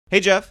Hey,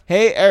 Jeff.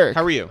 Hey, Eric.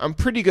 How are you? I'm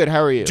pretty good.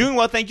 How are you? Doing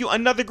well, thank you.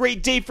 Another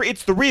great day for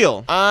It's The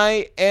Real.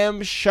 I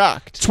am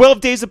shocked. 12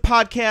 days of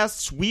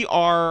podcasts. We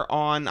are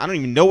on, I don't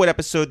even know what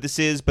episode this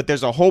is, but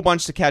there's a whole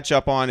bunch to catch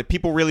up on. If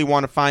people really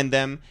want to find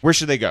them, where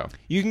should they go?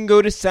 You can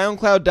go to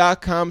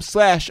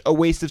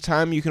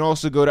soundcloud.com/awasteoftime. You can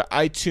also go to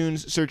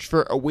iTunes, search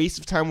for A Waste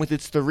of Time with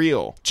It's The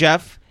Real.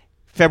 Jeff,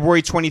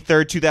 February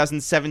 23rd,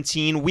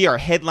 2017, we are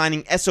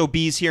headlining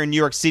SOBs here in New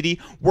York City.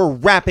 We're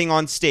rapping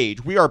on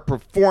stage. We are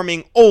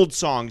performing old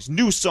songs,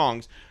 new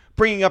songs,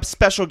 bringing up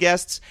special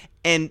guests,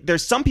 and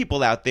there's some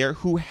people out there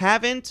who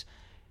haven't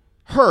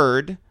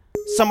heard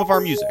some of our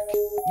music.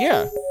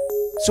 Yeah,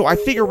 So I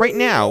figure right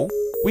now,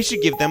 we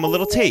should give them a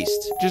little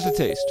taste. just a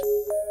taste.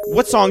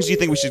 What songs do you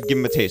think we should give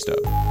them a taste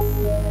of?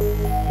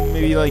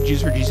 Maybe like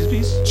Juice for Jesus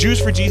piece? Juice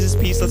for Jesus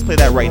piece, let's play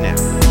that right now.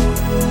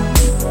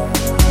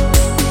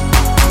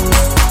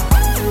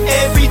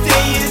 Every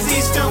day is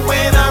Easter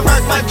when I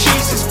rock my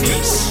Jesus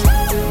piece.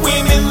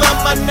 Women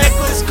love my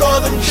necklace, call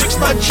them tricks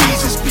my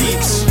Jesus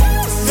peaks.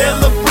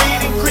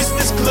 Celebrating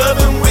Christmas,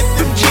 clubbing with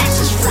them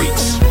Jesus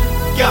freaks.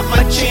 Got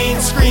my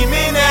chain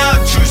screaming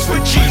out, Juice for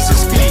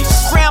Jesus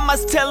peace.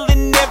 Grandma's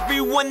telling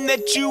everyone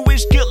that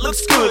Jewish guilt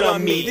looks good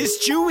on me. This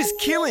Jew is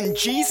killing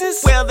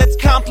Jesus? Well, that's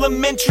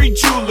complimentary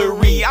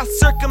jewelry. I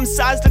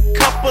circumcised a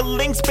couple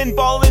links, been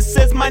ballin',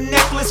 says my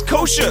necklace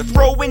kosher.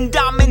 Throwing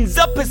diamonds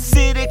up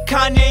acidic,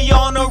 Kanye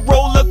on a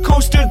roller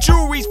coaster.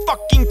 Jewelry's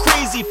fucking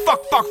crazy,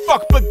 fuck,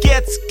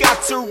 baguettes.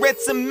 Got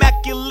Tourette's,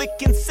 immaculate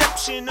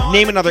conception.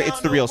 Name another It's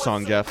The Real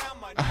song, Jeff.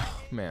 Oh,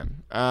 man.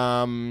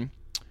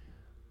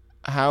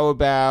 How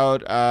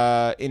about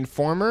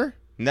Informer?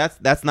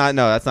 That's not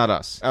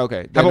us.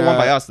 Okay. How about one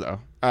by us,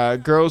 though?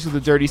 Girls of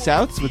the Dirty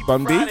Souths with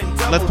Bun B.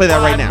 Let's play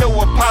that right now. No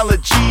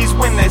apologies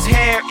when there's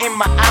hair in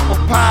my apple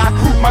pie.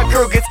 My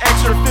girl gets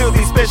extra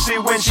filthy, especially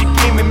when she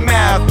gave me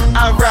mouth.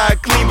 I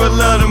ride clean, but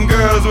love them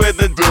girls with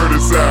the dirty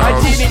south. I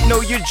didn't know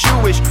you're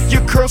Jewish,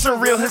 your curls are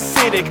real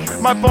Hasidic.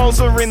 My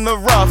balls are in the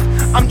rough,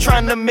 I'm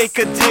trying to make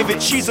a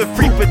divot. She's a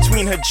freak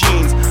between her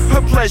jeans,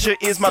 her pleasure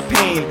is my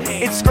pain.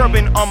 It's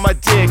scrubbing on my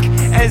dick,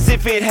 as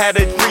if it had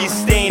a grease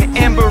stain.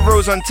 Amber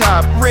Rose on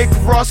top, Rick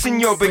Ross in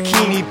your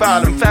bikini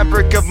bottom.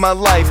 Fabric of my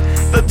life,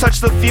 the touch,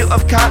 the feel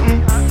of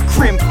cotton.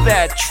 Crimp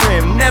that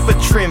trim, never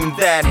trim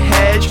that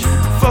hedge.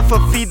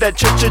 Feed that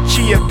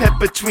chia pet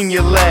between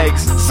your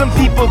legs. Some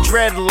people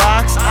dread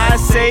locks, I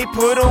say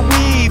put a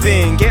weave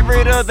in. Get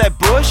rid of that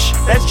bush,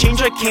 that's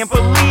change I can't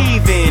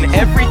believe in.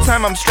 Every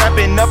time I'm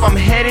strapping up, I'm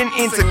heading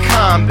into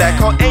combat.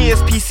 Call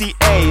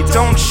ASPCA,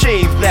 don't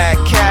shave that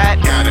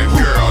cat. Got a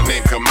girl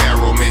named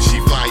Camaro, man, she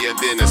flyer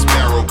than a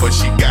sparrow, but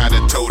she gotta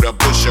tote a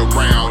bush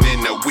around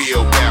in a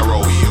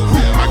wheelbarrow.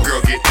 My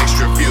girl get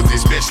extra filthy,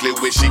 especially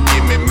when she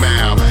give me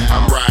mouth.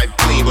 I'm riding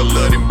clean, but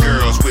love them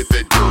girls with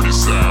the dirty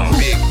sound.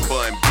 Big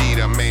bun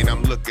beater, man,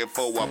 I'm looking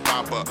for a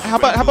popper. How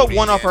about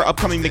one off our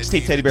upcoming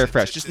mixtape, Teddy Bear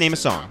Fresh? Just name a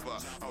song.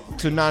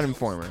 So not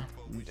Informer.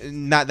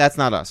 That's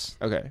not us.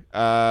 Okay.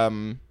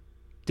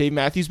 Dave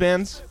Matthews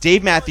Bands?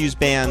 Dave Matthews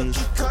Band.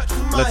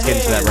 Let's get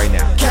into that right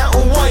now.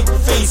 Counting white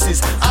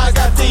faces, I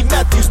got Dave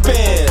Matthews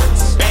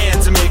Bands.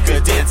 Band to make her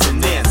dancing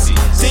Nancy.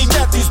 Dave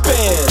Matthews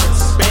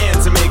Bands.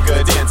 Band to make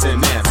her dancing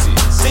Nancy.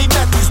 Dave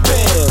Matthews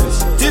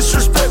Bands.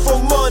 Disrespectful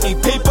money,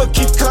 paper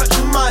keep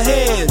cutting my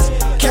hands.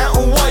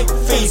 Counting white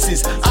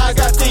faces, I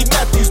got Dave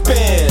Matthews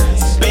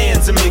Bands.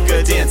 Band to make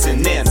her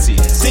dancing Nancy.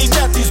 Dave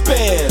Matthews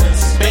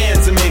Bands.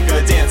 Band to make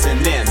her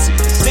dancing Nancy.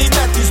 Dave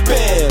Matthews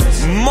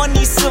Bands.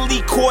 Money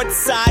silly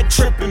courtside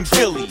tripping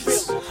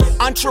Phillies.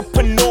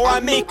 Entrepreneur, I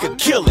make a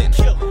killing.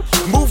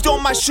 Moved all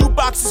my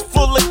shoeboxes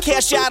full of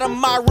cash out of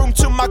my room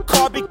to my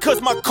car because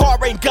my car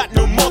ain't got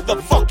no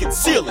motherfucking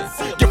ceiling.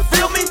 You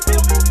feel me?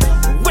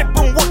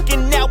 Whipping,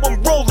 working, now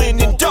I'm rolling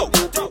in dope.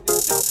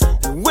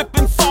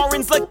 Whipping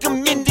foreigns like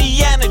I'm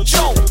Indiana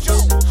Jones.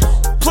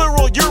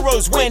 Plural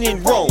euros when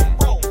in Rome.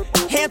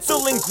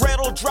 Hansel and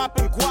Gretel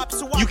dropping guap.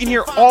 So You can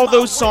hear all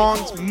those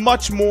songs,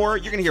 much more.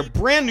 You're going to hear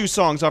brand new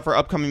songs off our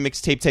upcoming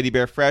mixtape, Teddy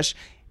Bear Fresh.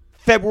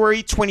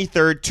 February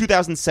 23rd,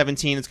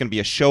 2017. It's going to be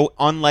a show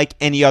unlike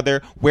any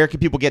other. Where can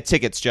people get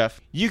tickets,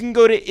 Jeff? You can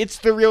go to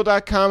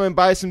itsthereal.com and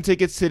buy some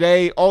tickets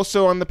today.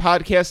 Also on the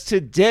podcast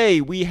today,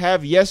 we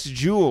have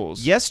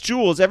YesJulz.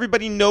 YesJulz.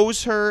 Everybody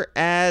knows her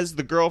as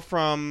the girl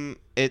from,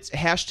 it's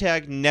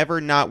hashtag never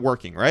not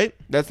working, right?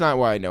 That's not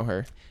why I know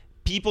her.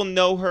 People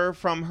know her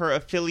from her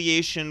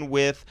affiliation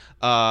with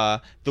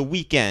The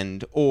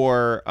Weeknd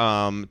or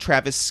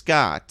Travis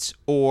Scott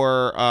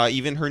or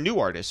even her new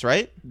artist,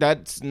 right?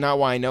 That's not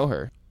why I know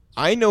her.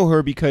 I know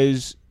her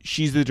because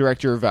she's the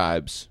director of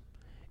Vibes,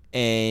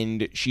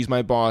 and she's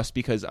my boss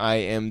because I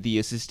am the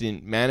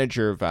assistant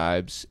manager of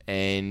Vibes,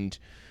 and,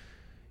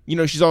 you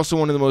know, she's also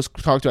one of the most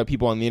talked about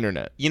people on the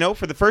internet. You know,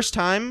 for the first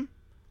time,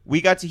 we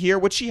got to hear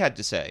what she had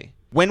to say.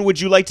 When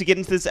would you like to get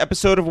into this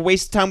episode of A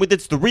Waste of Time with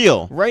It's The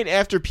Real? Right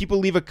after people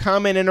leave a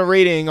comment and a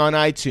rating on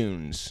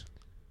iTunes.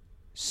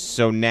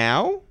 So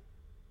now?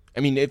 I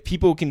mean, if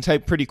people can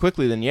type pretty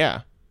quickly, then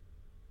yeah.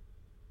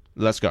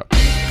 Let's go.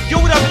 Yo,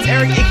 what up? It's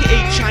Eric,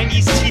 aka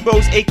Chinese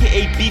T-Bows,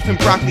 aka Beef and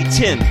Broccoli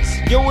Tims.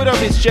 Yo, what up?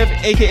 It's Jeff,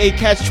 aka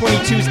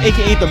Catch-22s,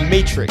 aka The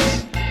Matrix.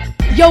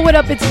 Yo, what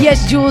up? It's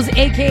YesJulz,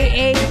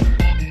 aka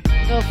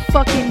the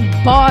fucking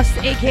boss,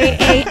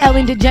 aka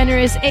Ellen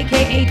DeGeneres,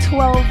 aka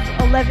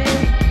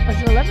 1211. Was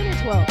it 11 or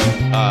 12?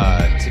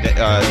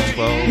 Today,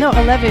 12. No,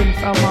 11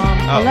 from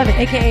 11,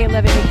 aka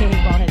 11, aka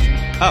Ballhead.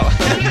 Oh.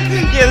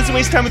 Yeah, this is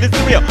waste time with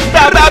this real.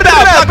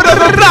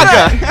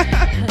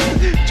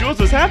 Jules,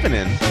 what's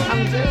happening?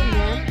 I'm good,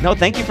 man. No,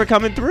 thank you for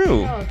coming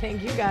through. Oh,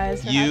 thank you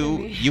guys for having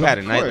me. You had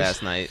a night course.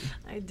 last night.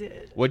 I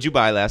did. What'd you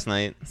buy last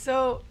night?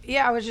 So,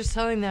 yeah, I was just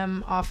telling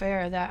them off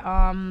air that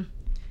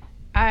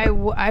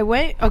I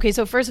went. Okay,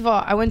 so first of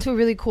all, I went to a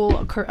really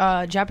cool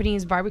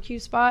Japanese barbecue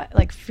spot,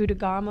 like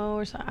Fudagamo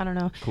or something. I don't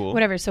know. Cool.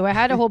 Whatever. So I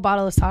had a whole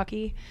bottle of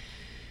sake,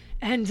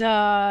 and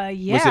yeah.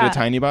 Was it a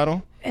tiny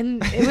bottle?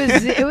 And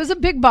it was a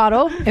big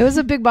bottle. It was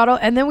a big bottle.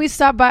 And then we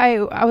stopped by.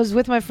 I was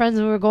with my friends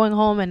and we were going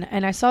home,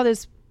 and I saw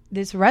this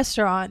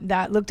restaurant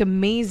that looked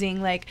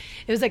amazing. Like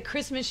it was like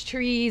Christmas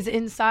trees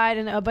inside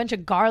and a bunch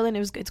of garland.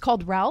 It's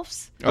called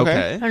Ralph's.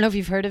 Okay. I don't know if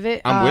you've heard of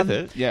it. I'm with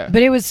it. Yeah.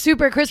 But it was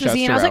super Christmassy,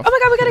 Shouts and I was to like, "Oh my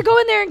god, we gotta go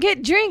in there and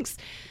get drinks."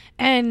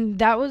 And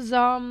that was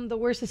the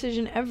worst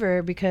decision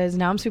ever because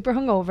now I'm super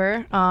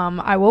hungover.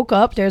 I woke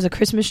up. There's a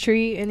Christmas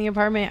tree in the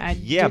apartment. I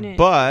didn't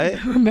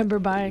but remember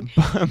buying.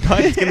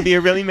 but it's gonna be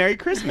a really Merry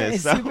Christmas.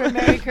 It's so. super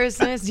Merry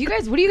Christmas.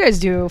 What do you guys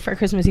do for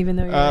Christmas? Even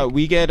though you're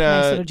We get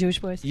nice little Jewish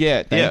boys.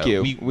 Yeah, thank Yeah,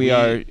 you. we We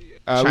are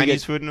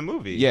Chinese food in a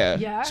movie. Yeah.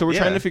 Yeah? So we're Yeah.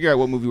 trying to figure out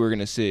what movie we're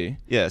gonna see.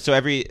 Yeah, so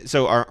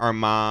our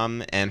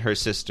mom and her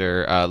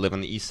sister live on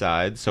the east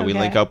side, so we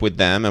Okay. link up with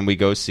them and we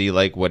go see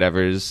like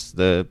whatever's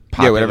the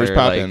popular, whatever's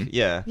poppin'. like,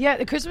 yeah. Yeah,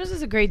 the Christmas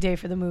is a great day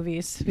for the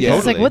movies. Because Yeah.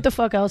 it's like, Totally. what the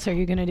fuck else are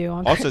you gonna do on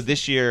Also, Christmas?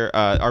 this year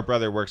our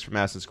brother works for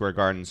Madison Square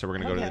Garden, so we're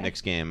gonna go to the Okay.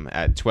 Knicks game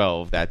at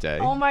 12 that day.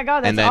 Oh my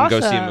god, that's and then awesome.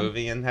 go see a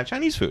movie and have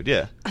Chinese food.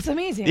 Yeah, That's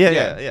amazing.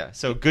 yeah.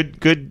 So good,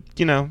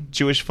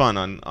 Jewish fun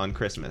on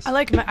Christmas. I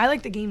like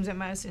the games at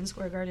Madison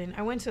Square Garden.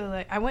 I went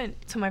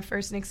to my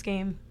first Knicks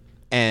game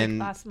and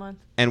last month.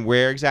 and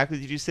where exactly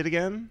did you sit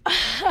again?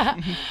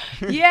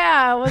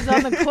 Yeah, I was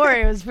on the court.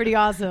 It was pretty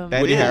awesome.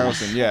 That Woody is.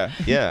 Harrelson, yeah.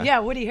 Yeah, Yeah,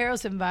 Woody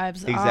Harrelson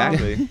vibes.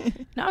 exactly.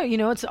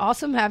 No, it's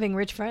awesome having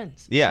rich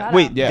friends. Yeah. Shout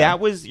Wait, out. Yeah. that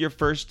was your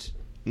first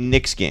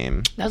Knicks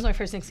game, That was my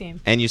first Knicks game.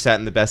 and you sat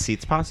in the best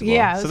seats possible.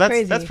 Yeah, it so was that's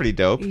crazy. that's pretty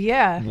dope.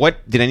 Yeah.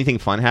 What did anything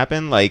fun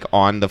happen like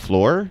on the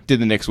floor?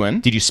 Did the Knicks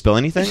win? Did you spill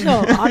anything?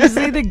 No,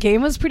 honestly, the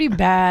game was pretty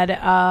bad.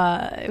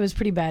 It was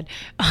pretty bad.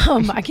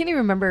 I can't even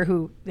remember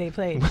who they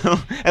played.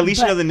 Well, at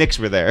least you But- know the Knicks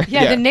were there.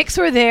 Yeah, Yeah. the Knicks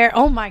were there.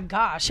 Oh my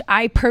gosh.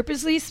 I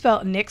purposely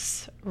spelled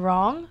Knicks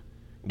wrong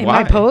in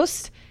Why? my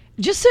post.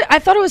 I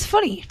thought it was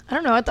funny. I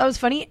don't know. I thought it was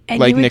funny. And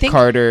Like you would Nick think,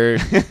 Carter.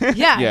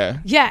 Yeah, Yeah.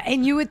 yeah.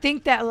 And you would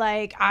think that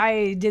like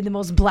I did the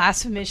most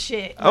blasphemous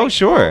shit. Oh, Like,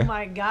 sure. Oh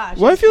my gosh.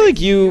 Well, I it's feel like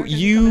crazy. you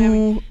You're gonna be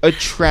coming you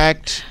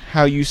attract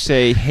how you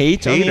say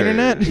hate on the Hater.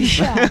 internet. at me.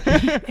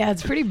 Yeah, yeah.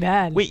 It's pretty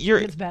bad. Wait,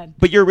 It's bad.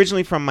 but you're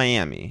originally from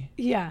Miami,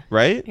 Yeah.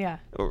 right? Yeah.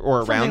 Or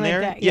around Something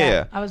there? Like that.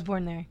 Yeah. I was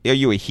born there. Are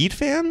you a Heat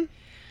fan?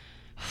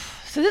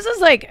 So this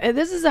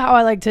is how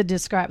I like to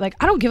describe. Like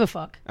I don't give a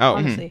fuck, Oh.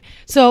 honestly.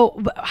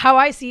 So how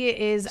I see it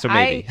is, So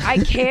maybe. I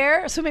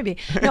care. So maybe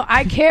no,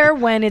 I care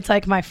when it's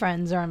like my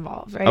friends are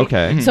involved, right?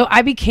 Okay. So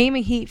I became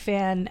a Heat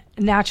fan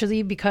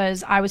naturally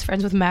because I was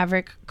friends with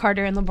Maverick,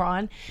 Carter, and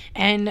LeBron,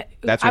 and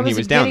That's I when he was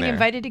was down getting there.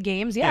 invited to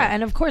games. Yeah,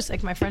 and of course,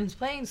 like my friends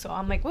playing, so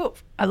I'm like, whoa,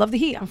 I love the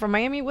Heat. I'm from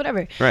Miami,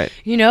 whatever. Right.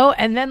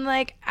 And then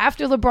like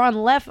after LeBron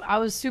left, I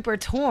was super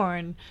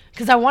torn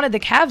because I wanted the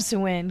Cavs to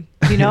win.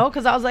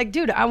 Because I was like,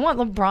 dude, I want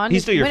LeBron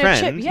He's to still your win a chip.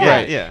 friend. Yeah.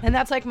 Right, yeah. And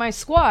that's like my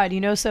squad,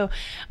 So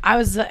I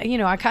was,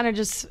 I kind of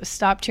just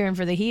stopped cheering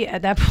for the Heat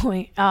at that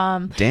point.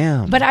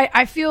 Damn. But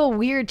I feel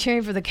weird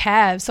cheering for the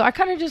Cavs, so I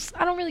kind of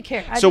I don't really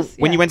care. So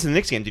when you went to the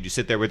Knicks game, did you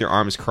sit there with your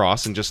arms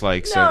crossed and just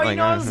like No,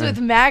 I was with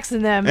Max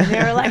and them, and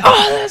they were like,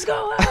 "Oh, let's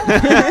go,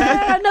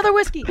 another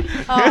whiskey."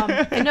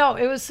 And no,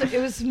 it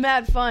was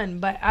mad fun,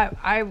 but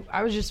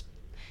I was just.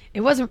 It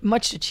wasn't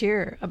much to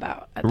cheer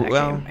about at that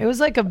game. It was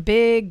like a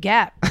big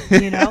gap,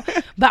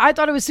 But I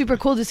thought it was super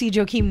cool to see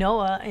Joakim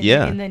Noah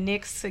in the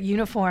Knicks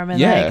uniform and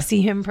like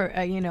see him,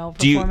 performing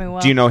well.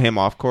 Do you know him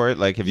off court?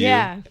 Like, have you?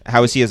 Yeah.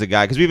 How is he as a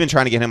guy? Because we've been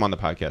trying to get him on the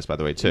podcast, by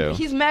the way, too.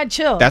 He's mad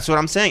chill. That's what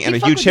I'm saying, and He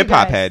a fuck huge with you hip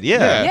hop guys. head.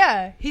 Yeah.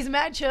 Yeah, he's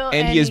mad chill,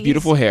 And he has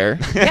beautiful hair.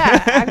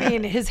 Yeah, I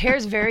mean his hair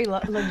is very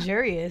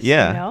luxurious.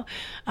 Yeah.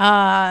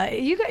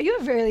 You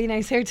have really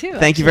nice hair too.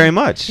 Thank you very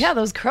much. Yeah,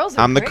 those curls.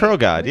 Are I'm the great. curl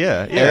god.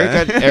 Yeah.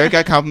 Yeah. Eric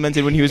got complimented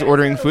when he was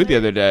ordering food the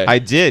other day. I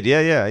did.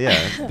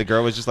 Yeah. The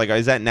girl was just like,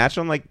 "Is that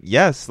natural?" I'm like,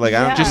 "Yes." Like,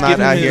 I'm Yeah. just Just not give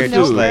out him here his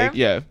just food. like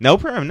Yeah. no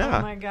perm. No.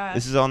 Oh my God.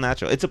 This is all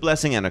natural. It's a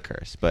blessing and a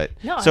curse. But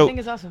No, I so think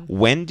it's awesome.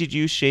 when did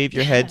you shave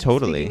your head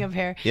totally? Speaking of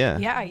hair. Yeah.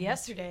 Yeah,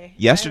 yesterday.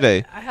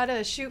 Yesterday. I had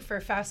a shoot for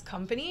Fast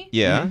Company.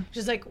 Yeah. Which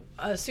is like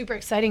super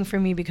exciting for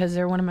me because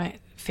they're one of my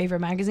favorite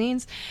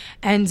magazines.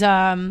 And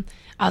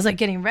I was like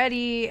getting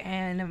ready,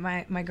 and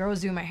my girl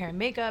was doing my hair and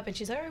makeup, and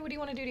she's like, all right, what do you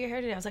want to do to your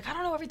hair today? I was like, I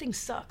don't know, everything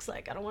sucks.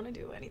 Like, I don't want to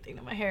do anything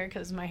to my hair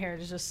because my hair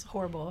is just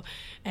horrible.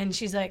 And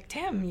she's like,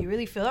 damn, you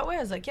really feel that way? I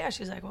was like, yeah.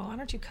 She's like, well, why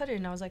don't you cut it?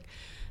 And I was like,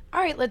 all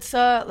right, let's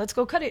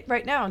go cut it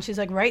right now. And she's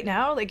like, right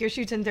now? Like, your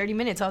shoot's in 30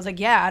 minutes. I was like,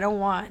 yeah, I don't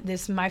want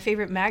this my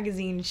favorite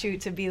magazine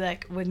shoot to be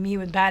like with me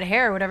with bad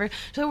hair or whatever.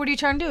 She's like, what are you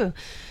trying to do?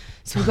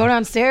 So we go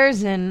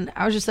downstairs, and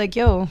I was just like,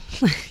 yo,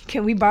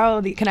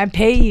 can I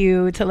pay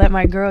you to let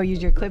my girl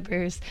use your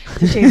clippers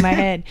to shave my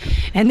head?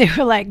 And they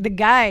were like, the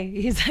guy,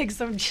 he's like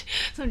some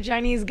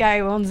Chinese guy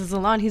who owns a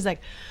salon. He's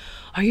like,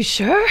 are you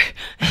sure?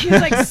 He's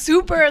like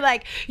super,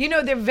 like, you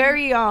know, they're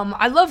very,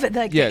 I love it,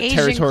 like, the Asian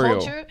territorial.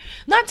 culture.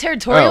 Not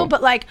territorial,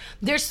 but like,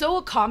 they're so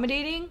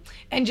accommodating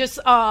and just,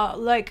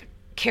 like,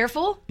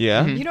 careful.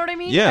 Yeah. You know what I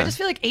mean? Yeah. I just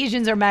feel like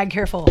Asians are mad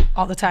careful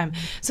all the time.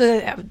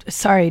 So,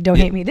 sorry, don't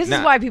hate me. This is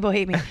why people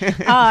hate me.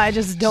 I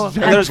just don't.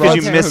 I thought it was because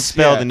you Broad misspelled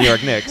strokes, the New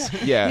York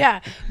Knicks. Yeah.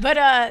 Yeah,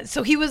 but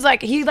so he was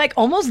like, he like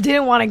almost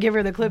didn't want to give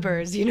her the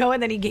clippers, you know,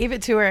 and then he gave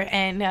it to her,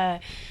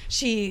 and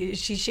she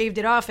shaved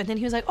it off, and then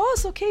he was like, oh,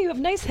 it's okay, you have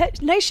nice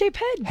shaped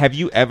head. Have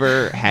you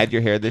ever had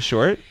your hair this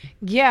short?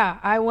 Yeah,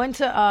 I went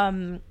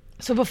to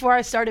so before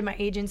I started my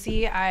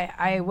agency,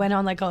 I went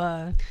on like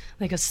a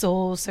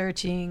soul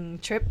searching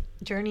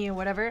journey or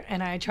whatever,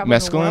 and I traveled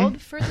the Mescaline?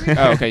 world for 3 years.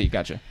 Oh, okay,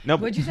 gotcha. No.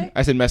 What'd you say?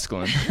 I said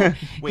mescaline.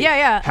 Wait,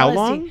 Yeah. How LSD.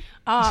 long?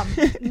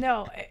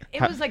 No,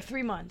 it was like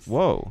 3 months.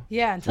 Whoa.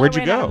 Yeah, until Where'd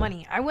I you ran out go? of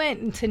money. I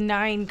went to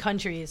 9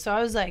 countries. So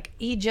I was like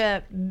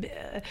Egypt,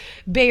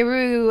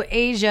 Beirut,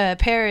 Asia,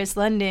 Paris,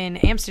 London,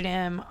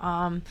 Amsterdam,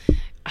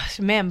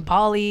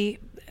 Bali.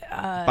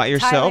 By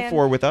yourself Thailand.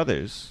 or with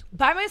others?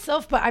 By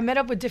myself, but I met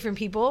up with different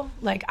people.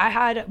 Like, I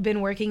had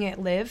been working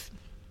at Live,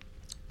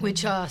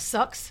 which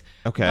sucks.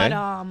 Okay.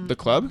 But, The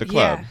club? The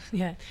club.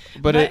 Yeah.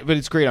 But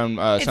it's great on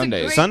it's a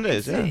Sundays. great-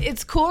 Sundays, it's, yeah.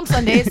 It's cool on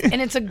Sundays,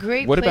 and it's a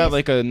great What place. about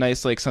like a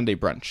nice like Sunday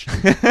brunch?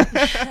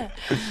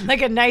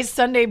 Like a nice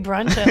Sunday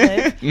brunch at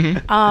Live.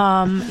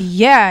 Mm-hmm.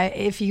 Yeah,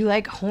 if you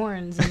like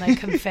horns and like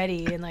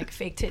confetti and like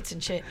fake tits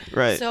and shit.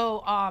 Right.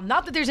 So,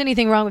 not that there's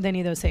anything wrong with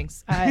any of those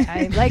things.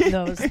 I like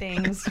those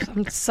things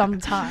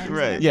sometimes.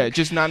 Right. Yeah,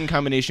 just not in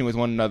combination with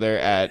one another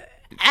at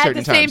At certain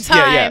the same times.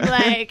 time, Yeah, yeah.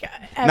 like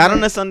Not ever.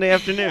 on a Sunday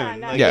afternoon. Yeah,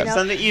 not, Like you know.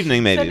 Sunday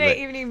evening, maybe. Sunday but-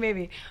 evening,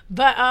 maybe.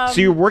 But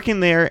So you're working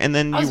there, and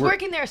then I you was were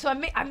working there, so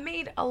I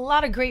made a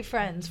lot of great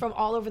friends from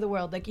all over the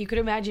world. Like, you could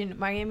imagine,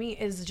 Miami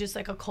is just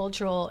like a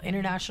cultural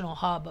international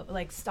hub,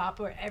 like stop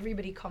where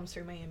everybody comes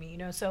through Miami, you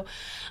know. So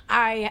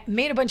I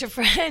made a bunch of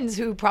friends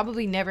who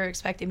probably never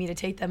expected me to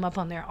take them up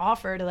on their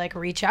offer to like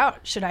reach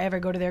out should I ever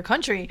go to their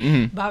country.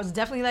 But I was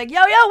definitely like, yo,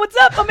 what's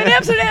up? I'm in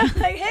Amsterdam.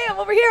 Like, hey, I'm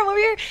over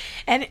here,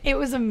 and it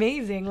was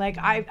amazing. Like,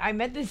 I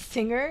met this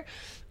singer.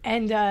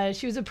 And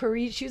she was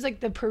like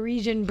the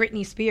Parisian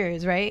Britney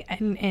Spears, right?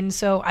 And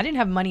so I didn't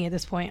have money at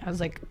this point. I was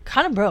like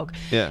kind of broke.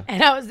 Yeah.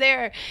 And I was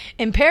there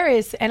in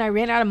Paris, and I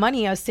ran out of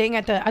money. I was staying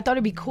I thought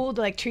it'd be cool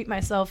to like treat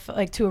myself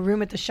like to a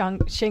room at the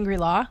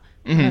Shangri-La.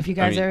 I don't know if you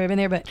guys have ever been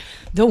there, but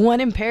the one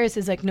in Paris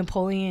is like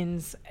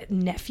Napoleon's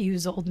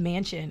nephew's old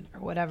mansion or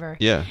whatever.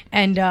 Yeah.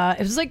 And it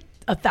was like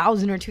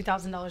 $1,000 or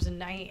 $2,000 a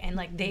night, and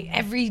like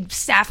every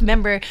staff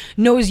member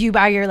knows you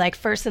by your like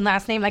first and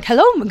last name. Like,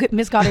 hello,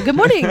 Miss Goddard, good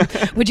morning.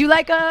 Would you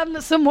like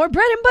some more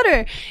bread and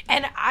butter?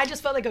 And I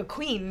just felt like a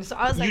queen. So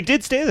I was like, you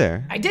did stay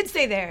there. I did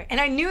stay there, and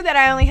I knew that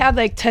I only had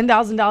like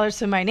 $10,000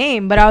 to my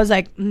name, but I was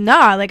like,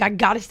 nah, like I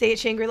gotta stay at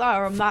Shangri-La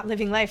or I'm not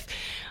living life.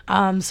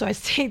 So I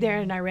stayed there,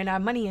 and I ran out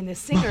of money. And this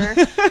singer,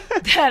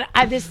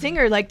 this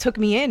singer like took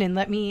me in and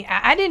let me.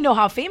 I didn't know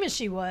how famous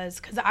she was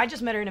because I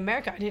just met her in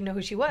America. I didn't know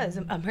who she was.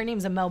 Her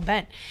name's Amel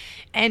Bent,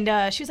 and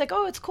she was like,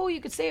 "Oh, it's cool. You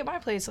could stay at my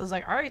place." I was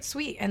like, "All right,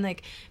 sweet." And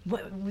like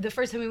the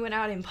first time we went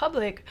out in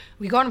public,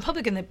 we go out in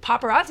public, and the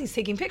paparazzi's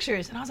taking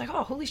pictures, and I was like,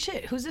 "Oh, holy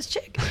shit, who's this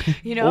chick?"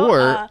 You know,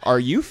 Or are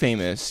you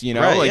famous? You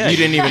know, Right, like yeah. you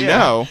didn't even Yeah.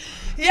 know.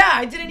 Yeah,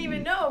 I didn't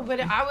even know, but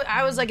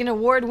I was like an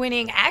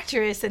award-winning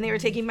actress, and they were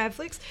taking mad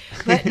flicks.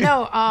 But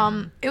no,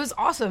 it was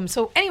awesome.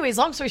 So, anyways,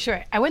 long story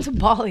short, I went to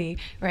Bali,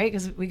 right?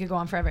 Because we could go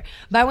on forever.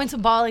 But I went to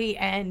Bali,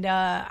 and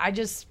I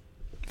just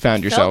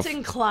Found yourself. felt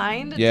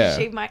inclined Yeah.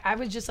 to shave my. I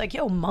was just like,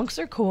 yo, monks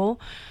are cool.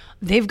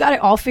 They've got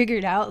it all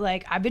figured out.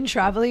 Like, I've been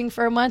traveling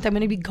for a month. I'm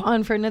gonna be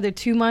gone for another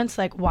 2 months.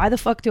 Like, why the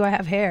fuck do I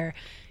have hair?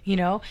 You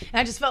know?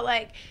 And I just felt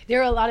like there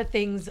were a lot of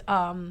things.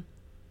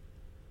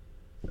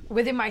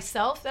 Within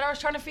myself that I was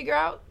trying to figure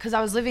out, because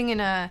I was living in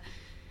a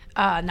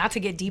not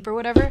to get deep or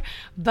whatever,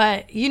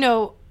 but you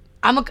know,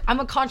 I'm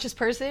a conscious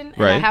person,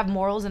 and I Right. have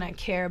morals, and I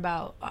care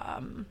about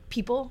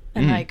people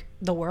and like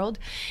the world.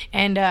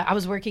 And I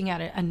was working at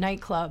a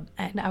nightclub,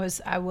 and I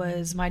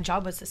was my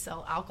job was to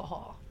sell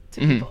alcohol, to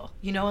people,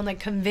 you know, and like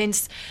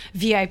convince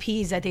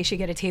VIPs that they should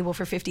get a table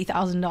for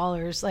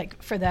 $50,000,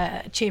 like for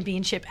the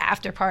championship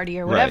after party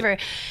or whatever.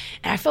 Right.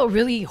 And I felt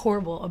really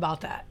horrible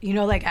about that. You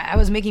know, like I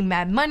was making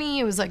mad money.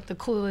 It was like the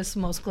coolest,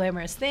 most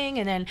glamorous thing.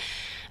 And then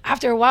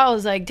after a while, I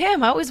was like,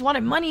 damn, I always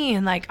wanted money.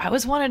 And like, I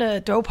always wanted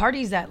to throw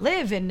parties that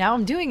live. And now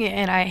I'm doing it.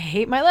 And I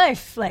hate my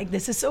life. Like,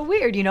 this is so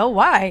weird, you know,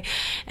 why?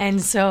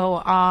 And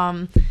so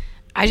I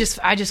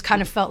just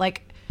kind of felt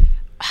like,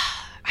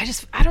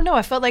 I don't know.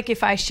 I felt like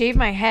if I shaved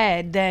my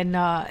head, then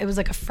it was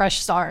like a fresh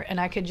start, and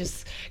I could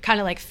just kind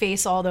of like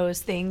face all those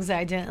things that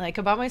I didn't like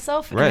about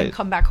myself, and then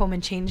come back home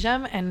and change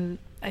them. And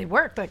it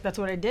worked. Like, that's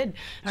what I did.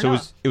 So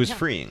it was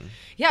freeing.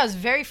 Yeah, it was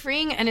very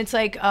freeing. And it's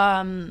like,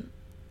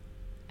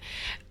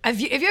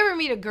 if you ever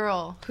meet a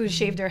girl who's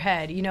shaved her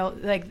head, you know,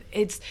 like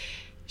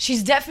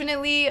she's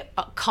definitely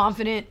a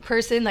confident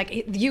person.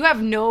 Like, you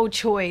have no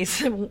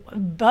choice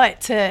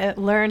but to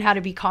learn how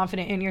to be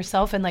confident in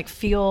yourself and like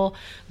feel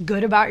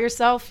good about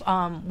yourself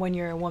when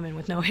you're a woman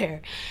with no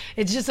hair.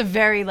 It's just a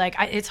very like,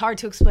 it's hard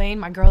to explain.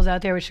 My girls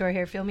out there with short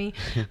hair, feel me.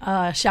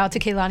 Shout out to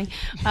Kaylani.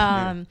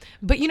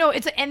 But you know,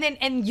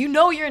 and you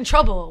know you're in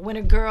trouble when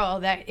a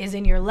girl that is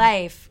in your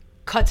life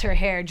cuts her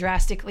hair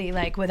drastically,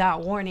 like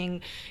without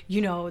warning,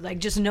 you know, like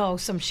just know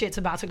some shit's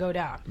about to go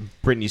down.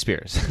 Britney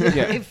Spears.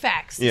 Yeah.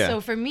 Facts. Yeah.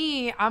 So for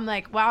me, I'm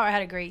like, wow, I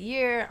had a great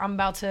year. I'm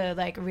about to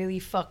like really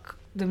fuck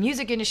the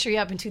music industry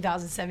up in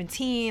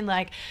 2017.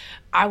 Like,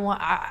 I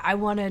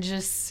want to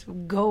just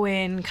go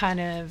in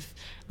kind of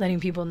letting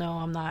people know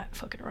I'm not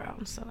fucking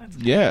around. So that's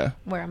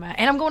where I'm at.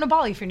 And I'm going to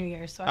Bali for New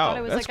Year's. So I thought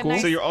it was like cool. a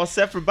nice... So you're all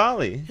set for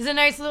Bali. It's a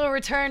nice little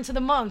return to the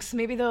monks.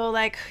 Maybe they'll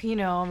like, you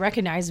know,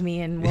 recognize me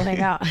and we'll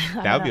hang out.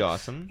 That would be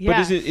awesome.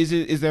 Yeah. But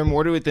is there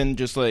more to it than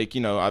just like,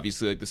 you know,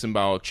 obviously like the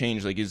symbolic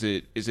change? Like, is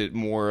it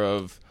more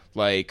of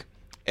like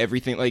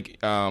everything, like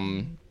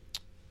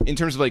in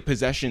terms of like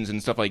possessions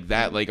and stuff like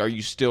that? Like, are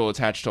you still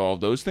attached to all of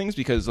those things?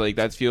 Because like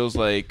that feels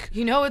like,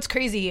 you know, it's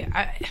crazy.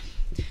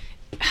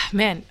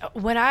 Man,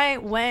 when I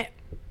went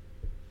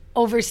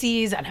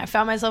overseas and I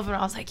found myself and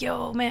I was like,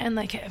 yo, man,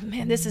 like,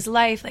 man, this is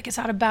life. Like, it's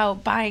not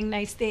about buying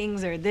nice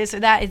things or this or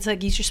that. It's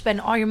like you should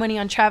spend all your money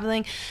on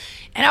traveling.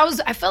 And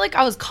I felt like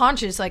I was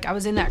conscious. Like, I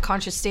was in that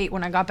conscious state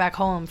when I got back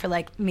home for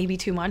like maybe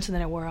 2 months, and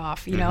then it wore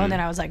off, you know, and then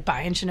I was like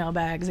buying Chanel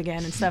bags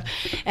again and stuff.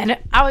 And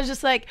I was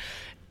just like,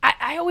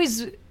 I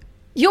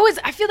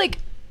feel like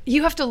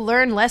you have to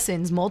learn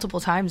lessons multiple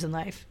times in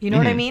life. You know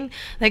what I mean?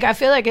 Like, I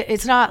feel like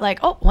it's not like,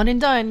 oh, one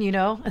and done, you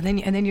know, and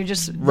then you're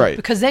just right,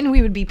 because then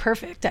we would be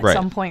perfect at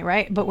some point,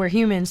 right? But we're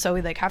humans, so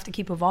we like have to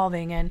keep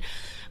evolving. And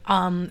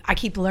I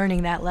keep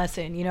learning that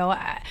lesson, you know.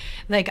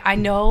 I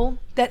know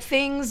that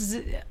things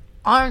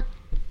aren't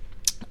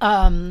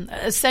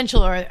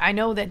essential, or I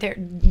know that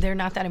they're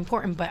not that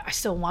important, but I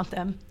still want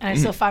them, and I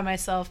still find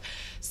myself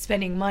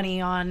spending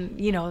money on,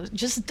 you know,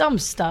 just dumb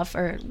stuff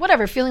or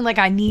whatever, feeling like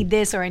I need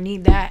this or I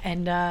need that.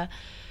 And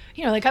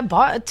you know, like I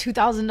bought a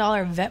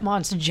 $2,000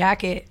 Vetmonts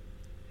jacket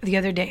the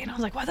other day, and I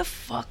was like, why the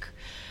fuck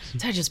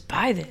did I just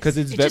buy this? Because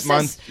it's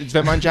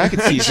Vetmont jacket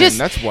season.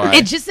 That's why.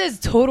 It just says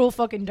total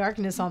fucking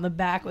darkness on the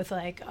back with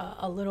like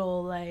a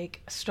little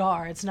like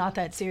star. It's not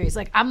that serious.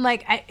 Like, I'm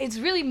like, it's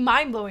really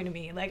mind blowing to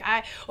me. Like,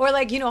 or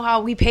like, you know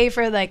how we pay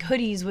for like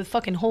hoodies with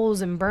fucking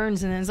holes and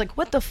burns, and then it's like,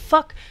 what the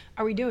fuck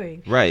are we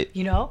doing? Right.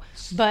 You know?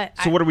 But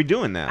so what are we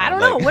doing now? I don't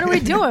know. What are we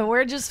doing?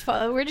 We're just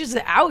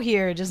out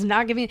here, just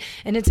not giving.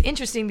 And it's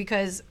interesting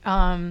because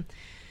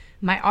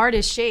my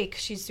artist Shake,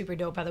 she's super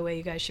dope, by the way.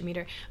 You guys should meet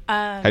her.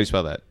 How do you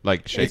spell that?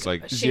 Like Shake,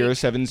 like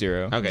 070.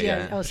 Okay,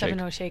 yeah.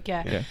 70 Shake,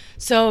 yeah.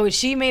 So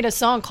she made a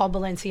song called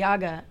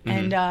Balenciaga,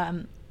 and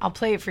I'll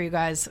play it for you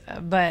guys.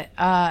 But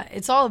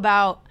it's all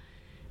about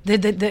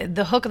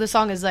the hook of the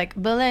song is like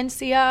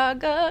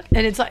Balenciaga,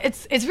 and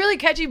it's really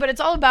catchy, but it's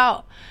all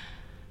about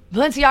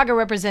Balenciaga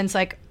represents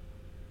like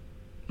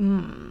what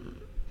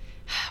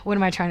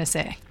am I trying to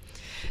say?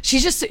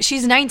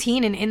 She's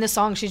 19, and in the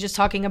song she's just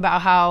talking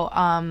about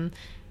how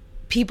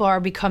people are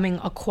becoming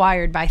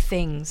acquired by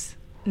things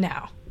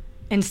now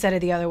instead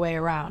of the other way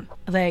around.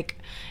 Like,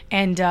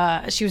 and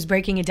she was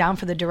breaking it down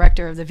for the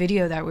director of the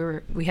video that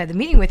we had the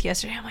meeting with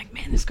yesterday. I'm like,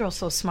 man, this girl's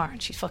so smart,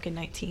 and she's fucking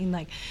 19.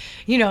 Like,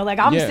 you know, like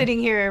I'm sitting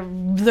here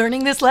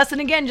learning this lesson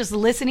again, just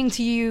listening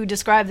to you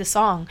describe the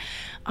song.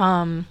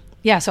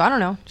 Yeah, so I don't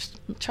know, just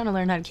trying to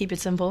learn how to keep it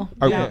simple.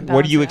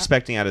 What are you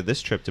expecting out of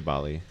this trip to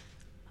Bali?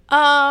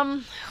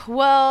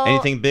 Well,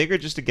 anything big or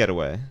just a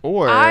getaway?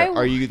 Or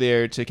are you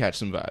there to catch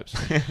some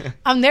vibes?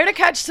 I'm there to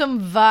catch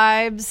some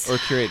vibes. Or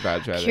curate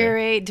vibes, rather.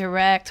 Curate,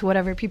 direct,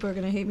 whatever. People are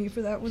going to hate me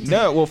for that one.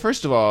 No, well,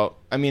 first of all,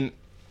 I mean,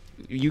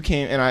 you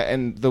came,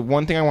 and the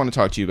one thing I want to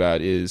talk to you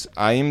about is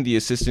I am the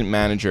assistant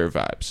manager of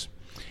vibes.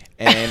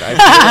 And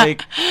I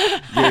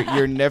feel like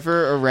you're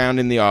never around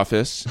in the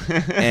office,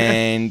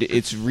 and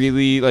it's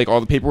really like all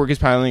the paperwork is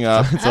piling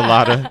up. It's a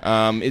lot of.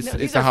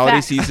 It's the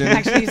holiday season.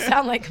 Actually, you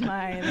sound like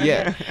mine.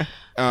 Yeah.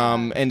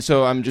 And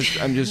so I'm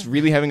just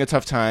really having a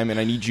tough time, and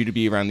I need you to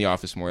be around the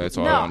office more. That's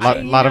all I want.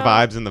 A lot of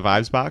vibes in the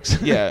vibes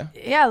box. Yeah.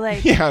 Yeah,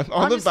 like yeah,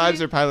 all honestly, the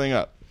vibes are piling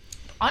up.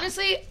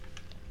 Honestly,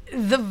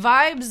 the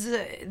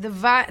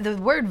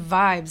word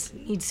vibes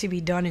needs to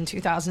be done in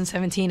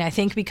 2017, I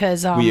think,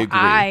 because We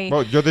agree.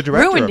 Well, you're the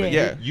director ruined of it. it.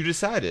 Yeah. You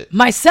decided.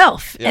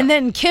 myself. Yeah. And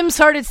then Kim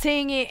started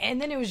saying it,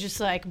 and then it was just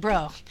like,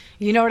 bro,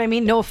 you know what I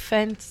mean? No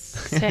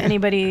offense to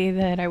anybody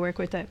that I work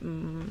with that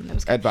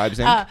was At Vibes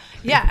Inc.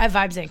 yeah, at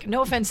Vibes Inc.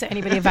 No offense to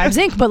anybody at Vibes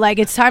Inc., but like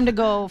it's time to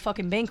go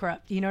fucking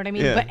bankrupt. You know what I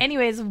mean? Yeah. But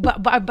anyways,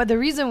 but the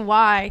reason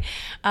why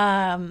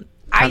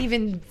I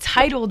even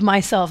titled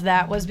myself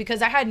that was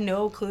because I had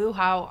no clue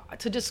how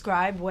to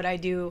describe what I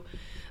do,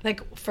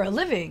 like, for a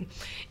living.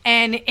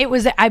 And it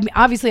was,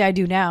 obviously I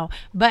do now,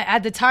 but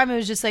at the time it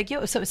was just like,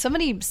 yo, so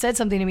somebody said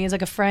something to me as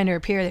like a friend or a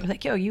peer, they were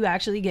like, yo, you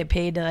actually get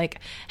paid to like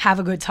have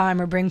a good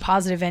time or bring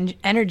positive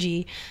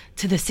energy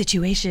to the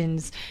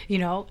situations, you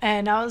know?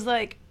 And I was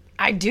like,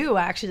 I do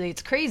actually.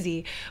 It's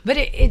crazy. But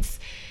it's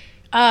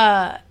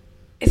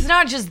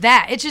not just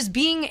that. It's just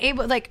being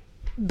able, like,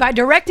 by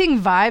directing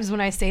Vibes, when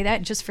I say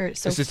that, just for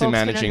so Assistant folks can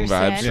managing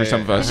understand, Vibes for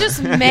some of us. it's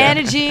just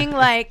managing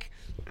like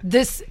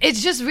this.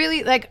 It's just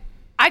really like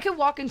I could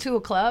walk into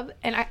a club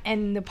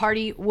and the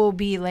party will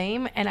be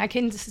lame, and I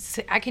can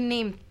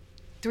name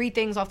 3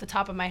 things off the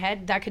top of my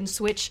head that can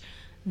switch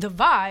the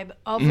vibe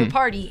of the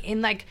party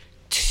in like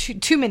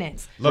 2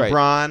 minutes.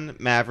 LeBron,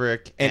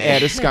 Maverick, And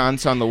add a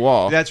sconce on the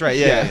wall. That's right.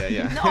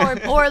 Yeah.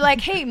 No, or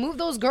like, hey, move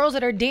those girls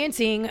that are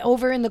dancing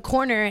over in the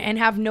corner and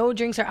have no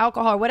drinks or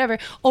alcohol or whatever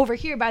over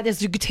here by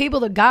this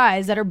table of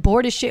guys that are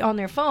bored as shit on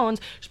their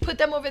phones. Just put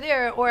them over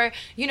there. Or,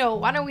 you know,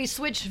 why don't we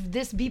switch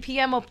this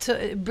BPM up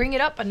to bring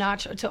it up a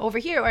notch to over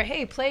here? Or,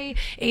 hey, play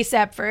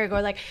ASAP Ferg.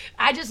 Or like,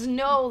 I just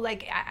know,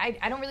 like, I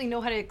don't really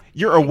know how to.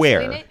 You're aware.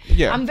 explain it.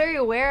 Yeah. I'm very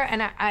aware,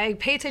 and I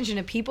pay attention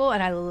to people,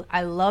 and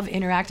I love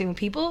interacting with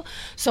people.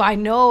 So I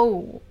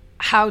know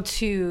how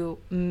to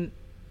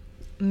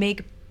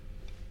make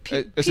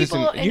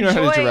Assistant, people you know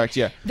how to enjoy direct,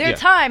 yeah. their Yeah.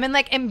 time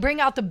and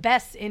bring out the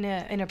best in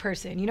a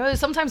person. You know,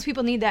 sometimes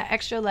people need that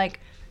extra like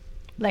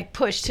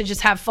push to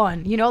just have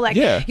fun. You know, like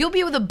Yeah. you'll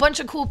be with a bunch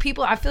of cool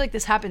people. I feel like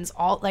this happens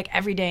all like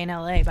every day in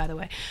LA, by the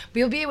way. But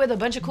you'll be with a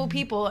bunch of cool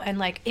people, and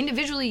like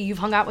individually you've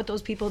hung out with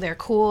those people. They're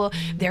cool,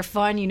 they're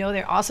fun, you know,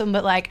 they're awesome.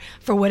 But like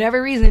for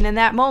whatever reason in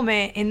that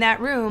moment in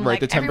that room, Right, like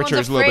the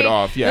temperature's everyone's a little bit afraid-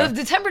 off, yeah.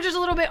 The temperature's a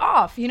little bit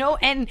off, you know.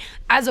 And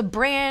as a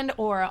brand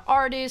or an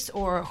artist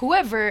or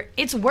whoever,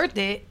 it's worth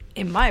it,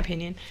 in my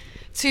opinion,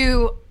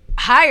 to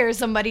hire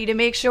somebody to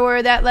make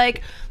sure that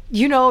like,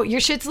 you know, your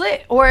shit's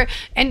lit. Or,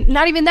 and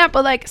not even that,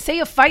 but like say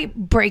a fight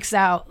breaks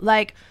out,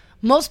 like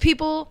most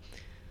people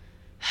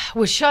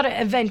would shut an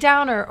event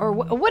down or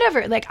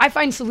whatever. Like I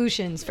find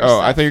solutions for Oh,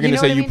 stuff. I thought you were going to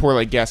know say what I you mean? pour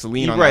like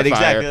gasoline on Right, that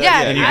fire. exactly.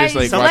 Yeah, and you I just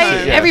like light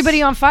watch it. Yes.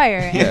 everybody on fire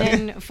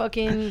and then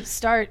fucking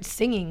start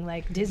singing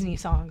like Disney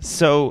songs.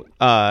 So,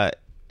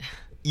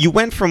 you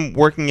went from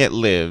working at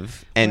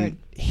Live and Right.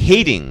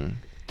 hating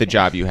the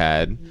job you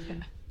had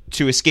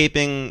to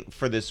escaping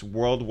for this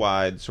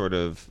worldwide sort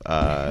of,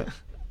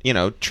 you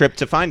know, trip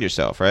to find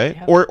yourself, right?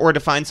 Yep. Or to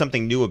find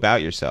something new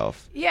about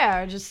yourself. Yeah,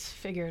 or just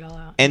figure it all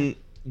out. And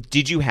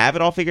did you have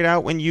it all figured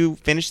out when you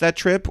finished that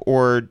trip,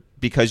 or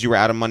because you were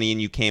out of money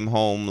and you came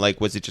home,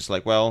 like, was it just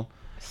like, well,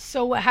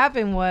 So what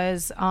happened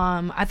was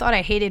I thought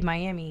I hated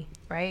Miami,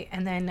 right?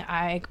 And then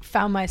I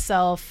found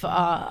myself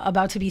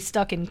about to be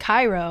stuck in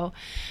Cairo.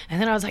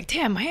 And then I was like,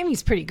 damn,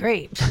 Miami's pretty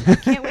great. I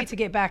can't wait to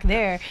get back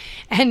there.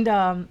 And,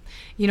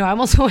 you know, I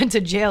almost went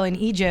to jail in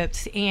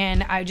Egypt.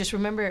 And I just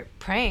remember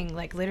praying,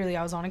 like literally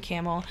I was on a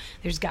camel.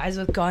 There's guys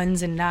with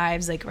guns and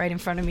knives like right in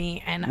front of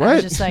me. And I was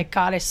What? just like,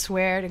 God, I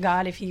swear to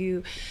God, if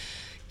you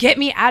get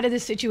me out of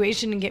this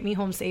situation and get me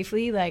home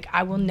safely, like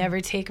I will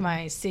never take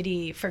my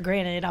city for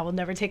granted. I will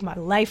never take my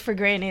life for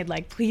granted.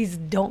 Like, please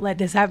don't let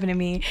this happen to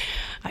me.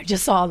 I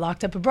just saw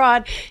Locked Up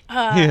Abroad.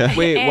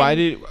 Wait, and why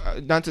did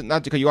not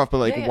to cut you off, but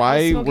like Yeah, I was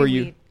why smoking were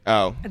you? weed.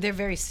 Oh, they're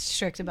very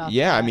strict about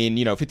yeah. that. I mean,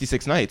 you know,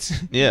 56 nights.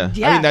 yeah.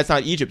 Yeah. I mean, that's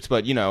not Egypt,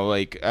 but you know,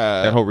 like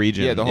That whole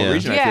region. Yeah, the whole Yeah.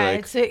 region. I yeah, feel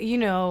like. it's you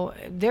know,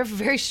 they're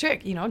very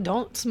strict. You know,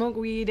 don't smoke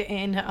weed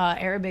in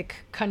Arabic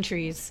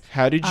countries.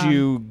 How did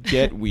you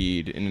get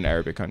weed in an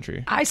Arabic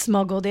country? I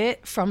smuggled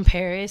it from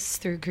Paris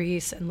through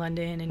Greece and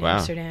London and Wow.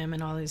 Amsterdam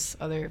and all these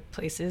other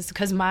places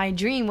because my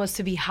dream was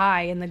to be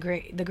high in the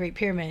Great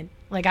Pyramid.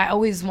 Like I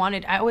always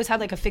had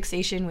like a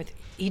fixation with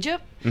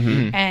Egypt,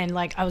 and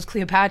like I was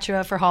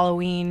Cleopatra for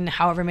Halloween,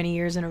 however many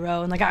years in a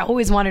row, and like I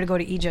always wanted to go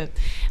to Egypt.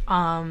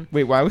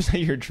 Wait, why was that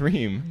your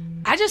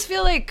dream? I just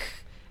felt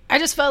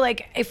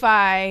like if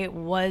I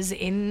was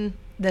in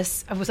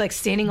this, I was like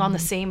standing on the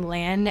same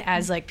land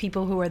as like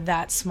people who are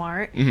that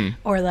smart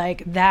or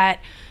like that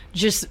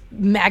just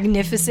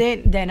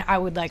magnificent, then I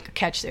would like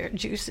catch their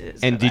juices.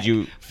 And or, did like,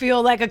 you-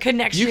 feel like a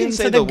connection You can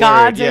say to the the word,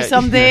 gods yeah. or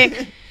something?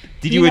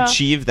 Did You you know?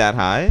 achieve that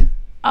high?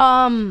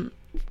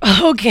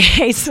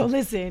 Okay, so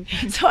listen.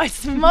 So I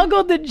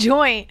smuggled the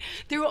joint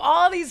through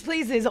all these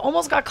places.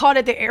 Almost got caught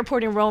at the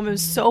airport in Rome. It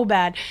was so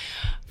bad.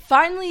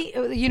 Finally,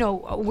 you know,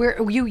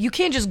 where you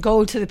can't just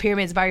go to the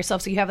pyramids by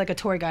yourself. So you have like a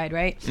tour guide,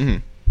 right?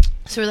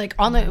 So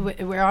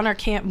we're on our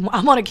camp.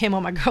 I'm on a camel.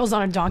 My girl's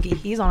on a donkey.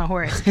 He's on a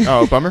horse.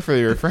 Oh, bummer for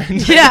your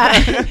friend. Yeah,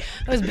 it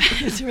was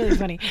bad. It's really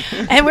funny.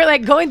 And we're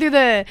like going through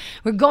the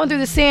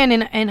sand,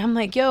 and I'm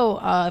like, yo,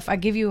 if I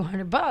give you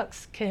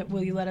 $100,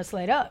 will you let us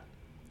light up?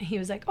 And he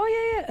was like, oh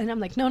yeah. And I'm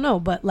like, no,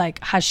 but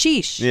like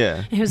hashish. Yeah.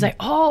 And he was like,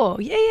 oh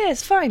yeah,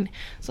 it's fine.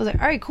 So I was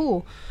like, all right,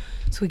 cool.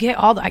 So I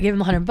give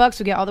him $100.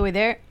 We get all the way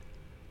there.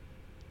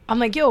 I'm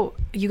like, yo,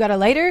 you got a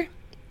lighter?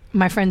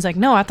 My friend's like,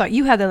 no, I thought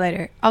you had the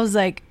lighter. I was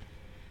like,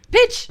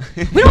 bitch,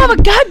 we don't have a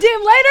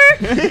goddamn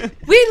lighter.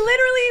 We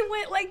literally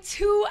went like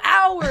 2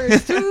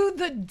 hours through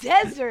the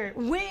desert.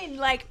 Wind,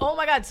 like, oh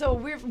my God. So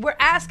we're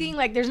asking,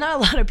 like, there's not a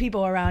lot of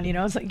people around, you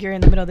know. It's like you're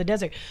in the middle of the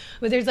desert,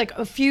 but there's like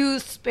a few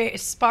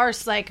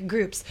sparse like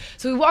groups.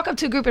 So we walk up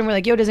to a group and we're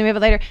like, yo, does anybody have a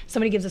lighter?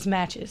 Somebody gives us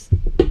matches.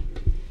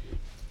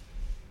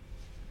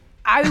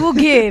 I will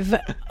give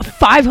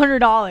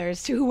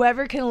 $500 to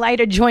whoever can light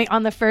a joint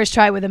on the first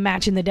try with a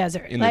match in the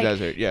desert. In the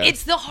desert, yeah.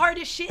 It's the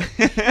hardest shit.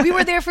 We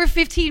were there for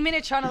 15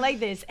 minutes trying to light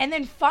this, and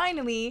then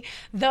finally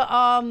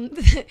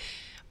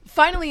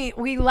finally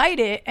we light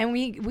it, and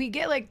we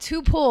get like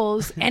 2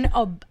 pulls, and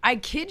I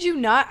kid you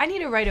not, I need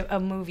to write a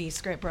movie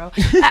script, bro.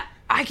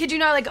 I kid you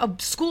not, like a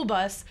school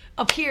bus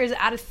appears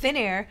out of thin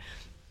air,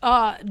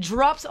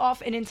 drops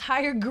off an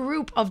entire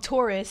group of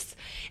tourists,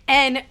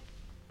 and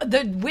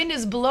the wind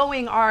is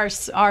blowing our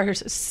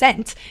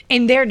scent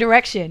in their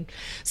direction.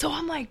 So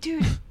I'm like,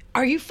 dude,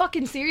 are you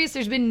fucking serious?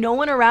 There's been no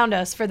one around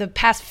us for the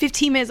past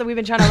 15 minutes that we've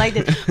been trying to light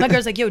this. My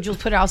girl's like, yo, Jules,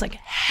 put it out. I was like,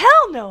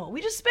 hell no. We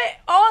just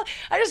I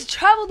just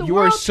traveled the world. You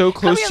are so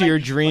close to your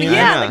dream.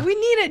 Yeah, like we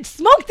need to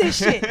smoke this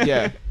shit.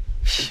 Yeah.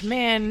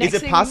 Man, is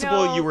it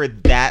possible you were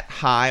that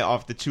high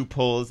off the 2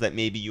 pulls that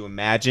maybe you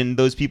imagined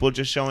those people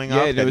just showing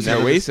up? Yeah, it was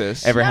an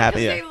oasis. Ever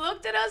happened? happened? They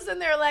looked at us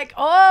and they're like,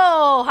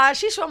 "Oh,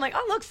 hashish." I'm like,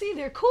 "Oh, look, see,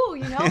 they're cool,"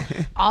 you know.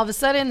 All of a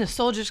sudden, the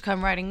soldiers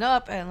come riding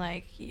up, and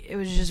like, it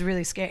was just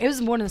really scary. It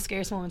was one of the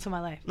scariest moments of my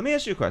life. Let me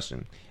ask you a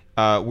question.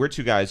 We're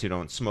 2 guys who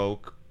don't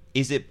smoke.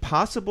 Is it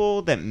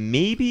possible that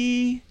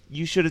maybe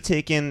you should have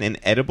taken an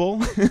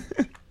edible?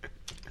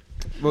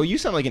 Well, you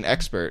sound like an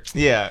expert.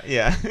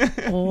 Yeah.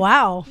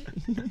 Wow.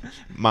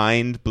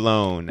 Mind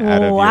blown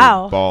out of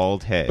your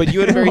bald head. But you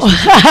had a very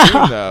specific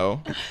dream,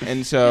 though.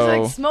 And so... It's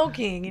like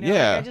smoking, you know?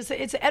 Yeah. Like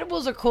it's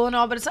edibles are cool and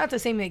all, but it's not the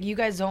same. Like, you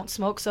guys don't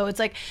smoke, so it's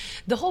like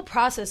the whole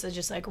process is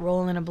just like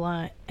rolling a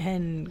blunt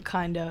and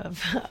kind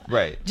of...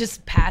 Right.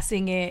 Just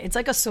passing it. It's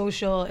like a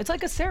social... It's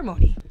like a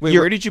ceremony. Wait,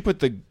 where did you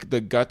put the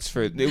guts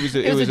for... It was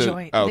a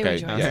joint. Oh, They were okay.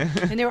 joints. Yeah.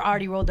 And they were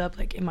already rolled up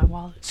like in my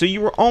wallet. So you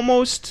were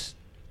almost...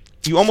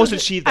 You almost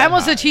achieved that I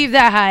almost high. achieved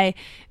that high.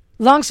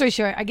 Long story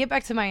short, I get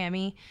back to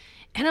Miami,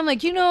 and I'm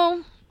like, you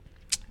know,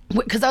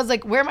 because I was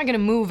like, where am I going to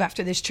move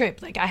after this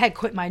trip? Like, I had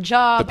quit my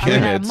job. I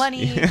ran out of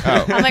money.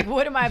 Yeah. I'm like,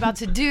 what am I about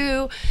to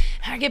do?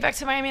 And I get back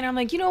to Miami, and I'm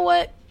like, you know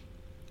what?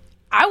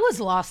 I was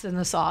lost in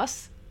the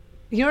sauce.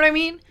 You know what I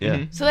mean? Yeah.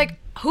 Mm-hmm. So, like,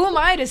 who am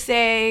I to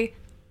say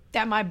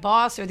that my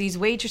boss or these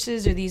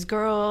waitresses or these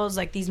girls,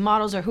 like these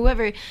models or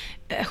whoever,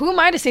 who am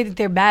I to say that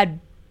they're bad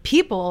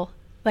people?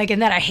 Like,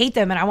 and that I hate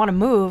them and I want to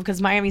move because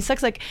Miami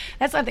sucks. Like,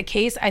 that's not the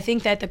case. I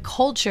think that the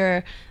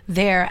culture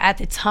there at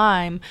the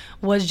time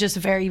was just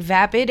very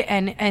vapid,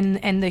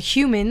 and the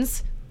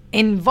humans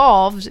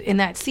involved in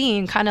that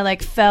scene kind of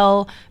like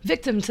fell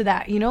victim to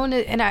that, you know?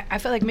 And I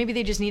felt like maybe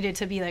they just needed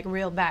to be like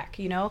reeled back,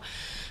 you know?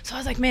 So I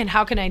was like, man,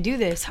 how can I do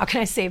this? How can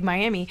I save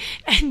Miami?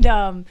 And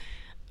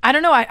I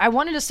don't know. I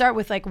wanted to start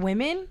with like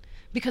women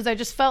because I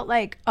just felt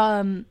like,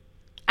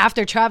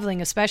 after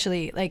traveling,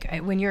 especially like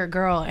when you're a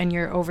girl and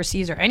you're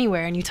overseas or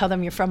anywhere and you tell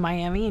them you're from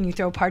Miami and you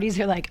throw parties,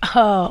 they're like,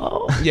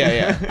 oh,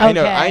 Yeah. Okay.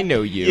 I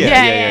know you.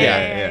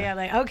 Yeah.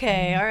 Like,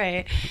 okay, all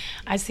right,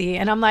 I see.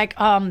 And I'm like,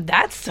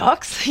 that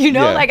sucks. You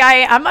know, Yeah. like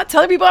I'm not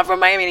telling people I'm from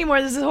Miami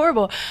anymore. This is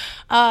horrible.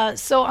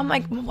 So I'm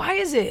like, why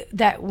is it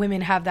that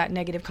women have that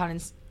negative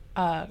connotation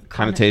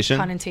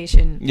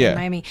Yeah. in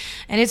Miami?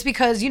 And it's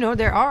because, you know,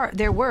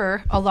 there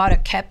were a lot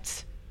of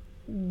kept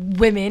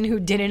women who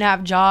didn't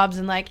have jobs,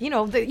 and like, you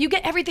know, you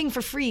get everything for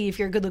free if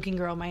you're a good looking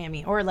girl in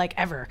Miami, or like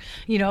ever,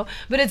 you know.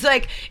 But it's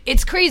like,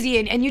 it's crazy,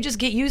 and you just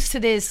get used to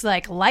this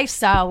like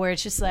lifestyle where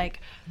it's just like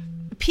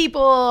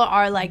people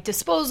are like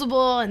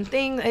disposable and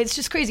things. It's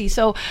just crazy.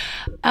 So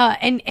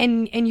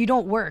and you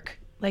don't work.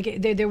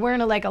 Like there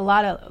weren't like a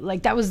lot of,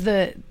 like, that was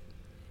the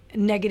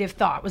negative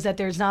thought, was that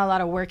there's not a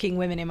lot of working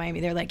women in Miami.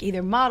 They're like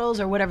either models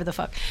or whatever the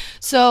fuck.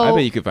 So I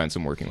bet you could find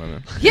some working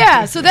women.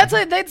 Yeah, so that's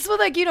what,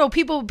 like, you know,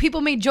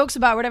 people made jokes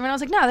about whatever, and I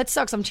was like, no, that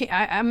sucks.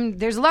 I'm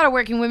there's a lot of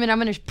working women. I'm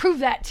gonna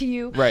prove that to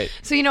you. Right.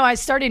 So, you know, I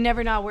started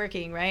never not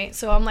working, right?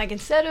 So I'm like,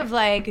 instead of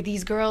like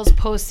these girls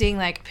posting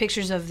like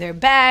pictures of their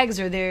bags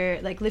or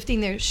their like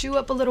lifting their shoe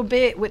up a little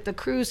bit with the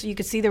crew so you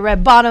could see the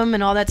red bottom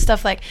and all that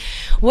stuff, like,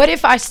 what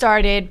if I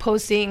started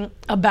posting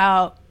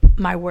about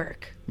my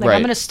work? Like, Right.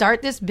 I'm going to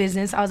start this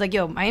business. I was like,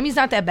 yo, Miami's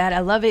not that bad. I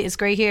love it. It's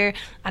great here.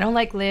 I don't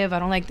like Live. I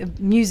don't like the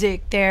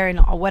music there and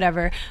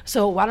whatever.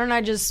 So why don't I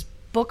just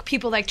book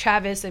people like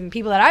Travis and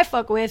people that I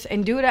fuck with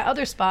and do it at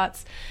other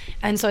spots.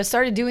 And so I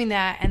started doing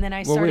that, and then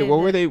I started. What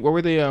were they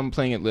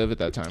playing at Live at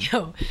that time?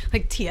 Yo,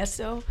 like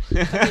Tiesto,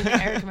 fucking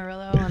Eric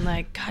Murillo, and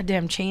like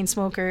goddamn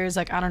Chainsmokers.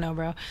 Like, I don't know,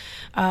 bro.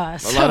 A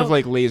lot of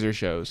like laser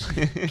shows.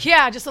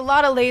 Yeah, just a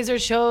lot of laser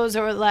shows,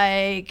 or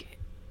like.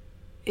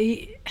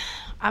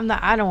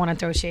 I don't want to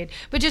throw shade,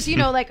 but just, you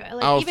know, like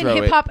even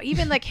hip hop,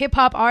 even like hip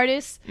hop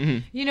artists,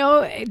 you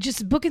know,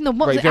 just booking the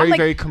most. Right,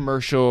 very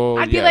commercial.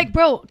 I'd be like,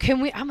 bro, can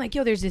we? I'm like,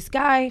 yo, there's this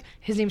guy.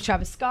 His name's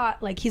Travis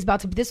Scott. Like, he's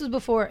about to. This was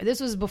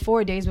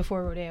before days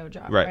before Rodeo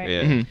dropped. Right.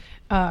 Yeah.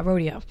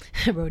 Rodeo.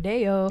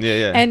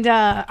 Yeah. And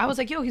I was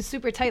like, yo, he's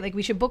super tight. Like,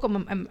 we should book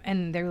him.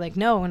 And they're like,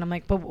 no. And I'm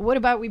like, but what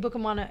about we book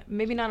him on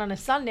maybe not on a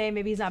Sunday.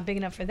 Maybe he's not big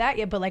enough for that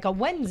yet, but like a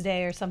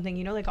Wednesday or something,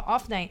 you know, like an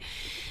off night.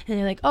 And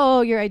they're like,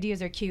 oh, your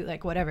ideas are cute.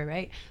 Like, whatever,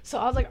 right? So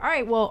I was like, all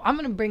right, well, I'm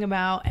going to bring him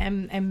out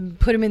and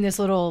put him in this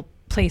little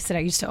place that I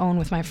used to own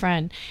with my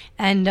friend.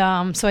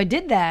 And so I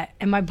did that.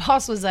 And my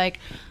boss was like,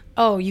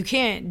 oh, you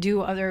can't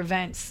do other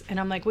events. And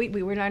I'm like, wait,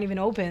 we're not even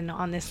open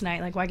on this night.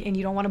 Like, why? And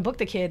you don't want to book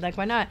the kid. Like,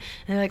 why not?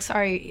 And they're like,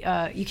 sorry,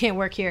 you can't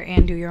work here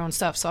and do your own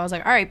stuff. So I was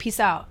like, all right, peace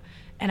out.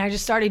 And I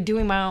just started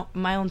doing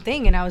my own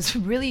thing. And I was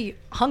really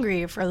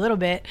hungry for a little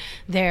bit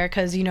there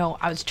because, you know,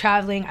 I was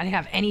traveling. I didn't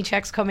have any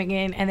checks coming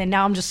in. And then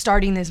now I'm just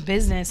starting this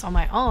business on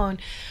my own.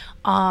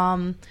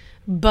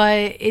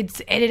 But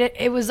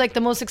it was like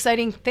the most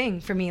exciting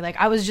thing for me. Like,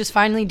 I was just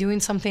finally doing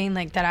something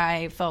like that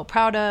I felt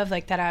proud of,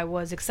 like that I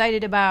was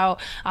excited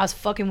about. I was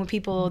fucking with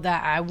people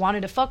that I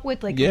wanted to fuck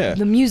with, like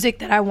the music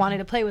that I wanted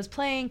to play was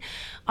playing.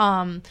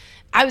 I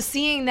was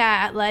seeing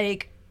that,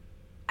 like,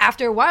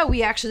 after a while,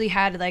 we actually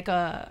had like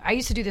I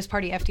used to do this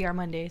party FDR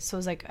Mondays, so it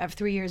was like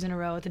 3 years in a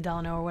row at the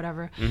Delano or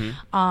whatever. It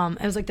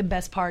was like the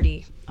best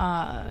party.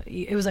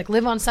 It was like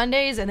Live on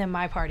Sundays and then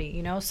my party,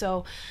 you know.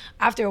 So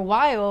after a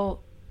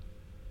while,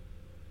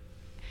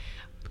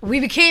 we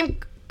became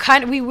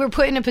we were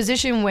put in a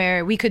position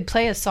where we could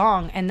play a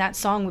song and that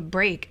song would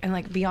break and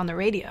like be on the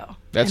radio.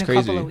 That's in a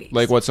crazy. couple of weeks.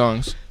 Like what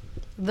songs?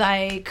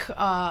 Like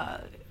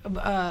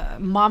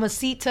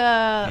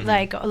Mamacita,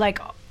 like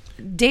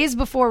days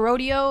before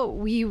Rodeo,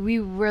 we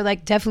were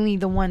like definitely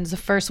the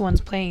first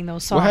ones playing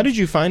those songs. Well, how did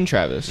you find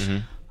Travis?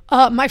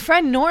 My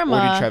friend Norma.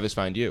 Or did Travis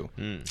find you?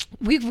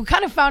 We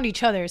kind of found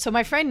each other. So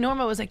my friend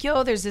Norma was like,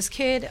 yo, there's this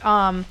kid.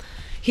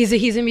 He's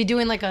gonna be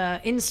doing like a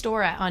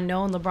in-store at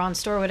Unknown, LeBron's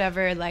store or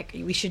whatever. Like,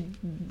 we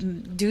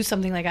should do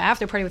something like an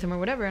after party with him or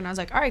whatever. And I was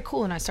like, all right,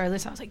 cool. And I started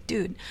listening. I was like,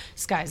 dude,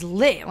 this guy's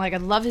lit. Like, I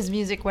love his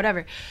music,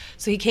 whatever.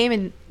 So he came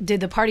and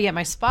did the party at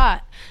my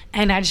spot.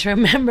 And I just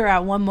remember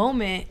at one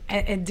moment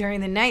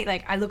during the night,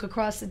 like, I look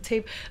across the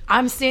tape.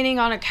 I'm standing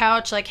on a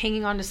couch, like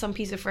hanging onto some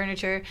piece of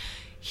furniture.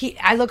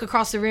 I look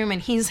across the room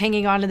and he's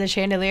hanging onto the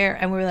chandelier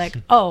and we're like,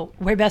 oh,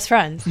 we're best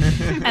friends.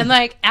 And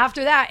like,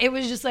 after that, it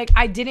was just like,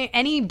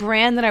 any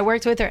brand that I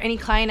worked with or any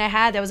client I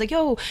had that was like,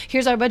 yo,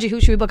 here's our budget,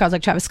 who should we book? I was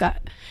like, Travis Scott.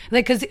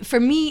 Like, because for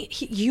me,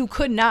 you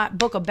could not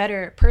book a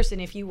better person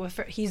if you were,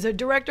 he's a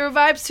director of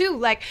Vibes too.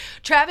 Like,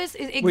 Travis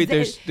is. Wait,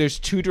 there's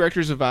 2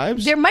 directors of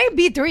Vibes? There might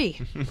be 3.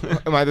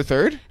 Am I the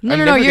 3rd?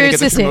 No, you're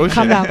assistant.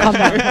 Calm down.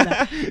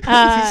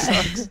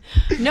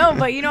 No,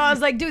 but you know, I was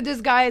like, dude,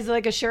 this guy is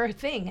like a sure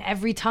thing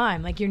every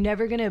time. Like, you're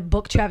never gonna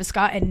book Travis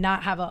Scott and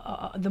not have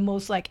the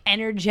most like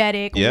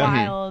energetic,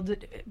 wild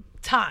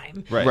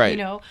time, right? You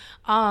know.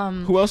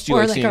 Who else do you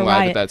like seeing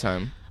live at that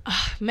time?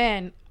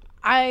 Man,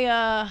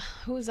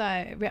 who was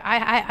I?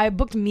 I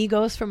booked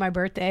Migos for my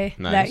birthday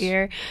that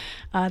year.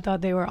 I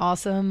thought they were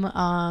awesome.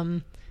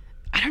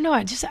 I don't know.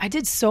 I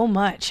did so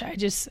much.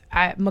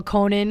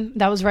 McConan.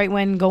 That was right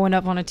when Going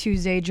Up on a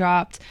Tuesday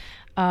dropped.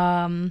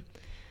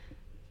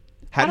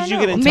 How did you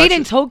get in touch? Made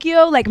in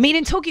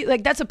Tokyo,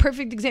 like that's a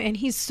perfect example. And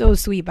he's so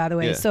sweet, by the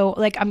way. Yeah. So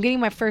like, I'm getting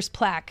my first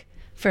plaque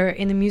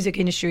in the music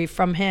industry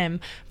from him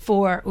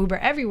for Uber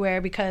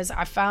Everywhere, because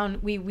I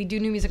found we do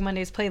New Music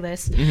Mondays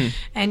playlist,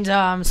 and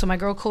so my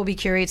girl Colby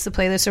curates the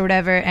playlist or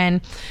whatever,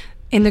 and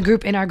in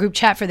our group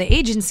chat for the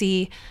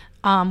agency.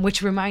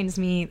 Which reminds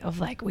me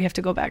of, like, we have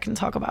to go back and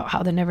talk about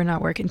how the Never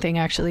Not Working thing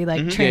actually,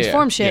 like,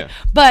 transformed shit. Yeah.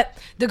 But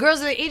the girls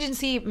at the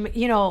agency,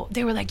 you know,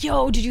 they were like,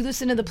 yo, did you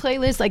listen to the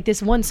playlist? Like,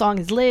 this one song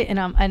is lit.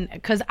 And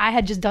because I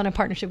had just done a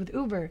partnership with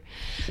Uber.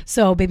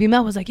 So Baby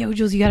Mel was like, yo,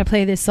 Jules, you got to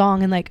play this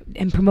song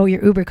and promote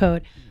your Uber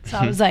code. So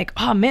I was like,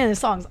 oh, man,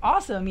 this song's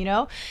awesome, you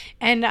know?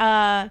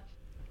 And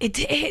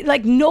it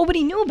like,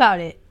 nobody knew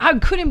about it. I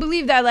couldn't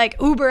believe that, like,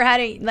 Uber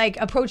hadn't, like,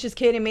 approached this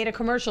kid and made a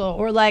commercial,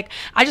 or like,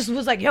 I just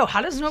was like, yo,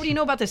 how does nobody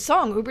know about this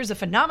song? Uber's a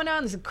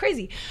phenomenon. This is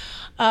crazy.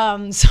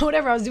 So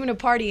whatever, I was doing a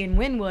party in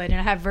Wynwood and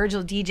I had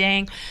Virgil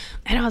DJing,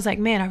 and I was like,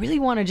 man, I really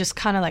want to just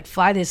kind of like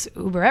fly this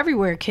Uber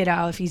Everywhere kid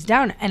out if he's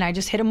down. And I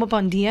just hit him up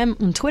on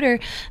DM on Twitter,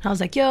 and I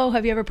was like, yo,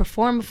 have you ever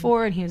performed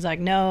before? And he was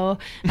like, no.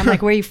 And I'm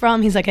like, where are you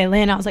from? He's like,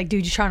 Atlanta. I was like,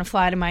 dude, you trying to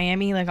fly to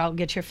Miami? Like, I'll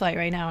get your flight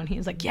right now. And he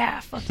was like,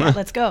 yeah, fuck yeah,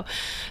 let's go.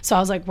 So I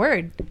was like,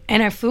 word.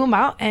 And I flew him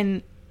out,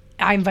 and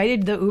I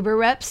invited the Uber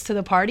reps to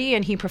the party,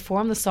 and he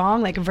performed the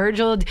song. Like,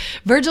 Virgil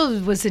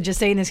was just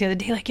saying this the other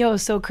day, like, yo, it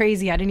was so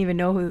crazy. I didn't even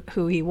know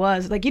who he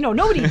was. Like, you know,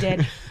 nobody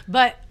did.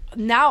 But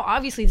now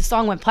obviously the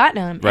song went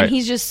platinum, Right. and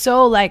he's just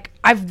so like,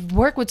 I've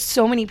worked with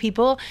so many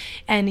people,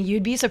 and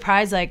you'd be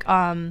surprised, like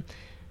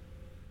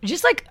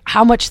just like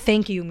how much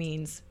thank you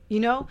means, you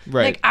know?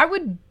 Right. Like I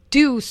would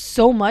do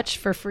so much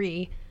for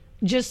free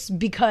just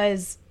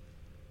because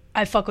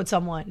I fuck with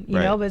someone, you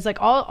Right. know? But it's like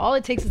all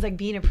it takes is like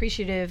being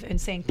appreciative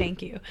and saying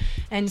thank you.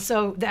 And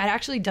so that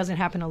actually doesn't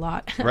happen a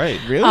lot. Right.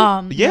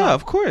 Really? Yeah, no.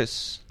 of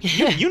course.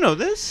 You know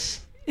this.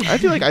 I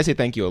feel like I say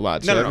thank you a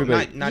lot. So No,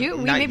 everybody, not You,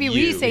 we not maybe you.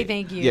 we say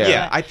thank you. Yeah.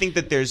 Yeah, I think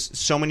that there's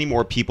so many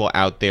more people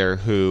out there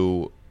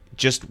who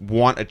just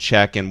want a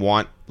check and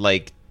want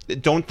like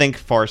don't think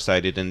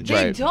farsighted and They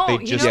Right. don't. They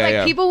You just know, Yeah, like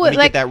yeah. people let would me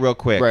like get that real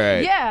quick.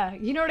 right. yeah,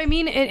 you know what I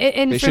mean?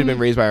 And They should have been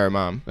raised by our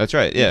mom. That's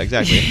right. Yeah,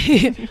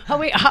 exactly. Oh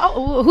wait,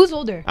 who's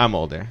older? I'm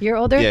older. You're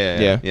older?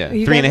 Yeah. Yeah.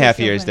 You 3.5 guys are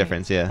so years funny.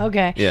 difference. Yeah.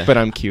 Okay. Yeah. But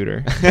I'm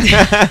cuter.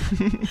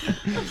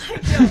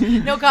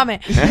 No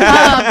comment.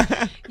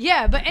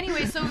 Yeah, but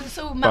anyway, so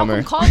Malcolm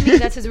Bummer. called me.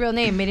 That's his real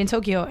name, Made in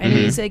Tokyo, and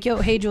Mm-hmm. he's like, "Yo,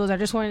 hey Jules, I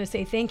just wanted to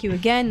say thank you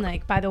again.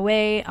 Like, by the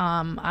way,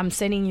 I'm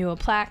sending you a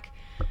plaque."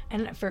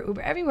 And for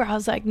Uber Everywhere, I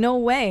was like, no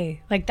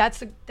way. Like that's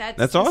the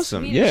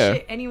awesome. sweetest Yeah.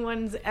 shit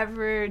anyone's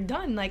ever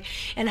done. Like,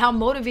 and how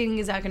motivating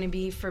is that going to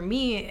be for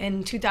me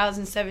in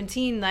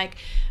 2017? Like,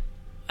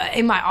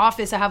 in my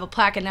office, I have a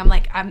plaque, and I'm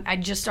like, I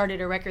just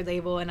started a record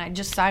label, and I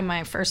just signed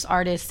my first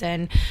artist,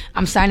 and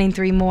I'm signing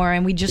 3 more,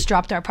 and we just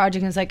dropped our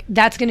project. And it's like,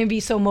 that's going to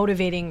be so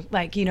motivating.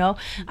 Like, you know,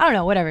 I don't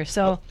know, whatever.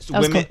 So that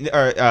was Women cool.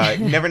 are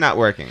never not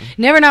working.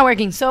 Never not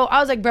working. So I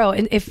was like, bro,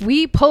 if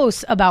we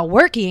post about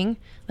working,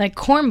 like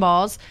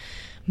cornballs,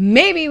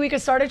 maybe we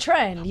could start a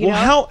trend. You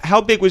know?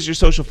 How big was your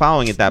social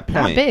following at that point?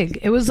 Not big.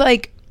 It was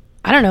like,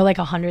 I don't know, like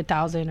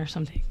 100,000 or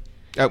something.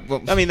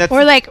 Well, I mean, that's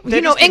Or like, that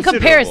you know, is in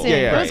comparison, Yeah,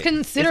 yeah, it was right.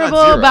 considerable, It's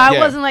not zero. but I Yeah.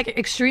 wasn't like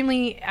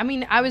extremely. I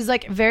mean, I was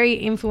like very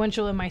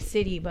influential in my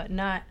city, but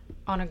not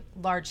on a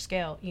large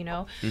scale, you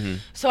know. Mm-hmm.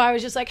 So I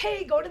was just like,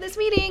 hey, go to this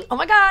meeting. Oh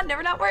my God,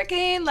 never not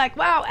working. Like,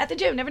 wow, at the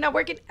gym, never not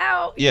working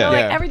out. You Yeah. know, like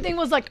Yeah. everything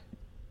was like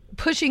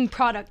pushing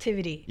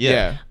productivity.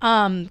 Yeah.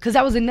 Because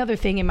that was another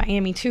thing in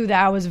Miami too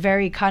that I was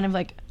very kind of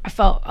like, I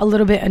felt a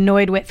little bit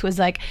annoyed with, was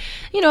like,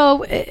 you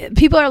know,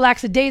 people are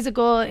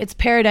lackadaisical. It's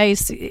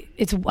paradise.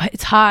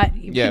 It's hot.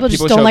 yeah. People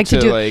just show don't up like to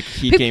do like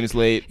Heat peop- games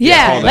late.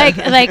 Yeah, all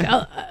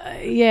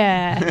that.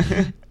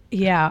 yeah.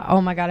 Yeah.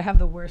 Oh my God, I have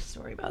the worst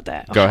story about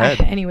that. Go ahead.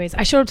 Anyways,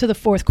 I showed up to the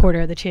 4th quarter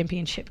of the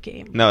championship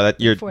game. No,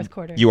 that you're Fourth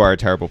quarter. You are a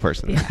terrible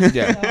person. Yeah.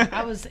 Yeah. So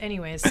I was,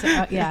 anyways.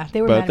 Yeah,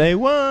 they were. But mad they at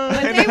me. won.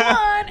 But they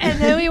won,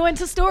 and then we went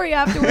to story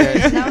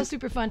afterwards, and that was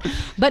super fun.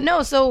 But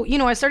no, so you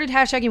know, I started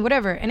hashtagging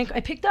whatever, and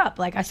I picked up.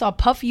 Like I saw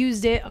Puff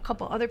used it, a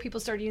couple other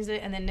people started using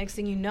it, and then next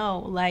thing you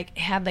know, like it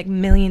had like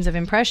millions of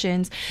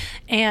impressions.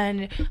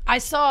 And I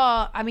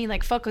saw, I mean,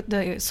 like fuck with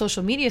the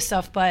social media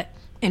stuff, but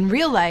in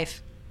real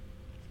life,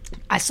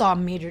 I saw a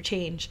major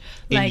change.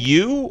 In Like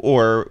you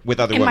or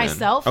with other in women?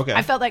 myself, Okay.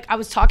 I felt like I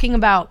was talking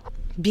about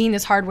being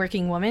this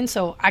hardworking woman,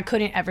 so I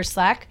couldn't ever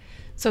slack.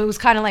 So it was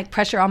kind of like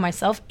pressure on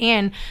myself,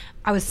 and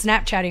I was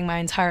Snapchatting my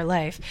entire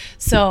life.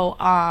 So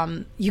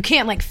you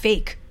can't like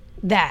fake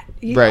that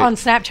Right. on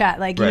Snapchat.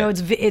 Like you Right. know,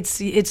 it's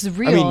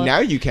real. I mean, now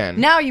you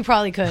can. Now you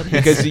probably could.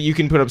 because you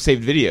can put up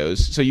saved videos,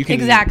 so you can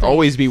Exactly.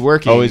 always be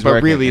working, Always but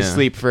working, really yeah.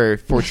 sleep for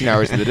 14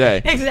 hours of the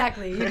day.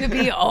 Exactly. You could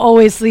be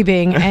always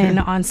sleeping and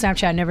on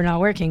Snapchat, never not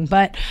working.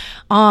 But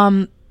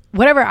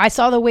whatever, I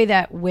saw the way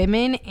that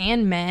women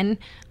and men,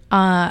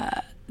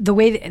 the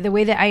way that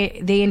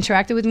they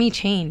interacted with me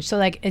changed. So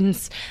like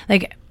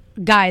like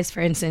guys, for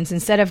instance,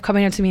 instead of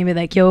coming up to me and be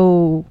like,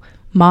 "Yo,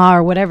 Ma,"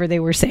 or whatever they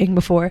were saying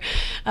before,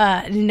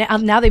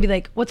 now they'd be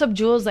like, "What's up,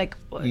 Jules? Like,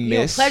 you know,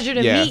 Miss? pleasure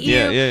to Yeah. meet you.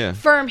 Yeah.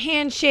 Firm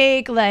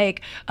handshake.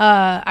 Like,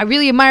 I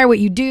really admire what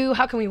you do.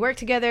 How can we work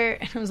together?"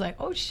 And I was like,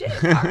 "Oh shit!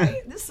 All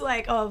right, this is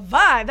like a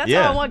vibe. That's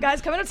Yeah. how I want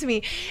guys coming up to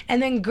me."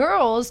 And then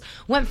girls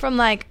went from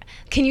like,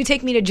 "Can you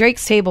take me to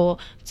Drake's table?"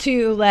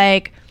 to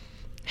like,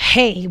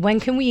 "Hey, when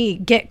can we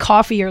get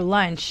coffee or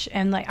lunch?"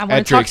 And like, I want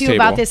At to talk Drake's to you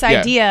about table. this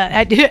Yeah.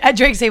 idea at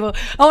Drake's table.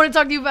 I want to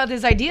talk to you about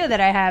this idea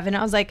that I have. And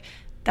I was like,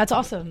 that's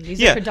awesome. These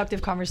Yeah. are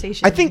productive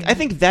conversations. I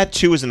think that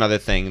too is another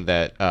thing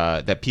that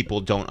that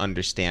people don't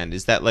understand,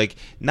 is that like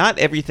not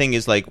everything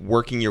is like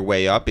working your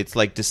way up. It's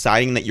like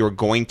deciding that you're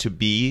going to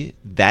be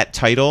that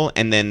title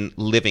and then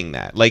living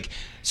that. Like,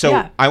 so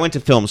Yeah. I went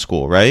to film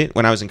school, right,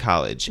 when I was in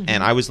college,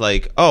 and I was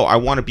like, oh, I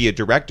want to be a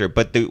director,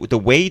 but the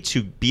way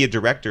to be a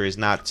director is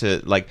not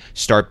to like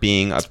start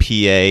being a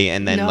PA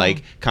and then No.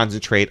 like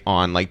concentrate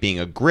on like being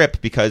a grip,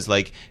 because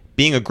like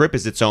being a grip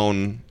is its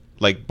own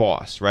like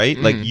boss, right?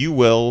 Like you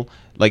will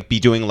like be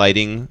doing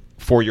lighting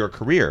for your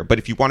career, but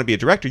if you want to be a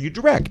director, you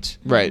direct.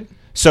 Right.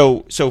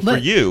 So for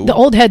But you, the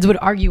old heads would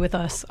argue with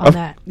us on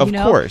that. You of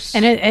know? course.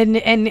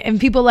 And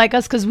people like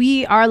us, because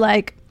we are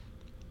like,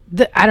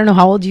 I don't know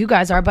how old you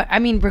guys are, but I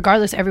mean,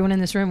 regardless, everyone in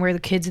this room, we're the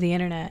kids of the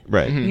internet.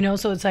 right? You know,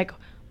 so it's like,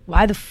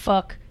 why the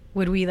fuck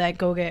would we like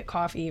go get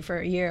coffee for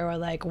a year or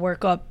like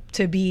work up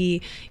to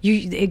be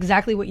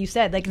exactly what you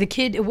said, like the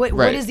kid.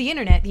 What is the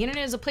internet? The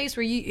internet is a place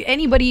where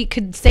anybody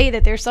could say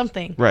that there's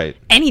something, right?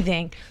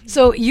 Anything.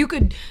 So you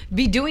could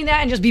be doing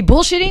that and just be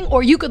bullshitting,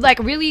 or you could like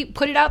really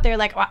put it out there.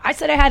 Like, I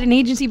said I had an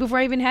agency before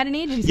I even had an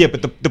agency. Yeah,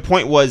 but the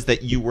point was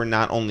that you were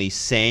not only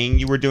saying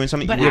you were doing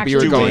something, but you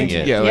were doing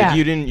it. Yeah, like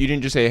you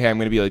didn't just say, hey, I'm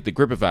going to be like the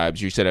grip of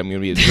vibes. You said I'm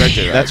going to be the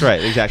director. That's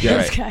right. Exactly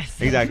Those right.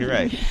 guys. Exactly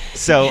right.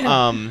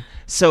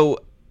 So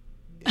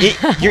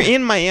you're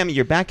in Miami.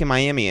 You're back in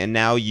Miami, and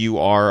now you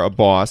are a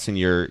boss, and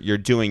you're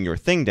doing your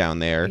thing down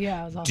there.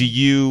 Yeah, it was awesome. Do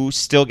you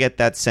still get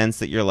that sense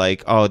that you're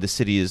like, oh, the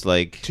city is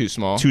like too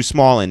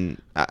small,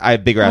 and I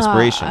have bigger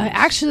aspirations?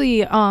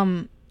 Actually,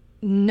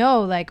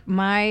 no. Like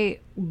my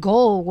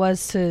goal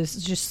was to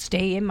just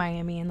stay in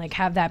Miami and like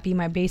have that be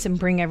my base and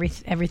bring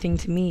everything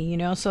to me, you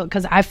know. So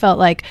because I felt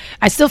like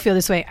I still feel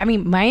this way. I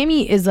mean,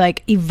 Miami is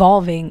like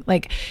evolving.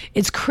 Like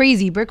it's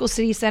crazy. Brickell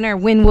City Center,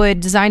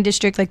 Wynwood Design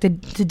District, like the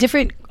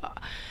different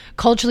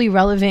culturally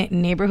relevant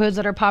neighborhoods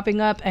that are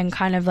popping up, and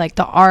kind of like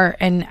the art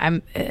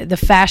and the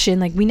fashion.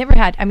 Like we never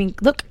had. I mean,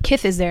 look,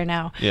 Kith is there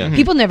now. Yeah.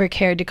 People never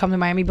cared to come to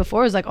Miami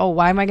before. It was like, oh,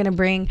 why am I going to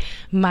bring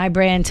my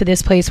brand to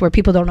this place where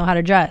people don't know how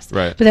to dress?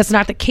 Right. But that's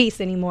not the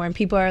case anymore, and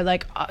people are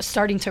like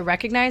starting to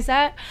recognize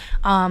that.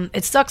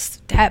 It sucks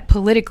that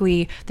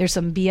politically there's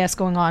some BS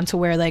going on to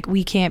where like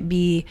we can't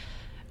be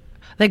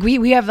like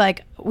we have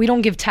like we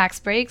don't give tax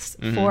breaks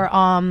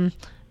for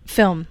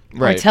film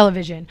or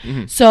television.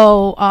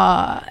 So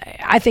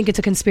I think it's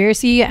a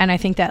conspiracy, and I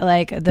think that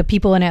like the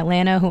people in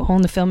Atlanta who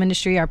own the film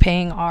industry are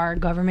paying our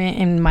government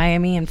in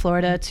Miami and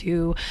Florida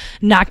to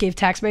not give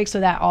tax breaks so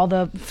that all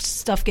the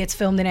stuff gets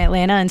filmed in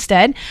Atlanta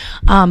instead.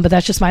 But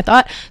that's just my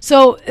thought.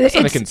 So it's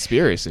not a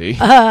conspiracy.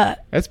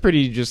 That's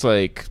pretty just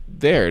like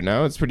there.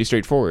 No, it's pretty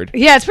straightforward.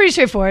 Yeah, it's pretty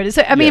straightforward.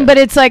 I mean, but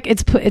it's like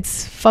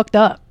it's fucked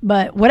up.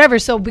 But whatever.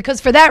 So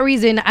because for that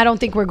reason, I don't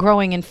think we're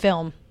growing in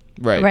film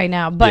right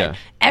now, but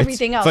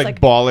everything else it's like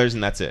Ballers,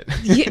 and that's it.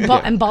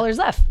 And Ballers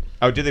left.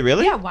 Oh, did they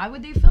really? Yeah. Why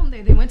would they film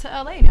there? They went to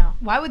LA now.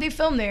 Why would they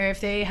film there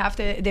if they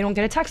don't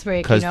get a tax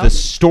break? Because the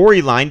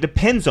storyline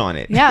depends on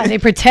it. Yeah, they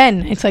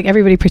pretend. It's like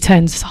everybody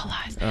pretends. It's all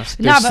lies.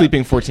 They're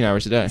sleeping 14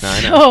 hours a day.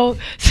 So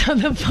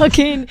the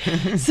fucking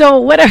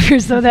whatever.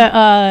 So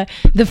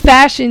the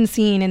fashion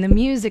scene and the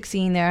music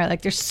scene there,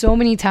 like there's so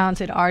many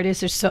talented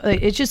artists. There's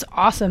it's just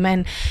awesome,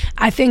 and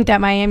I think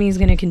that Miami is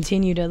going to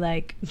continue to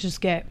like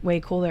just get way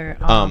cooler.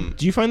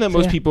 Do you find that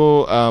most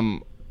people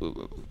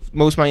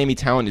most Miami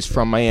talent is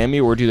from Miami,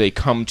 or do they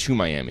come to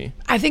Miami?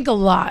 I think a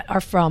lot are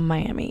from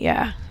Miami,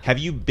 yeah. Have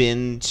you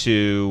been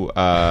to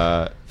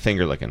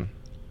Finger Lickin'?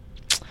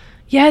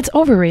 Yeah, it's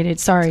overrated.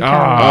 Sorry,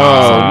 Carol.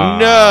 Oh,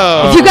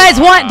 no. If you guys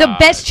want the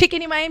best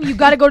chicken in Miami, you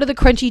got to go to the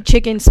Crunchy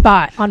Chicken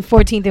spot on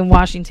 14th and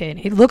Washington.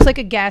 It looks like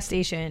a gas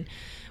station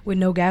with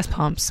no gas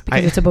pumps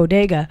because it's a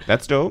bodega.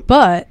 That's dope.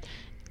 But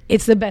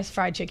it's the best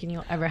fried chicken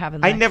you'll ever have in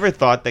life. I never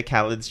thought that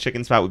Khaled's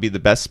chicken spot would be the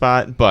best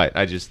spot, but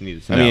I just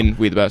needed to know. I mean,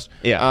 we the best.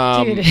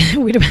 Yeah. Dude,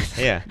 we the best.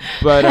 Yeah.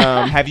 But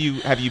have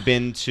you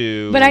been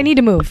to... But I need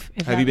to move.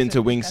 Have you been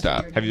to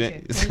Wingstop? Have you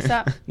been...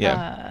 Wingstop?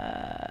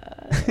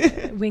 Yeah.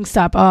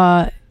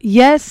 Wingstop.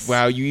 Yes.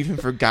 Wow, you even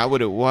forgot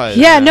what it was.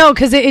 Yeah, no,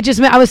 because it just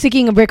meant I was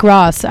thinking of Rick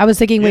Ross. I was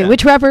thinking, wait,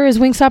 which rapper is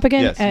Wingstop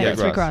again? Yes,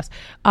 it's Rick Ross.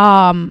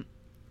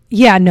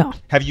 Yeah, no.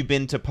 Have you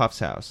been to Puff's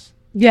house?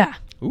 Yeah.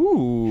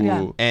 Ooh.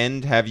 Yeah.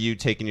 And have you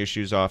taken your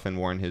shoes off and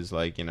worn his,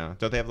 like, you know,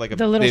 don't they have like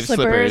the little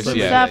slippers and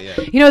yeah. stuff?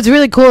 Yeah. You know, it's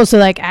really cool. So,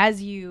 like,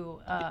 as you...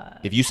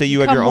 if you say you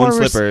have your own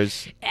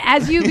slippers...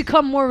 as you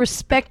become more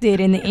respected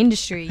in the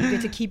industry, you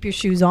get to keep your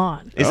shoes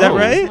on. Is that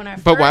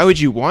right? But why would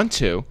you want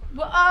to?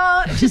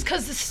 Well, just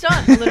because the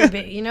stunt a little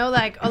bit, you know,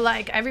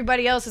 like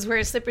everybody else is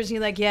wearing slippers, and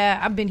you're like, yeah,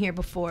 I've been here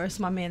before. It's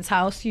my man's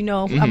house, you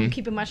know. I'm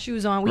keeping my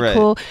shoes on. We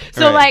cool.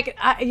 So like,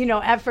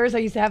 at first I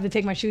used to have to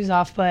take my shoes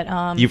off,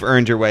 but you've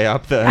earned your way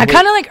up. I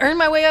kind of like earned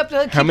my way up. To,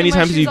 like, how many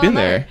times have you been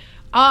there?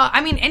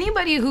 I mean,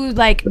 anybody who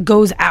like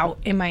goes out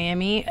in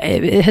Miami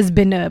it has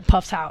been to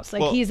Puff's house.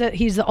 Like, he's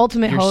the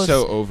ultimate host.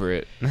 You're so over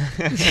it.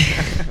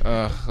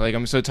 Like,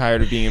 I'm so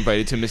tired of being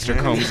invited to Mr.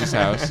 Combs'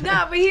 house.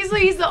 No, but he's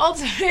the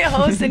ultimate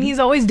host, and he's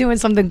always doing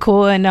something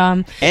cool.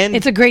 And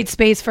it's a great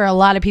space for a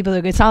lot of people.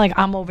 It's not like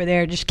I'm over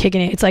there just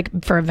kicking it. It's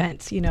like for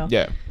events, you know.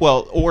 Yeah.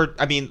 Well, or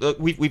I mean, look,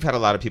 we've had a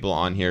lot of people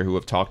on here who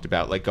have talked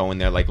about like going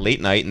there like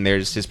late night, and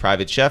there's his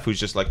private chef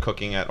who's just like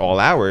cooking at all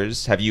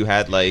hours. Have you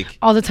had like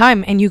all the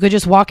time, and you could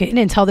just walk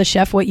in and tell the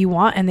chef what you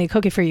want, and they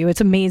cook it for you.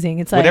 It's amazing.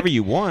 It's like whatever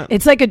you want.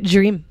 It's like a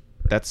dream.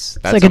 That's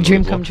like a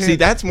dream come true. See,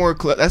 that's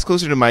that's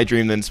closer to my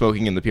dream than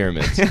smoking in the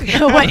pyramids.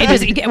 What,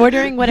 just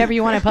ordering whatever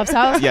you want at Puff's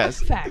house?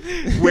 Yes. Fact.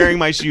 Wearing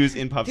my shoes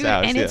in Puff's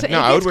house. And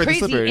yeah. I would wear the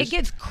slippers. It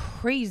gets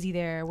crazy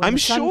there when I'm the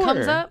sun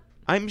comes up.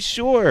 I'm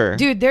sure.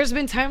 Dude, there's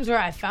been times where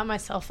I found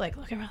myself like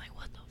looking around like,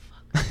 what the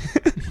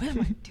fuck? What am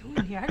I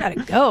doing here? I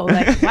gotta go.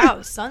 Like, wow,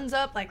 the sun's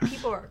up. Like,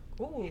 people are.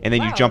 Ooh, and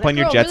then you jump on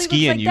your jet really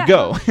ski and like you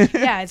that. go.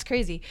 Yeah, it's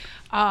crazy.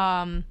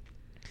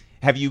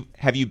 Have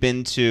you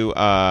been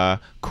to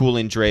Cool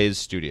and Dre's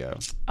studio?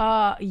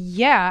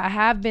 Yeah, I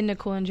have been to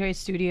Cool and Dre's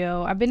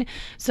studio. I've been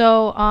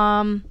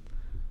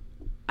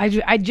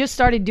I just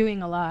started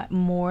doing a lot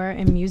more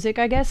in music,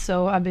 I guess.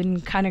 So I've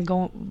been kind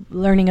of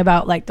learning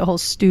about like the whole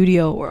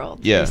studio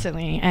world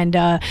recently, and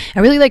I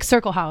really like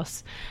Circle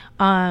House.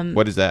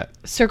 What is that?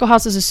 Circle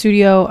House is a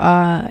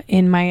studio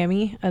in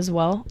Miami as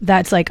well.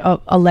 That's like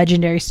a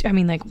legendary. I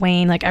mean, like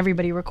Wayne, like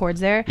everybody records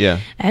there. Yeah,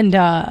 and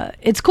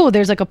it's cool.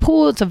 There's like a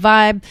pool. It's a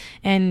vibe,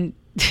 and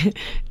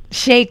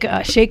Shake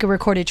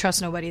recorded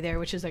Trust Nobody there,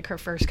 which is like her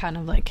first kind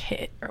of like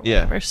hit or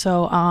whatever.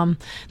 So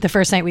the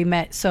first night we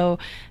met, so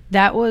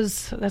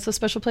that's a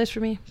special place for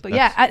me.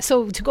 But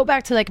so to go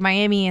back to like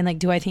Miami and like,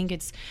 do I think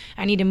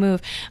I need to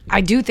move?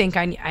 I do think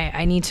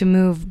I need to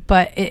move,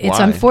 but it's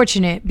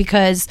unfortunate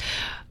because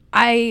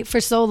I for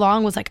so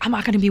long was like, I'm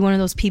not going to be one of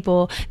those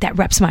people that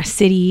reps my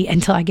city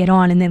until I get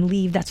on and then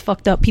leave. That's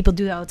fucked up. People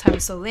do that all the time.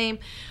 It's so lame.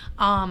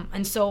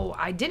 And so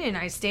I didn't.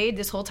 I stayed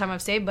this whole time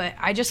I've stayed, but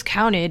I just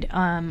counted.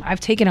 I've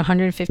taken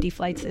 150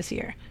 flights this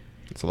year.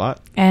 It's a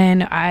lot.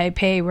 And I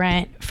pay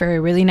rent for a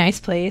really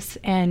nice place,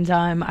 and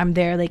I'm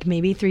there like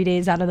maybe 3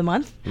 days out of the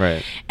month.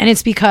 Right. And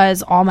it's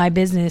because all my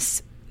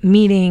business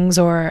meetings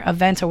or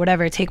events or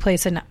whatever take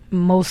place in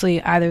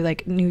mostly either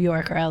like New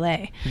York or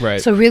LA.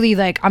 Right. So really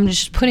like I'm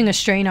just putting a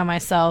strain on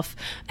myself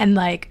and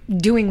like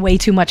doing way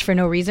too much for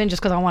no reason just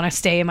because I want to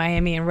stay in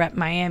Miami and rep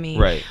Miami.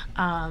 Right.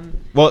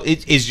 Well,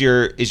 is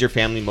your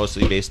family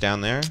mostly based down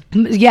there?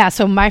 Yeah.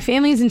 So my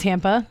family's in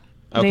Tampa.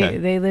 Okay.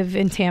 They live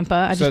in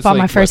Tampa. I So just bought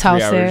my first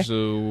house 3 there. hours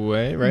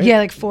away, right? Yeah,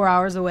 like 4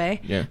 hours away.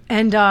 Yeah.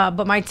 And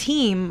but my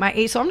team,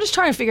 so I'm just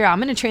trying to figure out.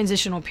 I'm in a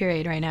transitional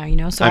period right now, you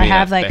know. So I mean,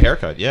 have like the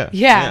haircut.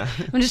 Yeah.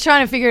 I'm just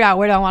trying to figure out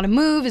where do I want to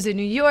move. Is it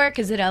New York?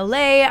 Is it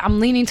LA? I'm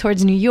leaning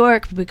towards New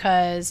York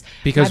because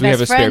we my have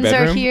best a spare friends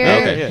bedroom. are here,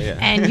 Okay,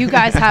 and you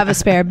guys have a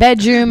spare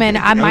bedroom, and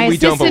my we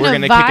don't, but assistant we're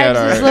of gonna kick out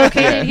Vibes is our-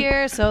 located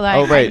here. So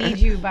like, right. I need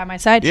you by my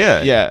side.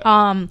 Yeah.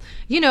 Yeah.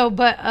 You know,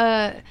 but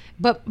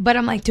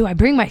I'm like, do I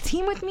bring my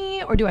team with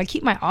me or do I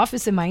keep my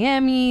office in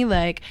Miami?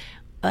 Like,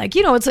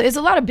 you know, it's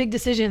a lot of big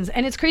decisions,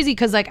 and it's crazy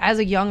because like as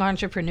a young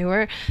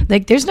entrepreneur,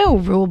 like there's no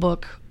rule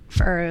book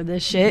for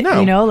this shit. No.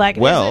 You know, like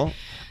or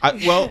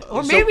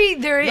maybe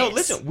there is. No,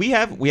 listen, we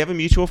have a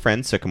mutual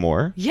friend,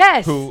 Sycamore.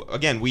 Yes. Who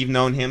again we've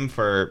known him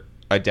for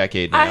a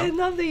decade now. I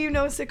love that you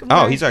know Sycamore.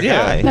 Oh, he's our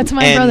guy. That's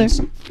my brother.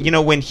 You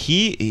know, when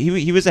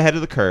he was ahead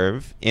of the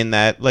curve in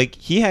that, like,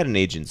 he had an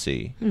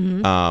agency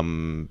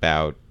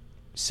about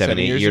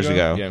 7-8 years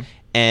ago. Yeah.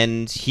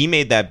 And he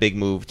made that big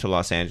move to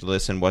Los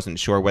Angeles and wasn't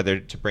sure whether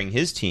to bring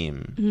his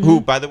team,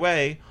 who, by the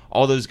way,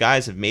 all those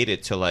guys have made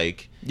it to,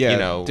 like, you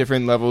know,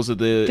 different levels of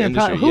the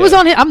industry. Who was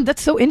on it?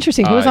 That's so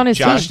interesting. Who was on his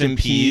Josh team?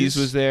 Pease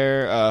was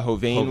there.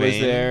 Hovain was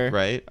there.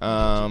 Right.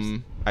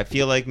 I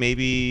feel like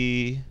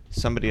maybe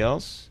somebody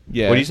else.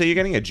 Yeah. What do you say? You're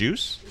getting a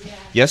juice? Yeah.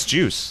 Yes,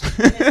 juice.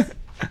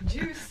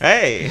 Juice.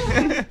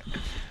 Hey.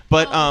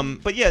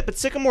 But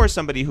Sycamore is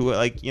somebody who,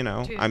 like, you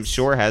know, I'm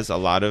sure has a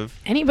lot of.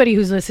 Anybody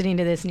who's listening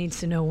to this needs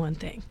to know one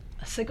thing.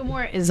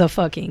 Sycamore is a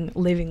fucking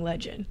living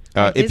legend.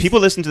 If people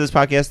listen to this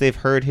podcast, they've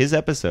heard his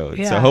episode.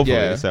 Yeah. So hopefully,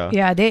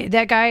 Yeah,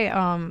 that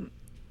guy.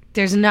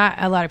 There's not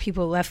a lot of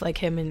people left like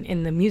him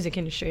in the music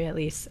industry, at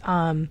least.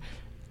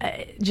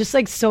 Just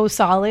like so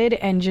solid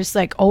and just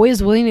like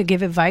always willing to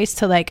give advice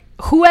to like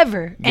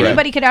whoever.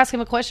 Anybody could ask him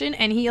a question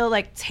and he'll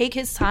like take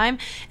his time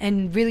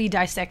and really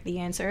dissect the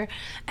answer.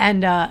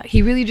 And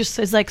he really just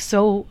is like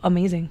so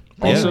amazing.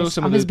 Also, Anyways,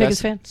 some I'm of his the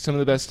biggest best, fan. some of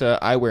the best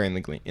eyewear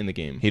in the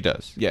game. He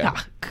does. Yeah.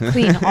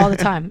 Clean all the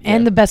time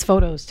and the best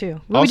photos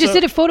too. We just Also-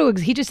 did a photo.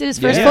 He just did his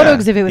first Yeah. photo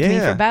exhibit with me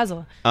Yeah. for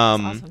Basel.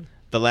 That's awesome.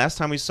 The last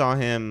time we saw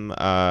him,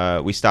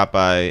 we stopped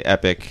by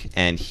Epic,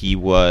 and he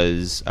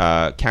was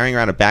carrying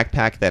around a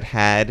backpack that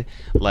had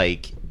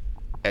like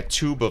a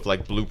tube of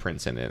like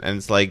blueprints in it, and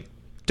it's like,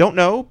 don't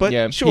know, but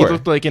Yeah, sure. he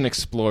looked like an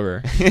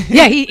explorer.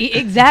 Yeah, he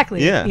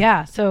exactly. Yeah.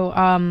 Yeah.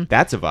 So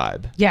That's a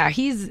vibe. yeah,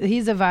 he's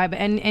a vibe,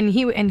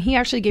 and he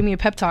actually gave me a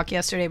pep talk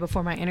yesterday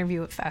before my interview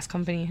with Fast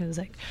Company. He was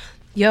like,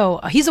 "Yo,"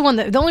 he's the one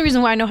that the only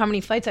reason why I know how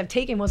many flights I've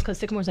taken was because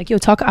Sycamore's like, "Yo,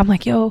 talk." I'm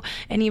like, "Yo,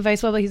 any advice?"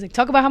 Blah blah. He's like,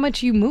 "Talk about how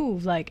much you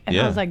move." Like, and I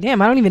Yeah. was like, "Damn,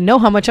 I don't even know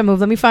how much I move.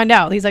 Let me find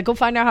out." He's like, "Go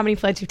find out how many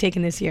flights you've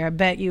taken this year. I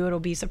bet you it'll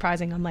be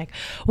surprising." I'm like,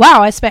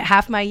 "Wow, I spent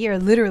half my year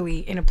literally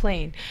in a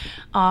plane."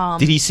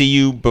 Did he see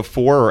you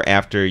before or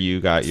after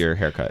you got your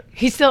haircut?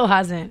 He still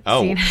hasn't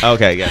Oh, seen.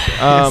 okay,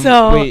 gotcha.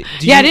 So wait,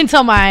 I didn't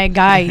tell my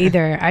guy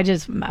either. I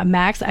just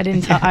Max. I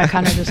didn't tell. I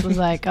kind of just was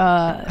like,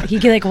 he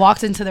like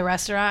walked into the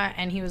restaurant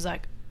and he was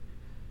like,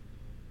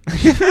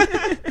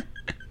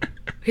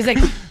 he's like,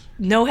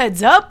 no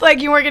heads up. Like,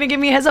 you weren't gonna give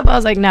me a heads up. I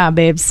was like, nah,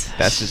 babes.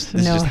 That's just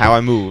this No. is just how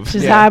I move.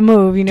 Just Yeah. how I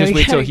move. You know. Just you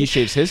wait till gotta- he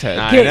shaves his head.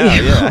 I know.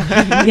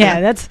 Yeah.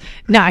 yeah, that's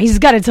he's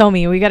got to tell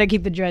me. We got to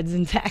keep the dreads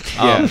intact.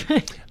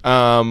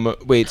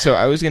 Wait, so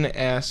I was gonna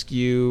ask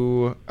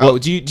you.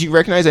 Do you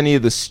recognize any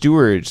of the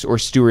stewards or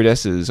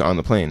stewardesses on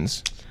the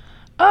planes?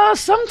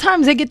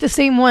 Sometimes I get the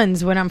same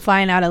ones when I'm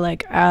flying out of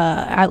like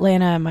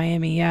Atlanta and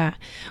Miami. Yeah,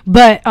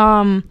 but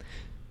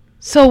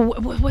so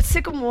what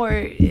Sycamore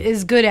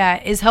is good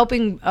at is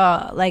helping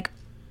like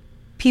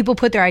people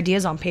put their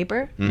ideas on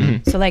paper.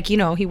 So like, you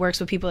know, he works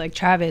with people like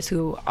Travis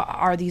who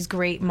are these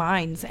great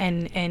minds,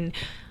 and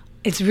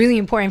it's really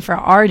important for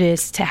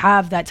artists to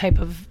have that type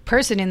of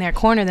person in their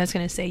corner that's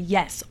going to say,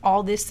 yes,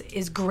 all this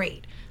is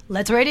great.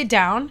 Let's write it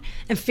down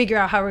and figure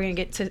out how we're going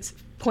to get to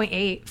point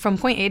A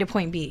to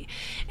point B.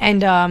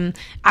 And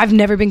I've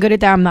never been good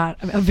at that. I'm not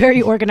a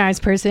very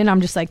organized person.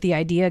 I'm just like the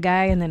idea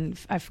guy, and then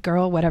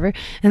girl, whatever,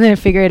 and then I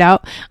figure it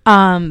out.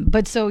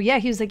 But so yeah,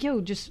 he was like,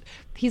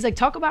 he's like,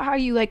 talk about how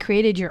you like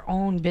created your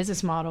own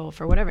business model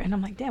for whatever. And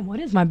I'm like, damn, what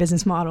is my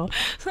business model?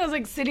 So I was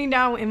like sitting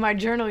down in my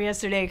journal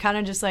yesterday, kind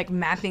of just like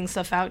mapping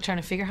stuff out, trying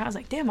to figure out. I was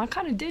like, damn, I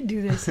kind of did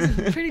do this. This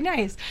is pretty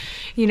nice,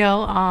 you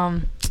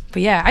know.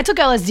 But yeah, I took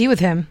LSD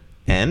with him.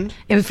 And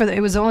it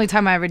was the only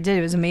time I ever did.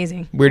 It was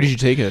amazing. Where did you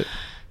take it?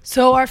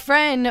 So our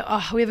friend,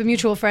 we have a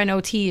mutual friend,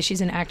 OT.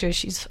 She's an actress.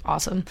 She's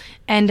awesome.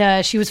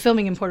 And she was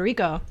filming in Puerto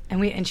Rico,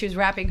 and she was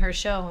wrapping her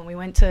show. And we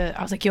went to.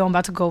 I was like, "Yo, I'm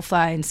about to go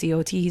fly and see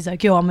OT." He's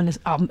like, "Yo,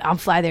 I'll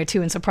fly there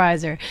too and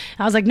surprise her." And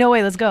I was like, "No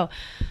way, let's go."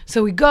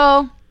 So we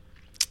go.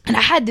 And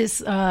I had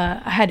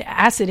I had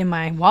acid in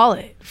my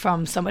wallet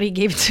from somebody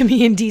gave it to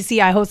me in DC.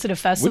 I hosted a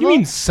festival. What do you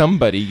mean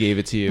somebody gave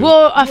it to you?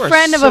 Well, a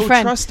friend of a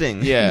friend.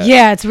 Trusting. Yeah.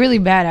 Yeah, it's really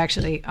bad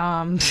actually.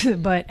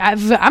 But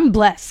I'm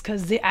blessed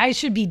because I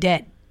should be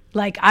dead.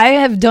 Like I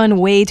have done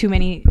way too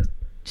many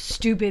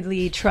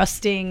stupidly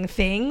trusting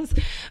things,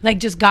 like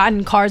just got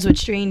in cars with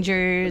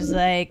strangers,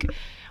 like.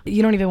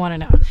 You don't even want to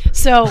know.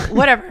 So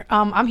whatever.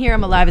 I'm here.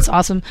 I'm alive. It's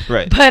awesome.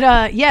 Right.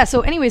 But yeah.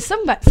 So anyways,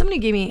 somebody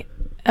gave me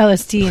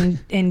LSD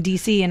in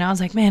DC, and I was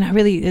like, man, I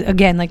really,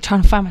 again, like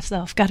trying to find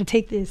myself, got to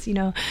take this, you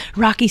know.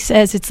 Rocky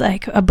says it's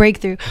like a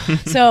breakthrough.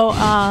 So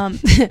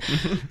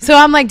so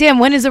I'm like, damn,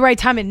 when is the right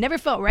time? It never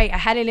felt right. I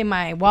had it in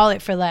my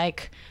wallet for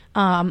like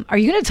are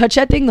you gonna touch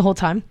that thing the whole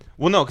time?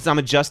 Well, no, because I'm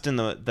adjusting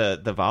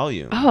the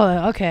volume.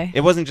 Oh, okay.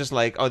 It wasn't just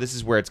like, oh, this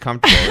is where it's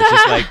comfortable. It's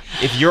just like,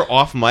 if you're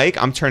off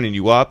mic, I'm turning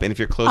you up, and if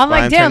you're close by,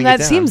 like, I'm damn, turning you down.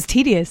 that seems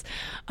tedious.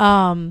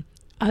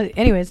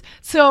 Anyways,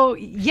 so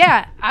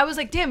yeah, I was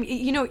like, damn,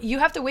 you know, you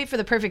have to wait for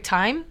the perfect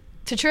time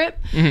to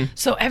trip. Mm-hmm.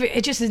 So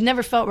it just has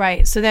never felt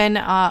right. So then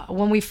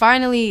when we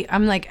finally,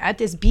 I'm like at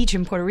this beach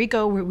in Puerto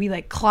Rico where we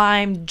like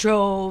climbed,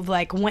 drove,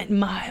 like went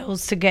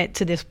miles to get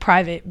to this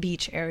private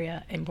beach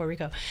area in Puerto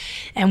Rico.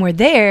 And we're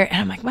there, and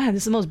I'm like, man,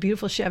 this is the most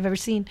beautiful shit I've ever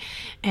seen.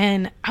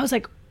 And I was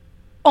like,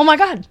 oh my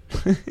God,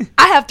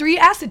 I have 3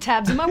 acid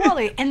tabs in my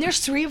wallet, and there's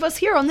 3 of us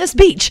here on this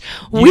beach.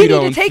 We need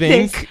to take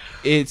this.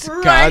 It's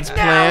right God's now.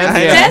 plan.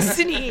 It's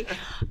destiny.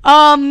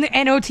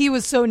 And OT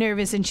was so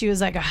nervous, and she was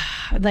like,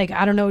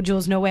 I don't know,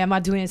 Jules, no way, I'm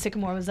not doing it.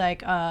 Sycamore was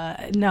like,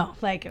 no,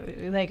 like.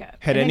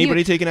 Had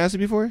anybody taken acid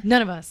before?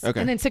 None of us. Okay.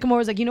 And then Sycamore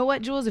was like, you know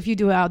what, Jules, if you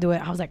do it, I'll do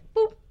it. I was like,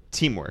 boop.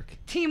 Teamwork.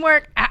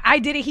 I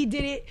did it. He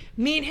did it.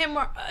 Me and him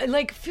were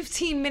like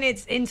 15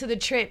 minutes into the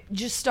trip,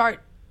 just start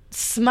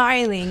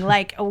smiling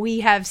like we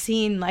have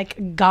seen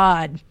like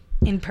God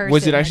in person.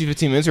 Was it actually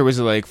 15 minutes or was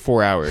it like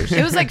 4 hours?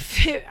 It was like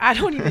I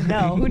don't even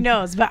know. Who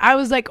knows? But I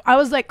was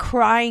like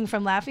crying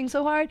from laughing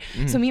so hard.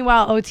 So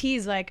meanwhile,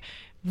 OT's like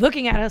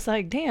looking at us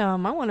like,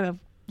 damn, I want to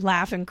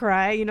laugh and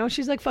cry. You know,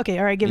 she's like, fuck it,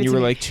 all right, give and it to you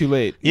me. were like, too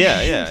late.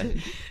 Yeah.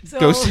 So,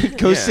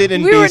 Go sit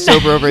and We be were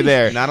sober over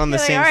there. Not on the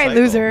like, same all right,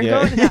 cycle. loser.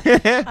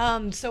 Yeah.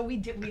 Go so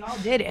we all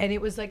did, and it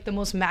was like the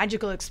most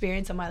magical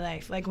experience of my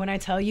life. Like when I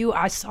tell you,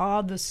 I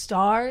saw the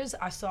stars.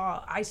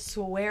 I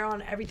swear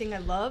on everything I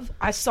love,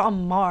 I saw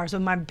Mars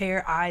with my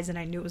bare eyes, and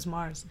I knew it was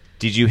Mars.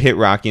 Did you hit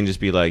Rocky and just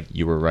be like,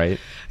 you were right?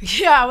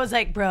 Yeah, I was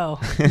like, bro,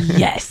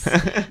 yes.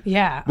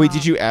 Yeah. Wait,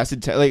 did you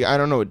acid test? Like, I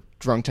don't know what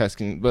drunk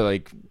testing, but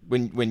like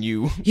when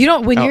you're on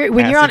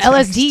acid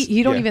LSD, test.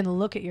 you don't Yeah. even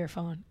look at your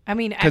phone. I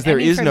mean, because there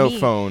is for no me,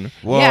 phone.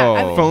 Whoa. Yeah,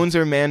 I mean, Phones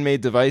are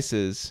man-made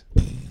devices,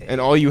 and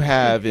all you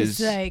have It's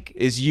is like-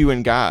 you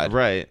and God.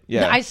 Right.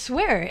 Yeah. I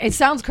swear, it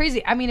sounds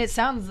crazy. I mean, it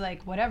sounds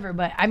like whatever,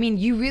 but I mean,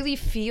 you really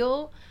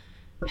feel.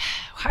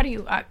 How do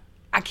you?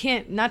 I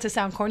can't, not to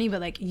sound corny,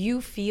 but like you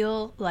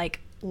feel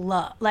like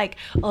love, like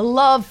a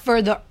love for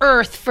the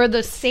earth, for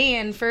the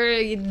sand, for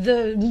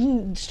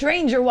the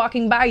stranger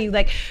walking by you.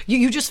 Like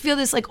you just feel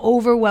this like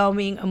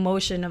overwhelming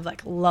emotion of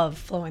like love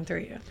flowing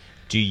through you.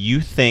 Do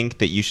you think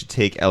that you should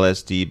take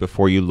LSD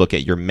before you look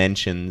at your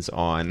mentions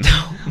on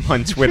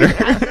Twitter?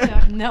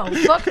 No,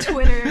 fuck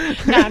Twitter.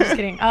 No, I'm just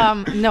kidding.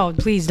 No,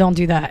 please don't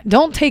do that.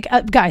 Don't take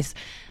guys.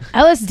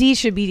 LSD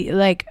should be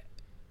like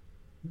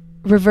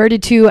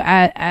reverted to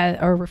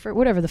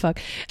whatever the fuck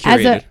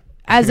Curated.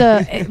 as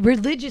a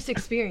religious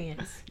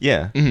experience.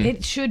 Yeah.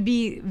 It should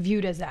be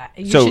viewed as that.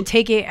 You So- should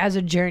take it as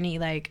a journey.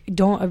 Like,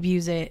 don't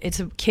abuse it.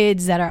 It's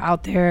kids that are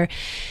out there,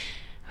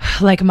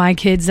 like my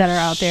kids that are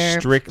out there,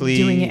 Strictly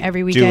doing it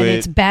every do weekend. it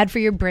It's bad for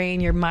your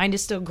brain. Your mind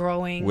is still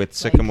growing. With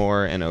Like,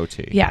 Sycamore and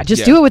OT. yeah, just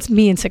Yeah. do it with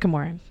me and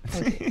Sycamore.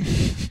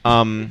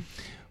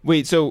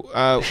 Wait, so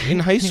in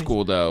high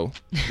school though,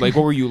 like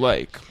what were you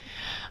like?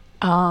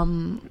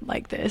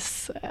 Like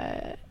this.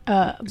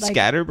 Like,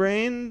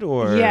 Scatterbrained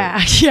or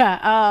yeah.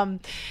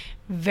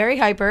 Very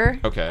hyper.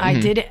 Okay. I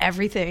did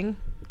everything: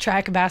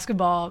 track,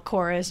 basketball,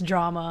 chorus,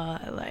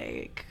 drama.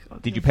 Like,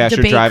 Did you pass your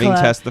debate driving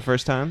club. test the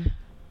first time?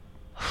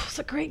 That's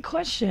a great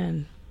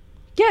question.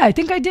 Yeah, I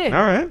think I did.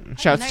 All right.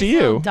 Shouts Nice to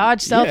little you.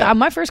 Dodge Stealth. Yeah.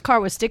 My first car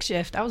was stick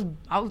shift. I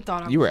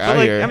thought You were was- out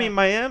Like, here. I mean,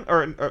 Miami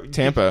or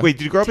Tampa. Wait,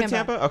 did you grow up in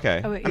Tampa. Tampa?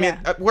 Okay. Oh, I mean,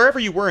 yeah. wherever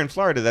you were in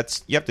Florida,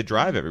 you have to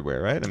drive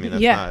everywhere, right? I mean,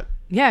 that's yeah. not.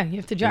 Yeah, you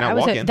have to drive. not I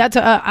was walking.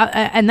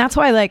 and that's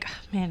why, like,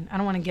 man, I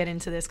don't want to get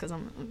into this because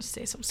I'm gonna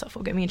say some stuff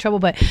will get me in trouble.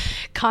 But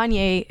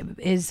Kanye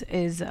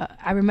is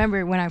I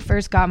remember when I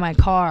first got my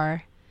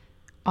car,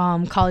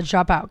 College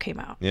Dropout came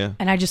out. Yeah.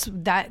 And I just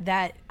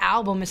that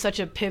album is such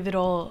a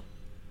pivotal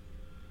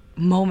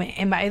moment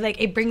in my, like,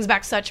 it brings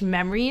back such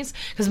memories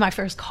because my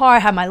first car, I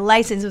had my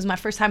license, it was my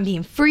first time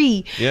being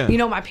free. Yeah. You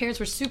know, my parents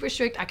were super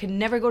strict. I could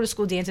never go to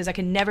school dances, I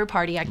could never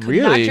party, I could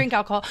Really? not drink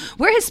alcohol.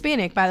 We're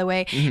Hispanic, by the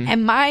way,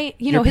 and my,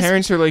 you Your know,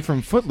 parents are like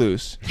from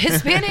Footloose.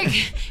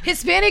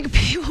 Hispanic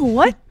people,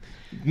 what?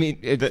 I mean,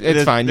 it's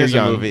There's- fine. You're there's a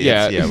young. movie.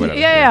 Yeah. It's- yeah, whatever.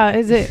 Yeah,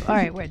 is it all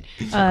right? Weird.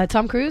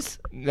 Tom Cruise.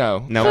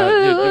 No.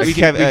 No, we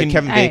Kevin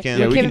can- Bacon.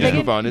 Yeah, we Kevin can just Bacon?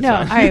 move on. It's No,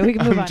 fine. all right, we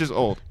can move I'm on. just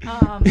old.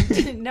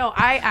 No,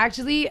 I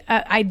actually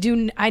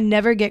I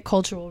never get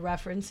cultural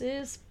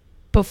references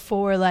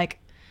before like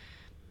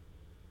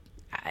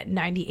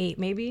 98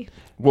 maybe.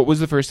 What was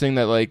the first thing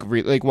that like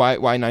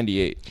why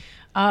 98?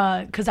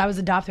 Because I was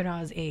adopted when I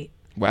was 8.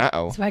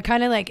 Wow. So I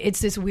kind of like,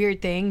 it's this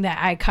weird thing that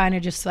I kind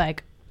of just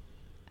like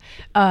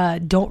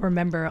don't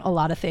remember a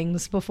lot of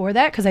things before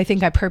that because I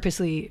think I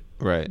purposely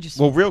Right. just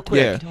Well, real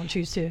quick, Yeah. don't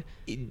choose to.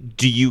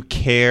 do you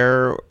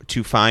care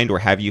to find or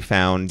have you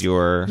found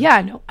your?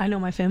 Yeah, I know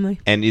my family.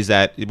 And was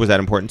that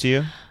important to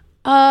you?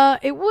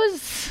 It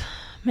was,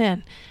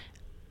 man,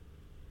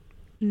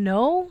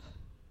 no,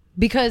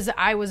 because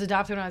I was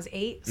adopted when I was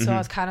 8, so I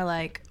was kind of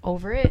like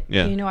over it.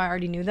 Yeah. You know, I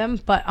already knew them.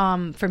 But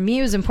for me,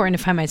 it was important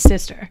to find my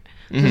sister.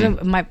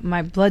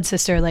 My blood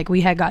sister, like,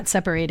 we had got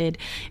separated,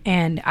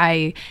 and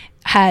I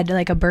had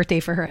like a birthday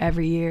for her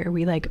every year.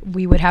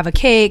 We would have a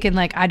cake, and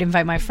like I'd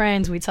invite my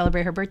friends, we'd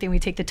celebrate her birthday, and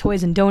we'd take the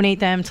toys and donate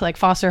them to like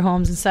foster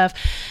homes and stuff.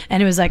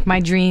 And it was like my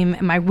dream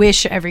and my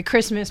wish every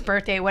Christmas,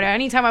 birthday, whatever,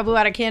 anytime I blew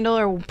out a candle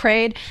or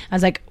prayed, I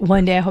was like,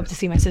 one day I hope to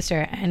see my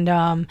sister. And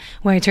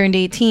when I turned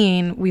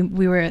 18,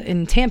 we were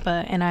in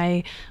Tampa, and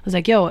I was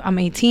like, yo, I'm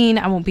 18,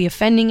 I won't be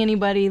offending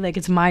anybody, like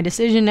it's my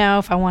decision now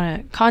if I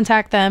want to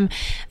contact them.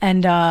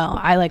 And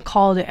I like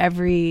called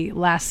every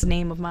last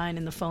name of mine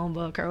in the phone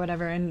book or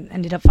whatever, and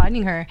ended up finding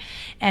her.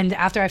 And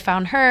after I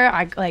found her,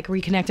 I like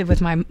reconnected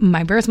with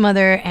my birth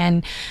mother,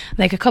 and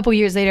like a couple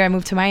years later I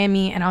moved to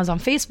Miami, and I was on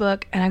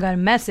Facebook, and I got a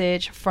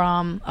message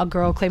from a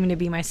girl claiming to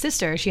be my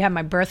sister. She had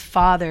my birth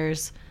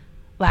father's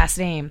last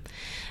name,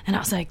 and I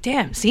was like,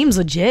 damn, seems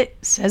legit,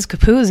 says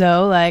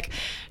Capuzzo, like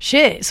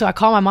shit. So I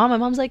called my mom. My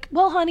mom's like,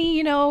 well, honey,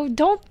 you know,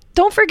 don't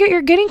forget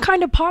you're getting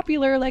kind of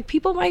popular, like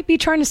people might be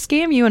trying to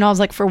scam you. And I was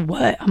like, for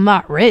what? I'm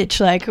not rich,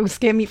 like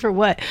scam me for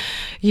what,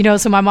 you know?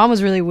 So my mom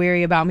was really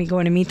weary about me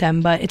going to meet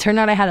them, but it turned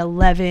out I had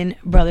 11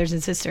 brothers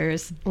and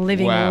sisters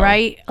living Wow.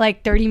 right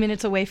like 30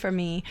 minutes away from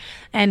me.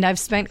 And I've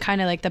spent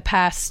kind of like the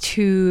past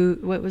 3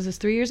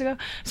 years ago,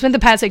 spent the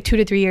past like 2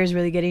 to 3 years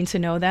really getting to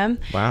know them.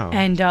 Wow.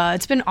 And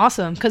it's been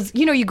awesome because,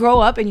 you know, you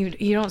grow up and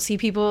you don't see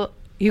people.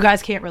 You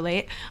guys can't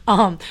relate,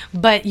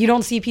 but you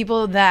don't see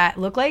people that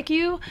look like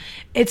you.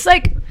 It's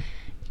like,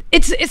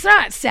 it's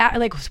not sad,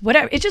 like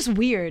whatever. It's just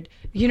weird,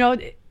 you know,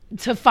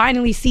 to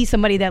finally see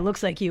somebody that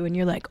looks like you, and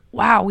you're like,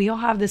 wow, we all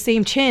have the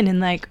same chin, and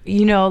like,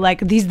 you know,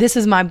 like this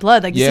is my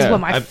blood, like this is Yeah,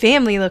 what my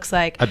family looks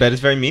like. I bet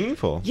it's very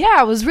meaningful.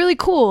 Yeah, it was really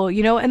cool,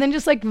 you know, and then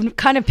just like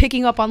kind of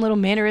picking up on little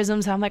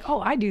mannerisms. I'm like,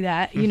 oh, I do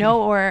that, you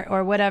know,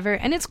 or whatever.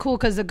 And it's cool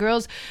because the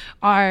girls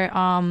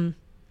are,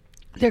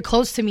 they're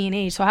close to me in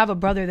age. So I have a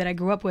brother that I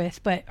grew up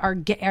with, but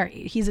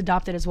he's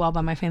adopted as well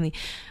by my family.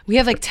 We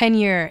have like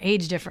 10-year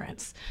age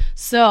difference.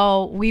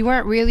 So we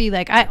weren't really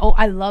like,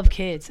 I love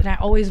kids, and I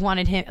always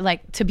wanted him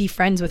like to be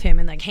friends with him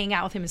and like hang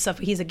out with him and stuff.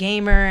 He's a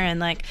gamer, and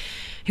like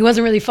he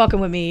wasn't really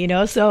fucking with me, you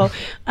know? So,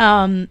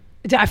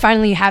 I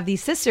finally have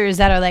these sisters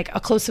that are like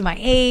close to my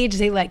age.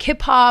 They like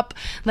hip hop.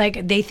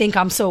 Like they think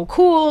I'm so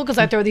cool because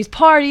I throw these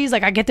parties.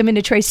 Like I get them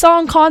into Trey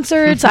Songz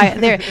concerts.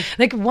 They're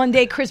like, one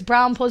day Chris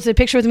Brown posted a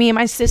picture with me, and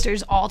my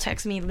sisters all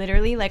text me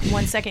literally like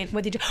 1 second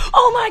with each other.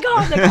 Oh my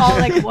god! Like all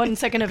like 1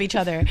 second of each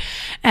other,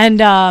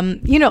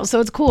 and you know, so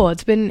it's cool.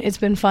 It's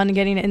been fun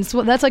getting it, and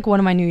so that's like one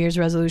of my New Year's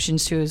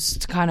resolutions too, is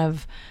to kind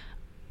of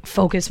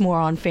focus more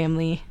on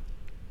family.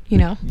 You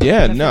know?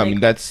 Yeah, I feel no, I like mean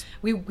that's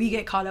we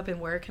get caught up in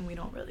work, and we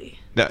don't really.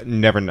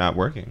 Never not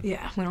working.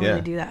 Yeah, we don't Yeah.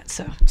 really do that.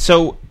 So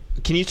So,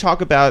 can you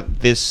talk about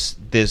this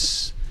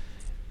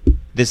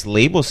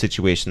label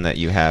situation that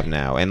you have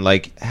now, and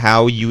like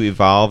how you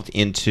evolved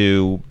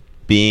into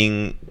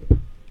being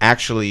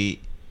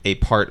actually a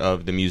part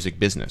of the music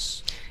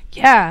business?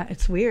 yeah,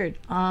 it's weird.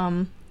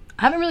 I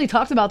haven't really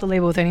talked about the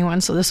label with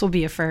anyone, so this will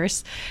be a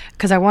first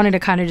because I wanted to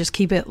kind of just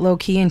keep it low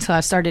key until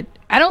I started.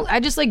 I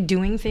just like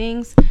doing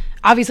things.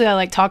 Obviously, I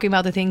like talking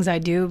about the things I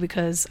do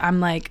because I'm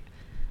like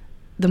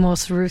the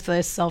most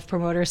ruthless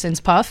self-promoter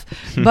since Puff.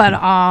 But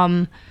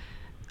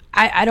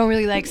I don't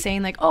really like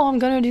saying like, oh, I'm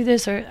gonna do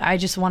this, or I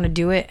just want to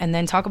do it and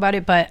then talk about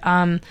it. But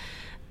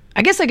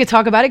I guess I could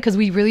talk about it because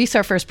we released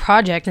our first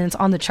project and it's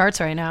on the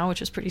charts right now,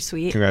 which is pretty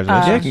sweet.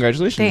 Congratulations. Yeah,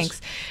 congratulations.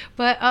 Thanks.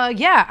 But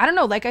yeah, I don't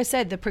know. Like I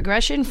said, the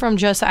progression from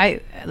just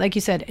like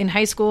you said, in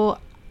high school,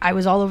 I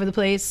was all over the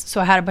place,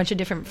 so I had a bunch of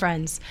different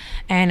friends,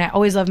 and I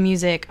always loved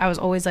music. I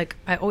always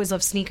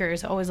loved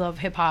sneakers. I always loved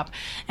hip hop,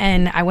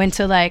 and I went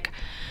to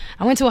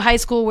a high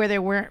school where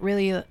there weren't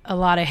really a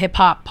lot of hip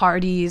hop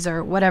parties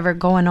or whatever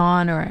going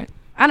on, or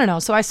I don't know.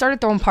 So I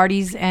started throwing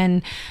parties,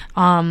 and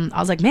I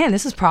was like, man,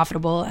 this is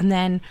profitable. And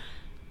then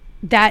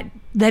that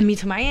led me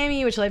to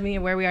Miami, which led me to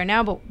where we are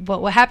now.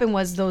 But what happened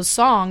was those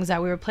songs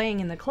that we were playing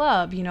in the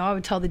club, you know, I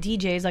would tell the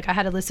DJs, like I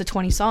had a list of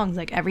 20 songs.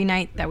 Like every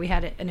night that we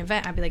had an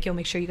event, I'd be like, yo,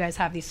 make sure you guys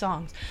have these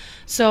songs.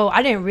 So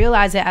I didn't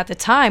realize it at the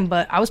time,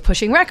 but I was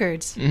pushing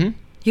records. Mm-hmm.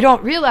 You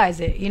don't realize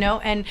it, you know?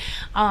 And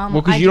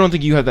well, because you don't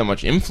think you have that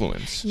much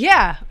influence.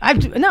 Yeah. I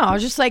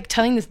was just like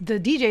telling the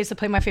DJs to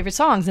play my favorite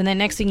songs. And then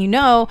next thing you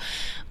know,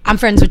 I'm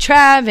friends with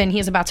Trav, and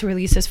he's about to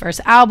release his first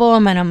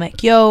album. And I'm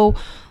like, yo,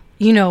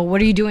 you know, what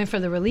are you doing for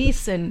the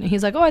release? And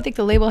he's like, oh, I think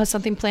the label has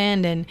something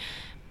planned. And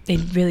they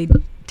really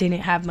didn't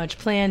have much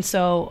planned.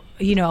 So,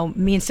 you know,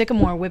 me and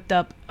Sycamore whipped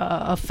up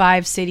a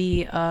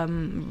 5-city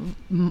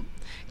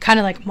kind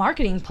of like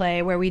marketing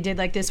play where we did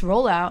like this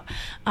rollout.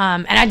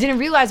 And I didn't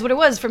realize what it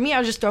was. For me, I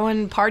was just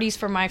throwing parties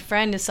for my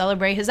friend to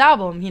celebrate his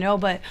album, you know,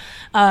 but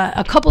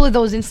a couple of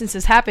those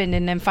instances happened.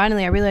 And then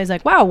finally I realized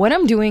like, wow, what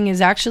I'm doing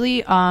is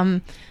actually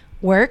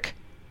work,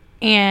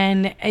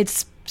 and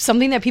it's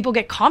something that people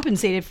get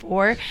compensated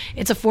for.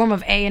 It's a form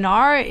of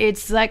A&R.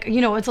 It's like, you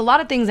know, it's a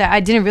lot of things that I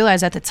didn't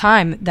realize at the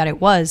time that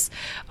it was.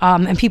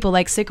 And people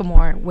like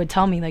Sycamore would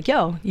tell me like,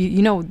 yo,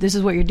 you know, this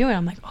is what you're doing.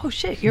 I'm like, oh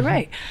shit, you're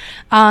right.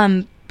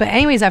 But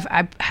anyways,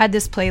 I had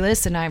this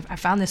playlist, and I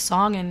found this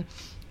song, and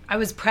I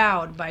was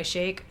Proud by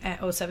Shake at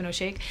 070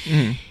 Shake.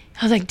 Mm-hmm.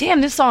 I was like,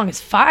 damn, this song is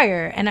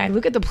fire. And I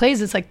look at the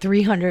plays, it's like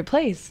 300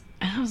 plays.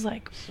 And I was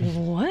like,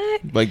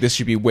 what? Like, this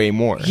should be way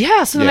more.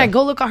 Yeah, so then I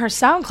go look on her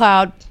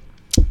SoundCloud.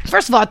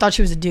 First of all, I thought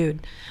she was a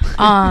dude.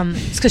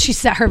 It's because she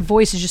said her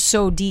voice is just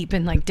so deep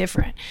and like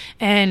different.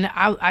 And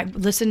I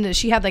listened to,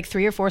 she had like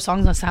 3 or 4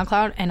 songs on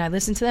SoundCloud, and I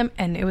listened to them,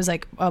 and it was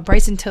like a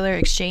Bryson Tiller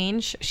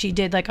Exchange. She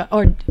did like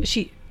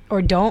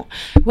or Don't,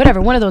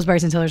 whatever, one of those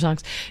Bryson Tiller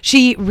songs.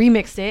 She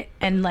remixed it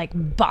and like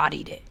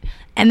bodied it.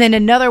 And then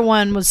another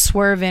one was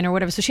Swervin' or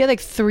whatever. So she had like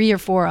 3 or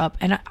 4 up,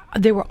 and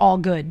they were all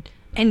good.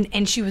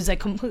 And she was like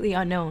completely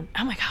unknown.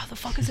 I'm like, how the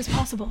fuck is this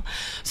possible?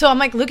 So I'm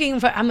like looking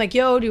for, I'm like,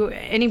 yo, do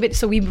anybody?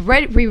 So we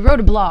wrote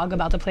a blog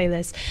about the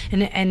playlist,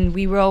 and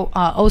we wrote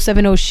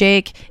 070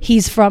 Shake.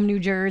 He's from New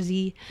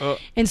Jersey.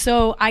 And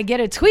so I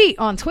get a tweet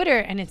on Twitter,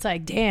 and it's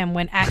like, damn,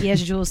 when at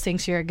YesJulz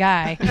thinks you're a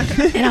guy.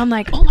 And I'm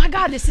like, oh my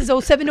God, this is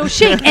 070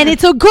 Shake, and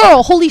it's a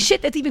girl. Holy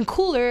shit, that's even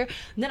cooler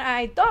than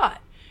I thought.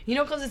 You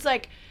know, because it's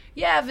like,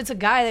 yeah, if it's a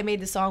guy that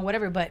made the song,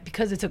 whatever, but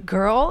because it's a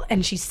girl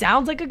and she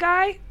sounds like a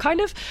guy, kind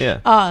of.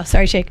 Yeah.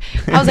 Sorry, Shake.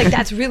 I was like,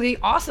 that's really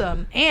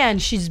awesome.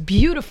 And she's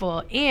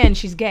beautiful, and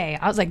she's gay.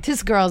 I was like,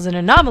 this girl's an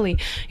anomaly.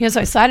 You know, so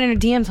I slide in her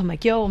DMs. I'm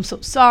like, yo, I'm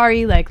so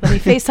sorry. Like, let me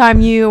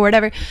FaceTime you or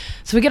whatever.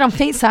 So we get on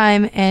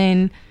FaceTime,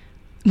 and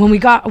when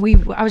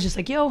I was just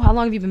like, yo, how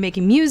long have you been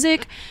making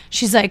music?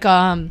 She's like,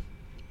 I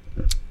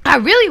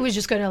really was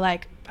just going to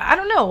like, I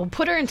don't know,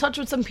 put her in touch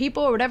with some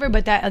people or whatever.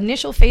 But that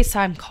initial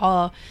FaceTime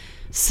call,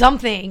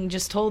 something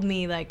just told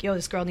me like, yo,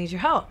 this girl needs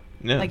your help.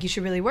 Yeah. Like, you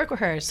should really work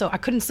with her. So I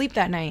couldn't sleep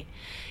that night,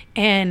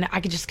 and I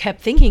just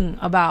kept thinking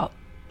about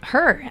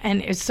her,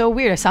 and it's so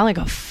weird. I sound like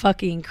a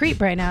fucking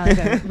creep right now, like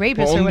a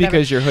rapist or whatever.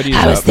 Because your hoodie's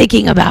I was up.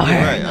 thinking about her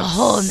Right, the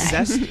whole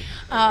night.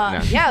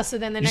 No. Yeah, so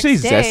then the You next say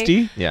day,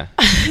 zesty? Yeah.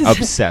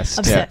 Obsessed.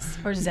 obsessed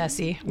or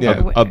zesty,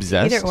 Yeah.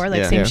 Obsessed. either or, like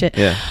Yeah. same Yeah. shit.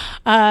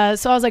 Yeah.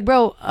 So I was like,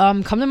 bro,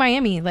 come to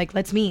Miami, like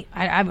let's meet.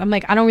 I'm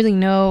like, I don't really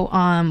know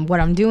what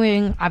I'm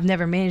doing. I've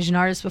never managed an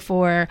artist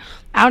before.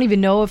 I don't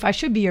even know if I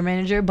should be your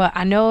manager, but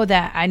I know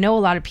that I know a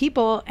lot of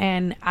people,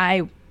 and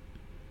I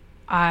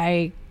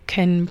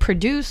can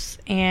produce,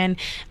 and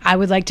I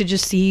would like to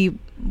just see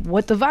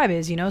what the vibe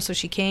is, you know. So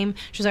she came,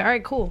 she was like, all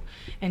right, cool.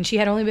 And she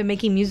had only been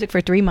making music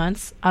for 3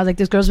 months. I was like,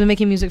 this girl's been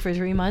making music for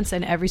 3 months,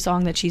 and every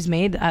song that she's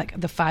made,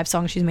 the 5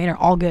 songs she's made, are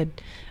all good.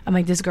 I'm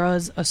like, this girl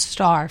is a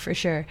star for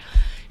sure.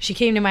 She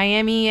came to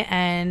Miami,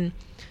 and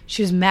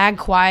she was mad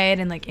quiet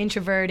and like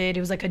introverted. It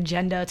was like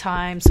agenda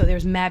time, so there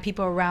was mad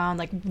people around,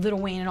 like Lil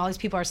Wayne and all these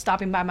people are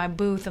stopping by my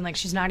booth, and like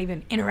she's not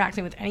even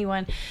interacting with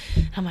anyone.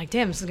 I'm like,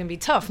 damn, this is gonna be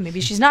tough. Maybe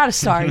she's not a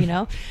star, you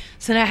know.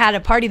 So then I had a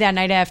party that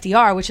night at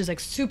FDR, which is like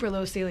super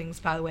low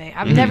ceilings, by the way.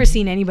 I've never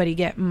seen anybody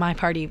get my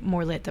party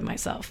more lit than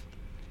myself.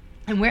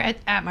 And we're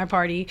at my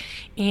party,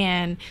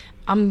 and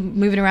I'm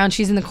moving around.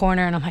 She's in the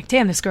corner, and I'm like,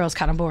 damn, this girl's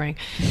kind of boring.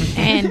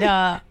 And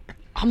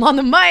I'm on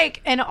the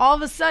mic, and all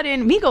of a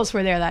sudden, Migos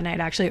were there that night,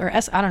 actually, or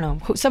I don't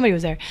know, somebody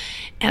was there.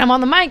 And I'm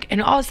on the mic,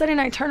 and all of a sudden,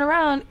 I turn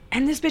around,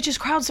 and this bitch is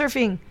crowd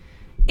surfing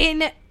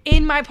in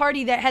my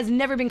party that has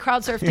never been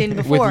crowd surfed in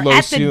before, low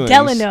at ceilings. the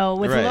Delano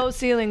with Right. low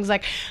ceilings.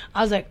 Like,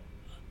 I was like,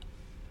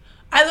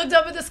 I looked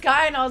up at the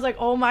sky, and I was like,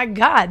 oh my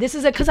God, this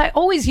is it. Because I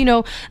always, you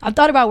know, I've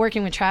thought about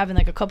working with Trav and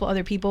like a couple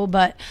other people,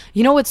 but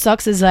you know what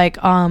sucks is like,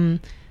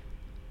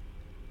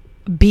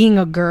 being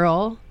a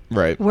girl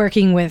Right.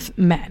 working with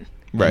men.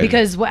 Right.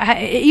 Because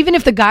even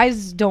if the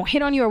guys don't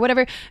hit on you or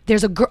whatever,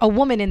 there's a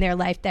woman in their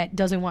life that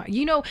doesn't want,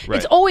 Right.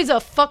 it's always a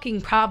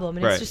fucking problem.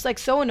 And Right. it's just like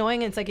so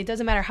annoying. And it's like, it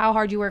doesn't matter how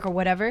hard you work or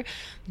whatever.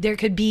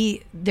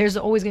 There's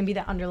always going to be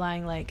that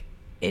underlying like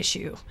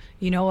issue,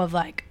 of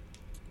like,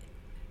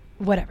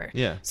 whatever.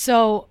 Yeah.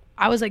 So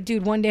I was like,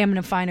 dude, one day I'm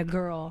going to find a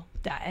girl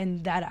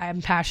that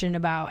I'm passionate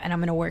about, and I'm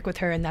going to work with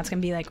her, and that's going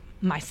to be like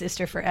my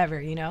sister forever,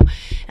 And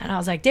I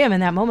was like, damn,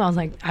 in that moment I was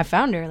like, I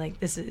found her. Like,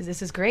 this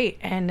is great.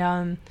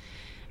 And,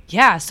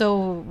 yeah,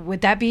 so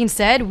with that being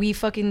said, we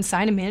fucking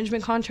signed a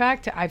management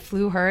contract. I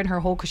flew her and her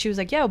whole, because she was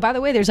like, yo, by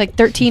the way, there's like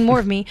 13 more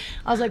of me.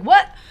 I was like,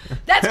 what?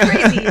 That's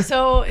crazy.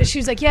 So she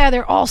was like, yeah,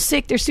 they're all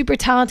sick. They're super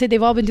talented.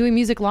 They've all been doing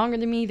music longer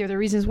than me. They're the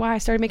reasons why I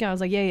started making it. I was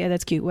like, yeah,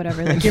 that's cute.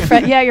 Whatever. Like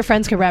your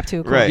friends can rap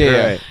too. Cool. Right.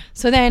 Yeah. Right.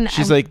 So then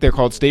She's like, they're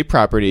called state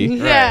property.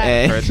 Yeah.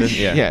 And- Person,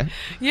 yeah.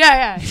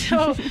 Yeah.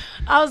 So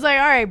I was like,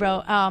 all right,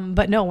 bro.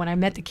 But no, when I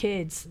met the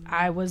kids,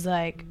 I was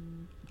like,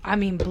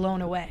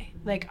 blown away.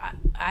 Like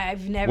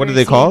I've never. What are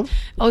they called?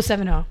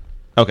 070.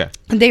 Okay.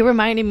 They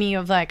reminded me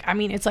of like,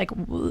 it's like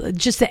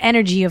just the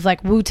energy of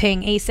like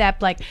Wu-Tang,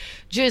 ASAP, like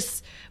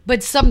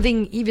but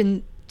something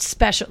even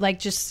special, like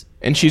just.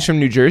 And she's from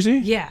New Jersey?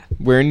 Yeah.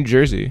 Where in New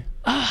Jersey?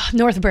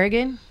 North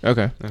Bergen.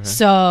 Okay.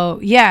 So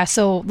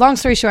long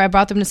story short, I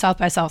brought them to South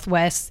by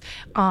Southwest.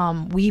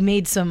 We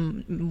made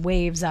some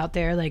waves out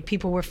there. Like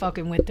people were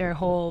fucking with their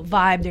whole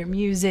vibe, their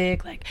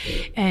music, like,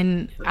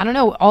 and I don't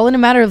know, all in a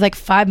matter of like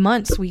 5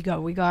 months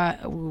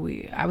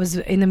I was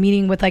in the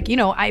meeting with like,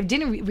 I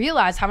didn't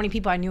realize how many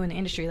people I knew in the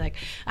industry. Like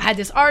I had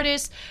this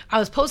artist, I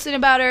was posting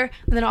about her,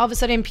 and then all of a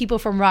sudden people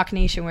from Rock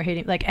Nation were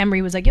hitting, like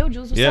Emery was like, yo,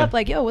 Jules, what's up?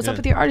 Like, yo, what's up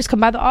with your artist? Come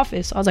by the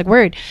office. I was like,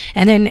 word.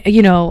 And then,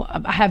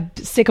 I have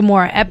Sycamore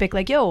Epic,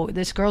 like, yo,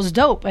 this girl's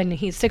dope. And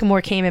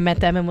Sycamore came and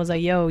met them and was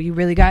like, yo, you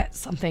really got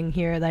something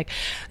here. Like,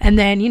 and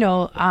then,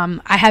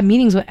 I had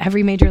meetings with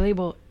every major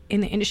label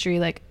in the industry,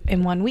 like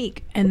in 1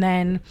 week. And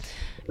then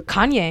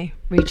Kanye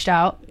reached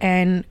out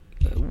and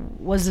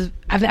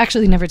I've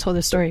actually never told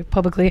this story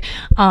publicly,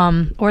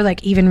 or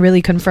like even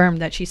really confirmed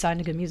that she signed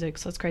to Good Music.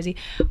 So it's crazy.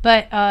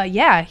 But,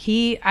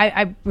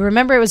 I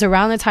remember it was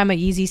around the time of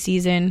Yeezy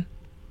season,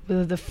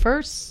 the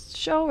first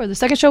show or the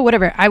second show,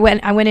 whatever. I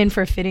went in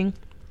for a fitting.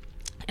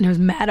 And it was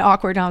mad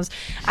awkward. And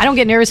I don't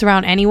get nervous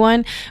around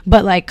anyone,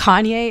 but like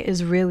Kanye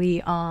is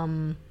really,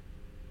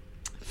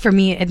 for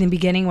me at the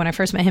beginning when I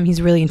first met him,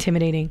 he's really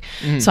intimidating.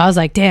 So I was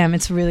like, damn,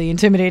 it's really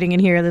intimidating in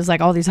here. There's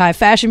like all these high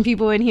fashion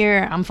people in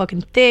here. I'm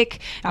fucking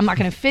thick. I'm not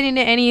going to fit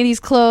into any of these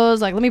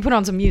clothes. Like, let me put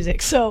on some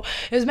music. So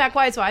it was mad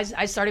quiet. So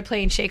I started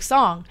playing Shake's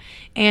song,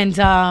 and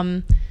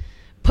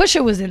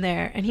Pusha was in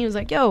there, and he was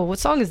like, yo, what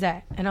song is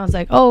that? And I was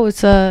like, oh,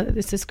 it's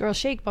this girl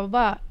Shake, blah,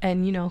 blah, blah.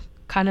 And,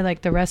 kind of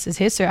like the rest is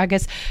history. I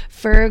guess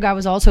Ferg, I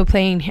was also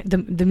playing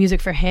the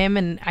music for him,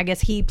 and I guess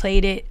he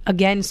played it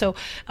again. So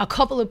a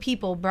couple of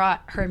people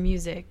brought her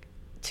music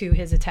to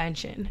his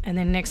attention, and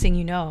then next thing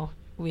you know,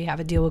 we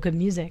have a deal with Good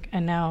Music,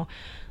 and now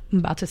I'm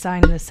about to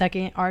sign the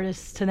second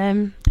artist to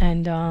them.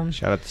 And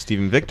Shout out to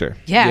Stephen Victor.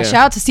 yeah,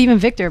 shout out to Stephen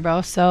Victor,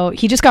 bro. So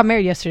he just got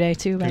married yesterday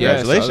too. By the way.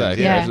 Congratulations. I saw that.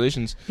 Yeah.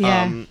 Congratulations.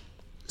 Yeah.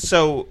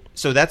 So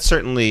that's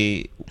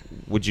certainly,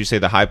 would you say,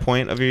 the high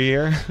point of your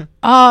year?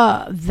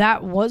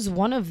 That was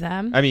one of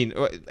them. I mean,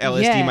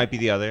 LSD Yeah. might be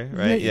the other,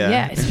 right?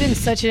 Yeah, it's been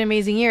such an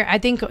amazing year. I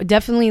think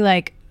definitely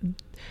like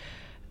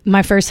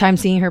my first time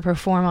seeing her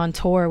perform on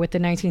tour with the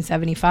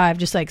 1975,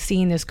 just like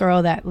seeing this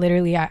girl that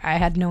literally I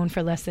had known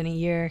for less than a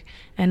year,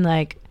 and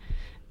like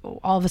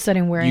all of a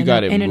sudden we're You in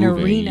got it an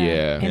moving, arena,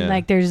 yeah. and Yeah.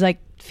 like there's like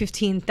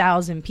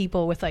 15,000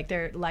 people with like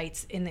their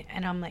lights and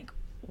I'm like,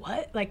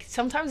 what? Like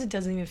sometimes it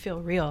doesn't even feel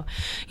real,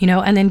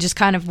 and then just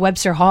kind of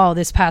Webster Hall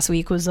this past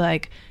week was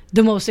like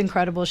the most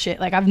incredible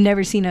shit. Like I've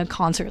never seen a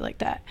concert like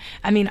that.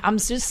 I mean, I'm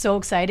just so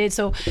excited.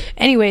 So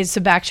anyways,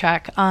 to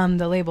backtrack,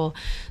 the label.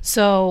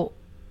 So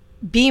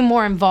being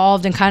more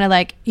involved and kind of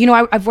like,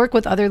 I've worked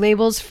with other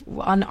labels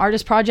on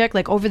artist project,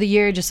 like over the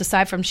year, just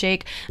aside from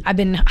Shake, I've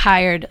been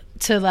hired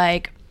to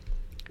like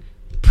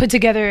put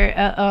together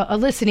a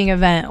listening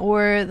event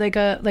or like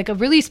a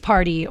release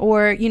party,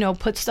 or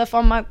put stuff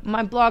on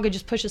my blog and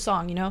just push a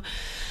song,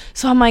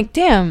 so I'm like,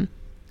 damn,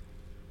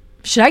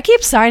 should I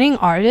keep signing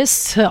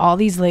artists to all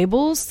these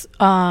labels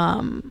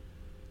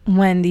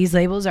when these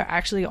labels are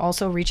actually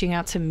also reaching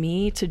out to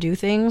me to do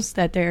things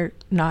that they're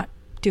not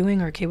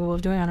doing or capable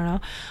of doing? I don't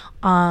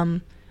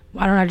know.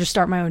 Why don't I just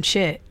start my own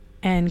shit?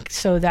 And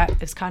so that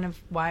is kind of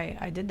why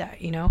I did that,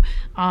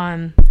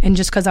 and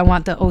just because I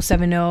want the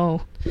 070,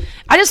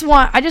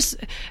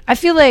 I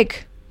feel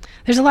like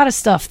there's a lot of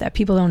stuff that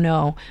people don't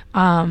know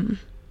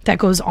that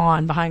goes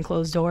on behind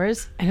closed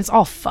doors, and it's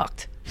all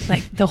fucked.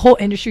 Like the whole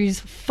industry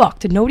is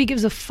fucked, and nobody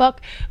gives a fuck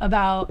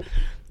about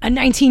a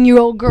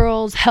 19-year-old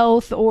girl's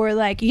health, or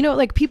like,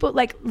 like people,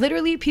 like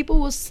literally people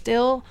will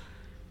still,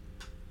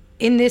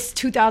 in this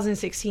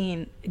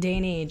 2016 day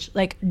and age,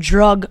 like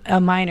drug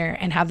a minor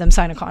and have them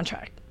sign a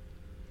contract.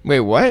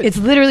 Wait, what? It's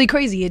literally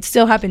crazy. It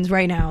still happens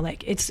right now.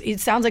 Like it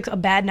sounds like a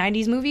bad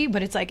 90s movie,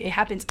 but it's like it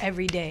happens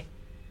every day.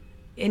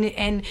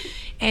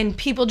 and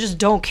people just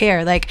don't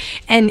care. Like,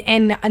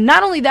 and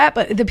not only that,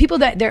 but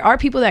there are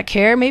people that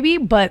care maybe,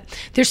 but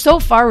they're so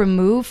far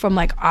removed from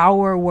like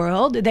our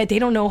world that they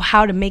don't know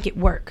how to make it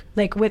work.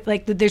 Like with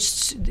like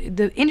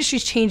the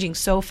industry's changing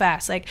so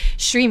fast. Like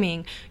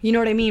streaming, you know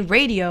what I mean?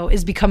 Radio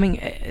is becoming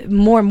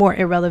more and more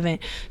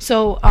irrelevant.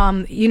 So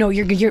you know,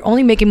 you're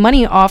only making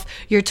money off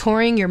your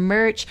touring, your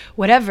merch,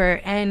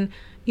 whatever. And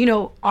you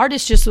know,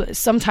 artists just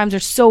sometimes are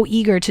so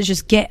eager to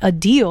just get a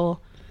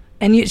deal.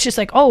 And it's just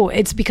like, oh,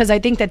 it's because I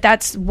think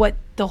that's what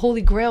the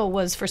holy grail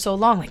was for so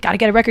long. Like, gotta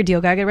get a record deal,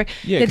 gotta get a record.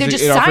 Yeah,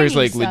 because it offers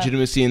like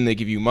legitimacy, and they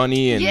give you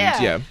money, and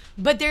yeah.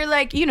 But they're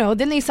like, you know,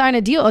 then they sign a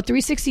deal, a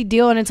 360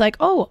 deal, and it's like,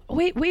 oh,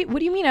 wait, what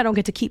do you mean I don't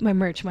get to keep my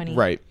merch money?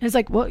 Right. And it's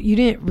like, well, you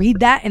didn't read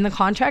that in the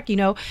contract, you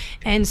know,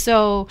 and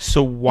so.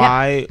 So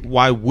why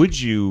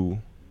would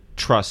you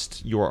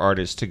trust your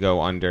artist to go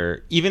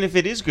under, even if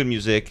it is good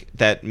music,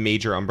 that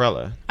major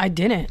umbrella? I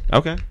didn't.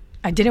 Okay.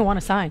 I didn't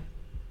want to sign.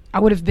 I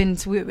would have been,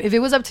 if it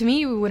was up to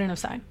me, we wouldn't have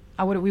signed.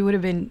 We would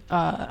have been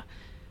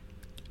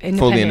independent.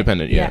 Fully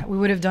independent, yeah. We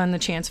would have done the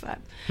Chance vibe.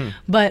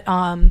 But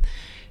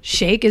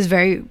Shake is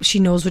she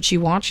knows what she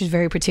wants. She's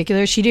very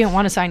particular. She didn't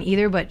want to sign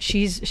either, but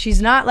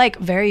she's not like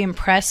very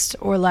impressed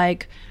or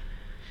like,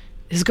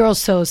 this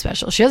girl's so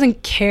special. She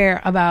doesn't care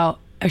about,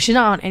 she's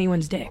not on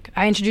anyone's dick.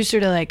 I introduced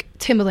her to like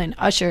Timbaland,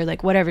 Usher,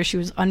 like whatever. She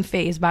was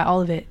unfazed by all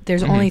of it.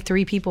 There's only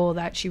 3 people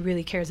that she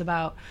really cares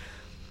about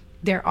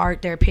their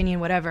art, their opinion,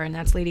 whatever, and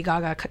that's Lady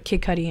Gaga,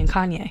 Kid Cudi, and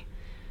Kanye.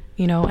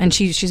 You know, and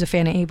she's a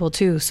fan of Abel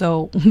too.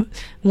 So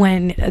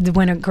when a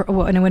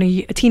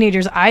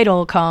teenager's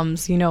idol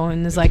comes, you know,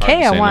 and is like,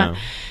 hey, I want,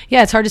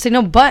 yeah, it's hard to say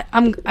no, but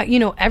you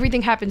know,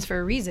 everything happens for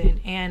a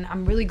reason, and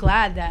I'm really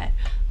glad that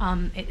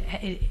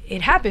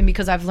it happened,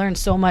 because I've learned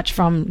so much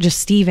from just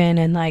Steven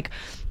and like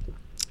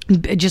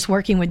just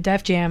working with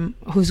Def Jam,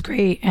 who's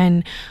great,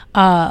 and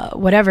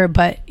whatever,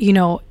 but you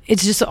know,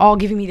 it's just all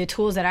giving me the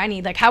tools that I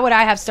need. Like, how would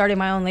I have started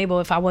my own label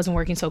if I wasn't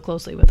working so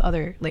closely with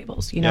other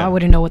labels? You know, I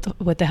wouldn't know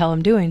what the hell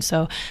I'm doing.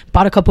 So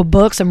bought a couple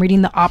books. I'm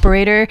reading The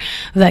Operator,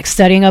 like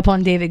studying up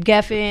on David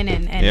Geffen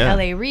and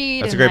L.A.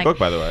 Reid. That's and a great like, book,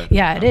 by the way.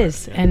 Yeah, it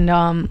is.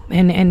 Yeah.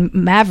 And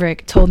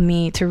Maverick told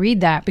me to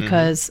read that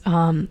because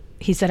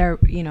he said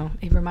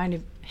it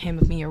reminded him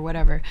of me or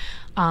whatever.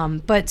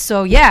 But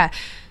so yeah.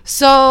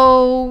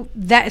 So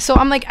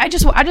I'm like, I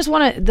just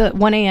want the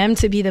 1 a.m.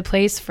 to be the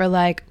place for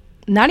like,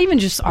 not even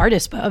just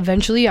artists, but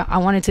eventually I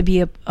want it to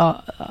be a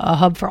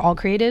hub for all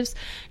creatives.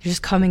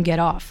 Just come and get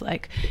off.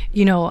 Like,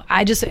 you know,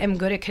 I just am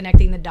good at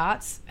connecting the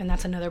dots, and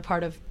that's another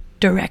part of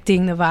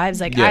directing the vibes.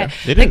 Like,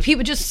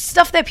 people, just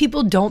stuff that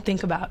people don't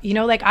think about. You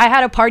know, like I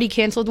had a party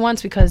canceled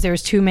once because there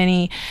was too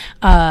many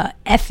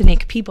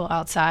ethnic people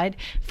outside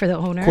for the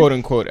owner. Quote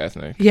unquote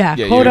ethnic. Yeah,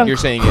 you're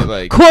saying it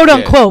like quote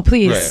unquote.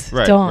 Please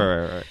don't.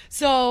 Right.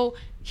 So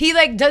he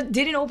like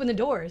didn't open the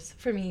doors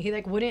for me. He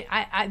like wouldn't.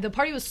 The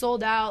party was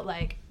sold out.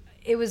 Like,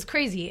 it was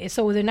crazy.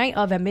 So the night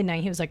of, at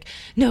midnight, he was like,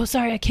 no,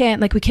 sorry, I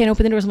can't. Like, we can't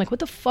open the doors. I'm like, what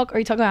the fuck are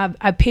you talking about?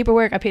 I have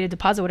paperwork. I paid a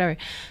deposit, whatever.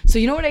 So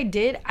you know what I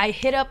did? I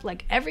hit up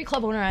like every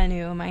club owner I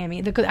knew in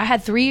Miami. I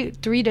had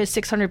 300 to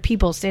 600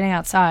 people standing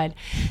outside,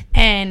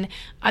 and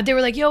they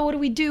were like, yo, what do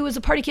we do? Is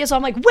a party cancel?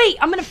 I'm like, wait,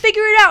 I'm gonna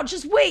figure it out.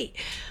 Just wait.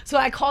 So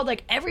I called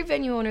like every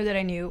venue owner that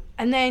I knew,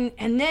 and then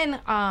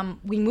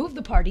we moved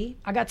the party.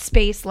 I got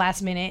space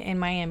last minute in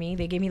Miami.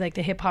 They gave me like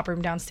the hip hop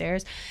room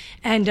downstairs,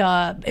 and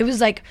it was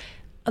like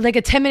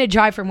a 10-minute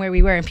drive from where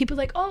we were, and people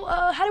were like,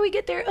 how do we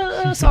get there?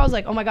 So I was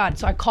like, oh my god.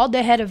 So I called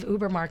the head of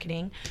Uber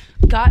marketing,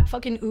 got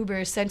fucking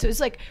Uber sent to, it's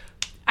like,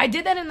 I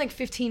did that in like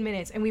 15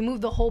 minutes, and we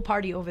moved the whole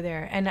party over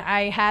there, and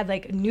I had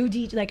like new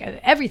DJ, like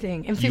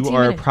everything in 15 minutes. You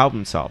are a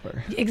problem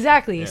solver.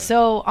 Exactly. Yeah.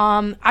 So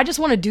I just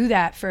want to do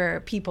that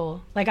for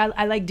people. Like,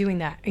 I like doing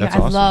that. That's I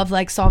awesome. love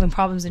like solving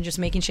problems and just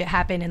making shit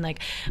happen, and like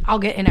I'll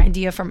get an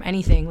idea from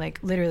anything, like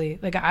literally.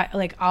 Like I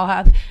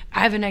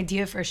have an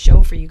idea for a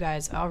show for you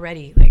guys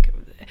already, like,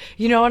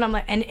 you know, and I'm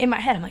like, and in my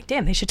head I'm like,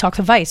 damn, they should talk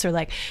to Vice, or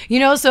like, you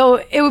know, so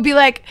it would be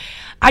like,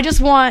 I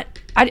just want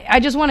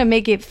to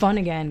make it fun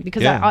again,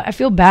 because I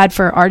feel bad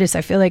for artists.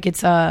 I feel like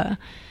it's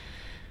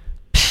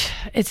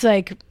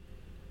like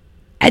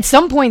at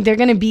some point they're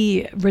going to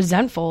be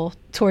resentful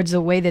towards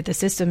the way that the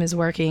system is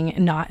working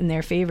and not in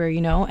their favor,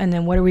 you know, and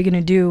then what are we going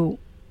to do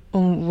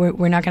when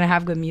we're not going to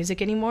have good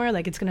music anymore?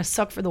 Like, it's going to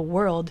suck for the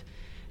world,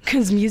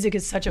 because music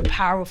is such a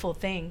powerful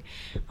thing.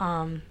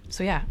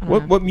 So yeah.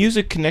 What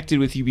music connected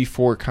with you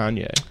before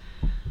Kanye?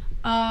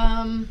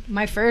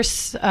 My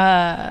first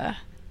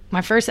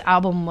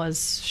album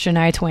was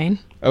Shania Twain.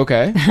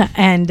 Okay.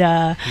 And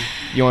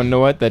you want to know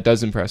what? That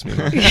does impress me.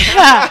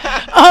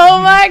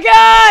 Oh my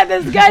god,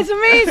 this guy's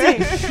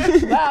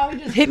amazing. Wow, he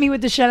just hit me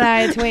with the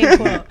Shania Twain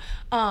quote.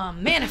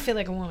 Man, I feel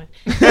like a woman.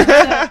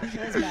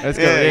 That's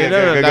good.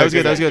 That was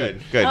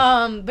good.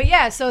 Good. But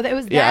yeah, so that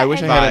was that. Yeah, I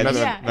wish I had another.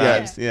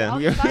 Yeah.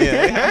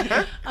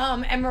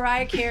 And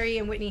Mariah Carey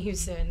and Whitney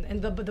Houston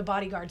and the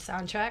Bodyguard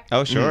soundtrack.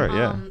 Oh sure,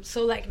 yeah.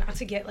 So like, not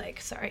to get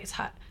like, sorry, it's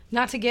hot.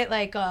 Not to get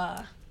like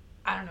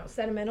I don't know,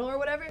 sentimental or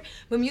whatever,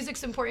 but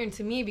music's important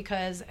to me,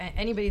 because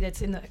anybody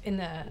that's in the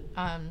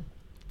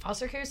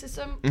foster care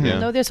system. Yeah. You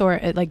know this, or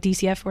like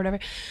DCF or whatever.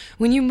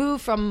 When you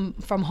move from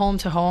home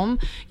to home,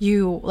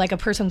 you like a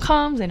person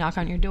comes, they knock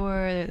on your door,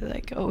 they're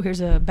like, oh,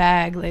 here's a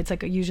bag. It's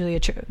like usually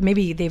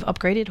maybe they've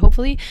upgraded,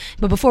 hopefully,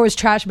 but before it was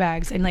trash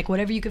bags, and like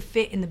whatever you could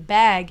fit in the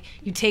bag,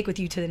 you take with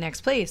you to the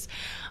next place.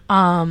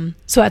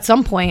 So at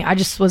some point, I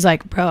just was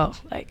like, bro,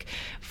 like,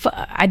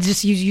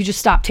 you just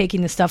stop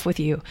taking the stuff with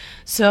you.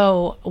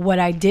 So what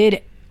I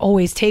did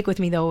always take with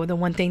me, though, the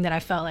one thing that I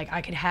felt like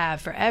I could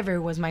have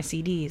forever was my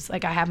CDs.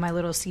 Like, I have my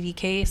little CD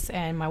case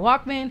and my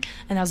Walkman,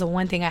 and that was the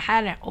one thing I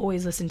had, and I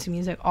always listened to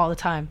music all the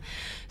time.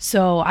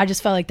 So I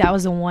just felt like that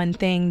was the one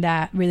thing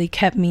that really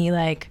kept me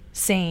like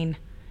sane,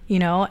 you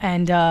know.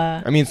 And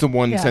I mean, it's the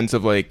one sense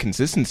of like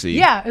consistency.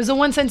 Yeah, it was the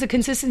one sense of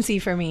consistency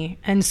for me.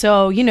 And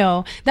so, you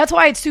know, that's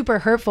why it's super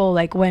hurtful,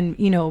 like when,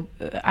 you know,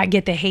 I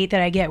get the hate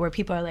that I get where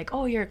people are like,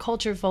 oh, you're a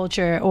culture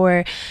vulture,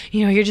 or,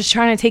 you know, you're just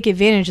trying to take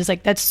advantage. It's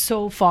like, that's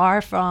so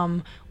far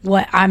from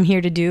what I'm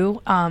here to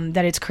do,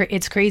 that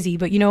it's crazy.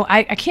 But, you know,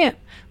 I can't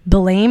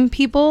blame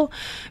people,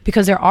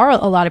 because there are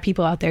a lot of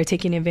people out there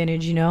taking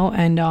advantage, you know,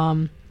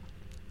 and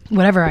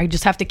whatever, I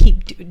just have to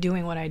keep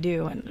doing what I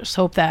do, and just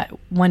hope that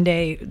one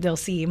day they'll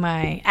see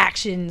my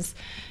actions,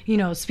 you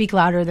know, speak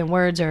louder than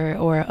words,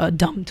 or a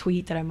dumb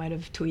tweet that I might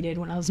have tweeted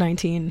when I was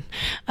 19.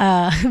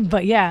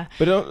 But yeah.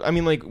 But I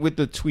mean, like with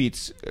the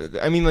tweets,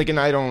 I mean, like, and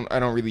I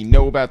don't really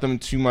know about them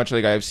too much.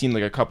 Like, I've seen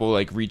like a couple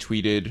like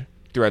retweeted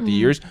throughout the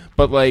years,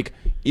 but like,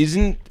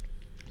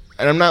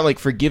 and I'm not like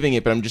forgiving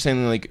it, but I'm just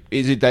saying, like,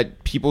 is it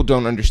that people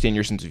don't understand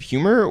your sense of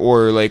humor,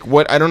 or like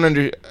what? I don't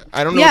know.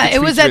 Yeah, it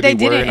was that they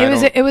didn't.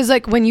 It was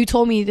like when you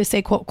told me to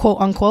say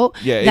quote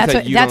unquote. Yeah,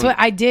 that's what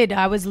I did.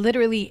 I was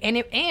literally,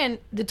 and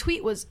the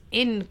tweet was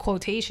in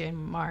quotation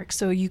marks,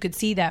 so you could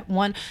see that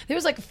one. There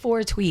was like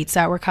 4 tweets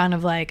that were kind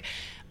of like,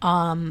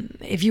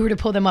 if you were to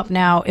pull them up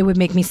now, it would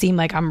make me seem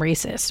like I'm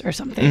racist or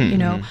something, you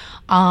know.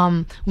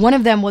 One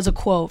of them was a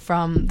quote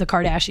from the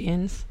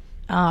Kardashians,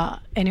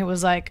 and it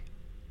was like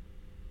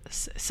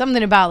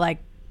something about like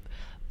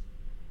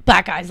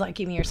black guys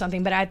liking me or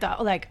something, but I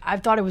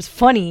thought it was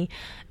funny,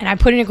 and I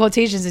put it in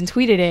quotations and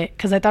tweeted it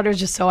because I thought it was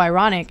just so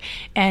ironic,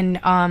 and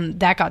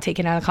that got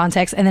taken out of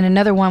context. And then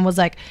another one was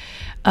like,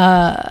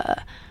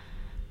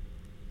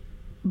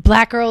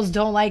 black girls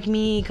don't like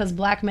me because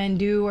black men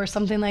do, or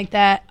something like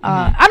that.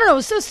 I don't know, it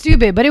was so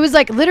stupid, but it was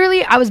like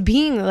literally I was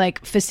being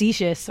like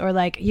facetious, or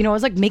like, you know, I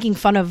was like making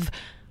fun of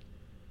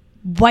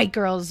white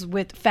girls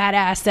with fat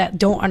ass that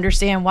don't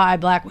understand why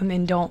black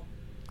women don't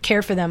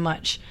care for them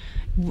much,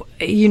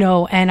 you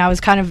know. And I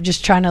was kind of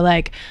just trying to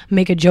like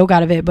make a joke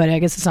out of it, but I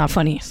guess it's not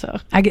funny. So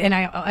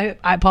I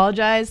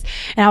apologize.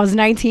 And I was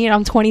 19,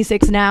 I'm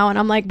 26 now, and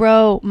I'm like,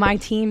 bro, my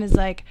team is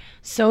like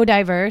so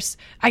diverse.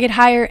 I could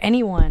hire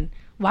anyone.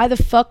 Why the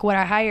fuck would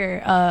I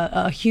hire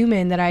a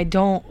human that I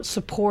don't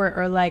support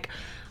or like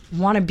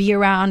want to be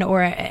around,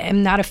 or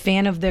am not a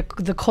fan of the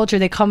culture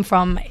they come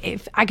from?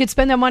 If I could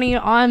spend that money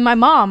on my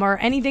mom or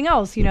anything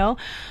else, you know,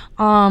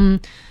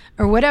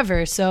 or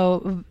whatever.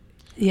 So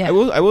yeah,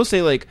 I will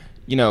say, like,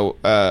 you know,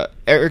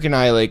 Eric and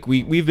I, like,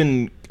 we've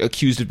been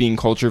accused of being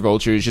culture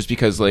vultures just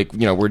because, like, you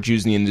know, we're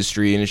Jews in the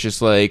industry, and it's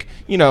just like,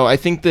 you know, I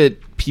think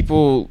that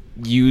people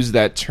use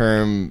that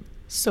term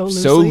so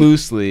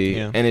loosely,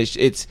 yeah. And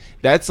it's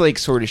that's like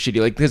sort of shitty,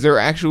 like, because there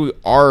actually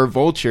are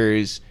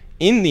vultures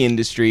in the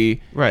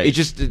industry, right?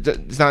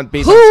 It's not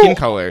based on skin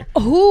color.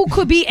 Who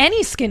could be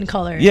any skin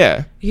color?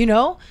 Yeah, you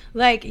know,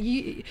 like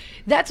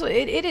that's what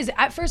it is.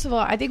 First of all,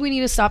 I think we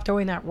need to stop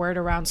throwing that word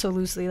around so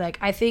loosely. Like,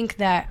 I think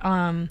that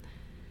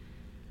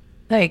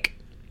like,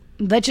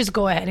 let's just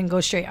go ahead and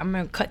go straight. I'm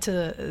gonna cut to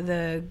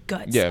the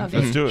guts of it.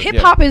 Let's do it. Hip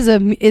hop is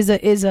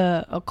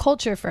a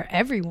culture for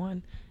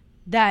everyone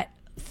that,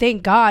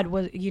 thank God,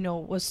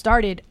 was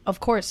started,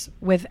 of course,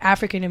 with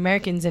African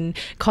Americans, and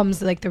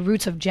comes like the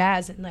roots of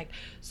jazz and like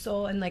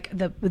soul, and like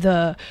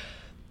the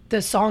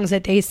songs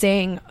that they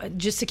sang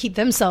just to keep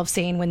themselves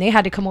sane when they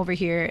had to come over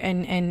here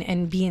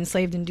and be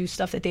enslaved and do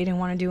stuff that they didn't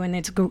want to do, and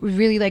it's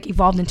really like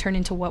evolved and turned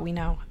into what we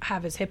now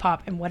have as hip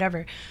hop and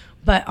whatever.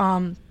 But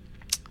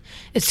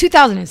it's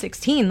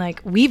 2016.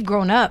 Like, we've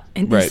grown up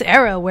in this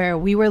era where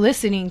we were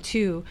listening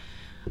to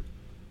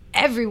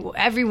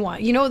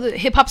everyone, you know. The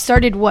hip hop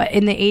started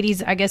in the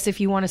 80s, I guess, if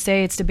you want to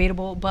say. It's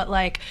debatable, but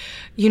like,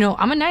 you know,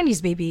 I'm a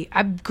 90s baby.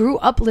 I grew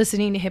up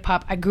listening to hip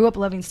hop. I grew up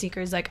loving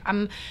sneakers. Like,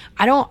 I'm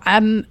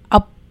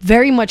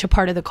very much a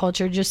part of the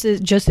culture, just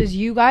as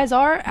you guys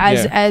are,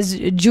 as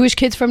Jewish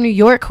kids from New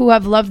York who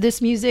have loved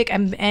this music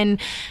and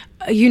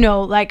you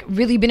know, like,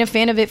 really been a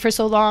fan of it for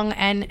so long,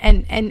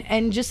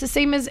 and just the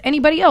same as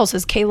anybody else,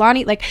 as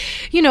Kaylani. Like,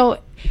 you know,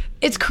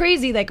 it's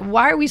crazy. Like,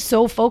 why are we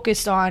so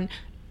focused on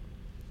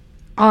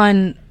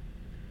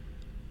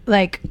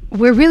like,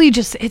 we're really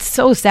just, it's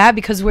so sad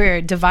because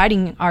we're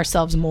dividing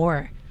ourselves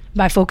more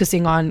by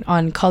focusing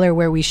on color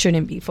where we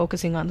shouldn't be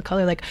focusing on the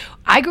color. Like,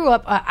 I grew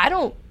up, I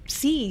don't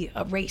see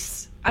a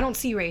race. I don't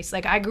see race.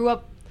 Like, I grew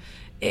up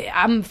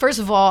I'm first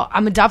of all,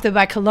 I'm adopted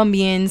by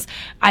Colombians.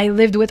 I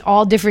lived with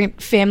all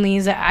different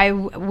families. I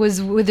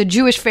was with a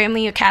Jewish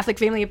family, a Catholic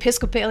family,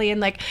 Episcopalian,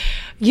 like,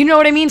 you know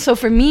what I mean? So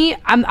for me,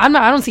 I'm not,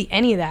 I don't see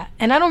any of that.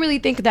 And I don't really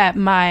think that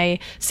my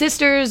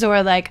sisters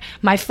or like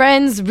my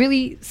friends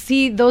really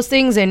see those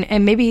things,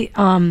 and maybe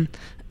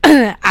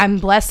I'm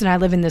blessed and I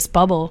live in this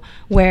bubble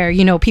where,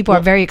 you know, people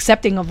are very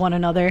accepting of one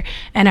another.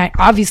 And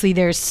obviously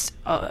there's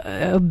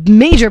a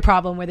major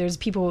problem where there's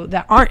people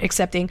that aren't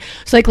accepting.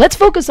 So like, let's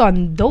focus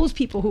on those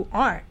people who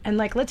aren't. And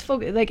like, let's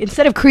focus, like,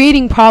 instead of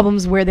creating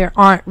problems where there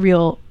aren't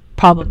real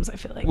problems, I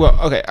feel like. Well,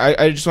 okay,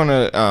 I just want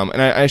to,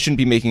 and I shouldn't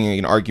be making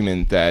an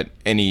argument that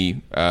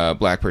any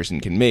black person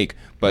can make,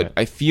 but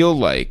I feel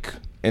like,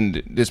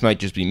 and this might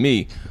just be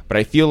me, but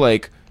I feel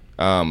like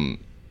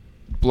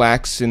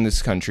blacks in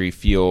this country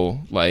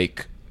feel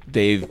like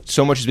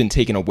so much has been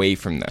taken away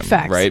from them.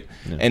 Facts. Right?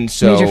 Yeah. And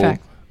so major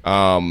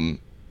fact.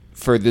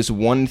 For this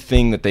one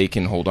thing that they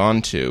can hold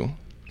on to,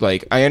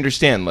 like, I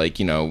understand, like,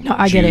 you know,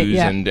 I Jews get it,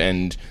 yeah.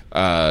 and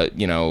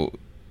you know,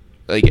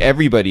 like,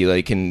 everybody,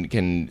 like,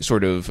 can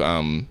sort of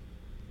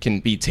can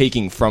be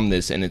taking from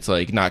this, and it's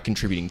like not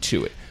contributing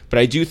to it. But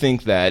I do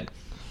think that,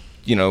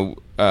 you know,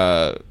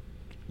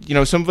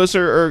 some of us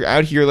are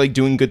out here like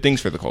doing good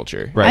things for the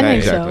culture. Right. I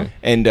think exactly. So.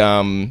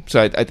 And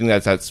so I think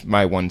that's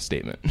my one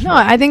statement. No,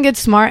 I think it's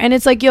smart. And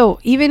it's like, yo,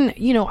 even,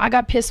 you know, I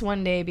got pissed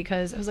one day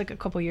because it was like a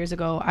couple years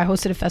ago. I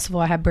hosted a festival.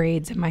 I had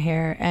braids in my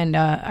hair, and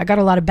I got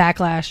a lot of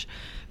backlash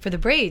for the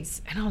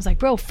braids. And I was like,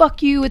 bro,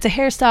 fuck you. It's a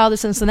hairstyle,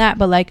 this and that.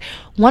 But like,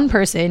 one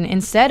person,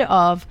 instead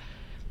of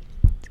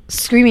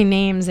screaming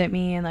names at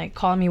me and like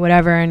calling me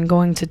whatever and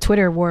going to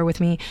Twitter war with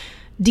me,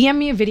 DM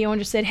me a video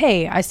and just said,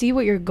 hey, I see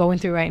what you're going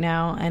through right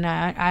now, and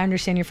I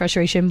understand your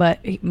frustration, but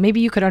maybe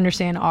you could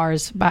understand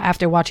ours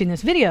after watching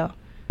this video.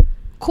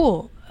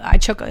 Cool.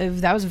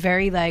 That was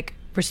very like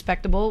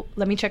respectable.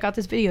 Let me check out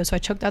this video. So I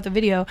checked out the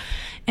video,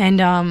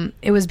 and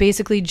it was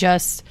basically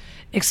just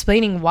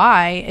explaining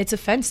why it's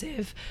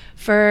offensive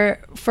for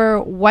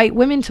white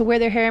women to wear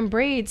their hair in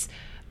braids,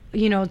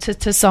 you know,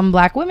 to some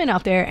black women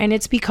out there. And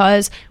it's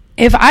because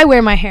if I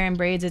wear my hair in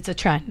braids, it's a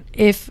trend.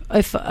 If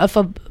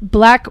a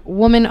black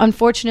woman,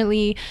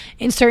 unfortunately,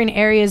 in certain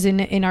areas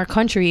in our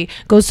country,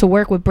 goes to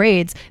work with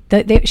braids,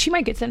 she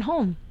might get sent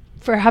home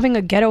for having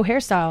a ghetto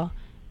hairstyle.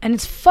 And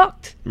it's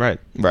fucked. Right.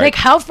 Like,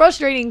 how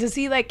frustrating to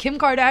see, like, Kim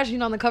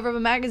Kardashian on the cover of a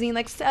magazine,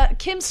 like,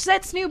 Kim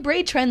sets new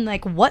braid trend.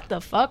 Like, what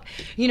the fuck?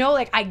 You know,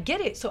 like, I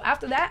get it. So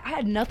after that, I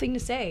had nothing to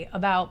say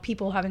about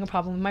people having a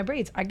problem with my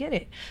braids. I get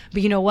it.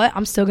 But you know what?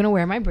 I'm still going to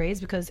wear my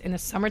braids because in the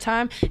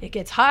summertime, it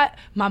gets hot.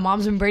 My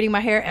mom's been braiding my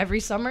hair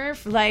every summer.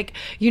 Like,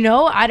 you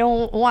know, I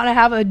don't want to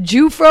have a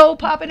Jew fro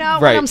popping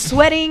out when I'm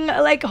sweating,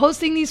 like,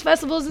 hosting these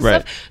festivals and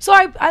stuff. So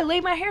I lay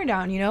my hair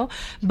down, you know.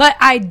 But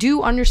I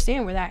do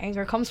understand where that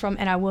anger comes from,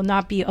 and I will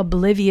not be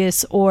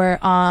oblivious or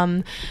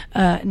not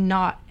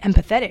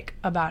empathetic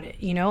about it,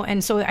 you know.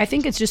 And so I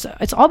think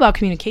it's all about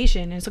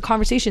communication. It's a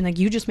conversation. Like,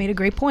 you just made a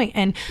great point,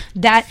 and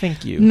that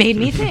made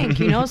me think,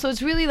 you know. So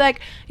it's really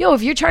like, yo,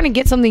 if you're trying to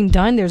get something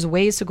done, there's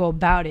ways to go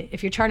about it.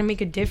 If you're trying to make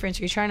a difference,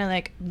 you're trying to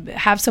like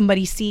have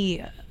somebody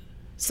see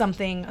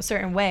something a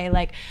certain way,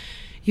 like,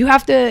 you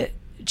have to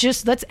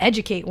just, let's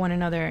educate one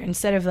another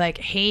instead of like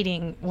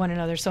hating one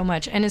another so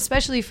much. And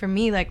especially for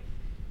me, like,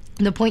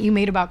 the point you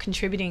made about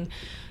contributing,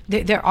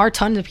 there are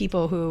tons of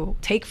people who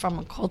take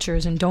from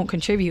cultures and don't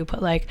contribute,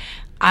 but like,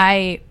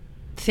 I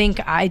think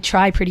I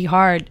try pretty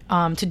hard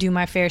to do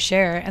my fair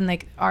share. And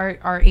like,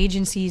 our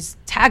agency's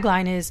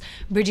tagline is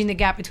bridging the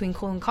gap between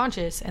cool and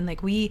conscious. And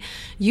like, we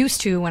used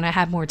to, when I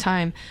had more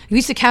time, we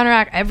used to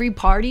counteract every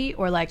party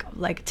or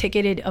like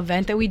ticketed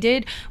event that we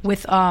did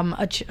with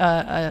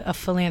a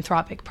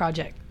philanthropic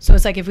project. So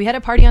it's like, if we had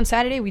a party on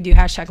Saturday, we do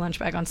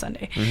 #lunchbag on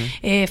Sunday.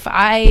 If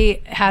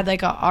I had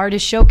like an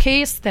artist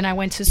showcase, then I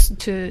went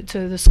to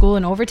the school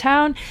in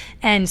Overtown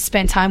and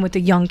spent time with the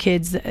young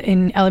kids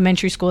in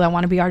elementary school that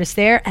want to be artists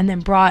there, and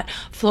then brought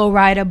Flo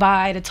Rida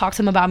by to talk to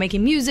them about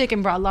making music,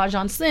 and brought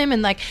Lajon Slim,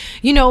 and like,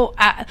 you know,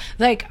 I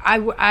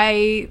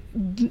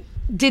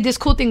did this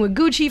cool thing with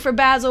Gucci for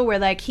Basel, where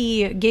like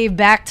he gave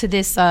back to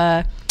this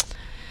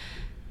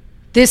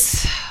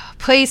this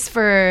place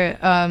for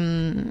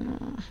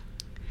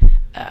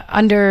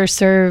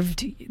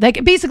underserved,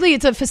 like, basically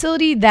it's a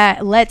facility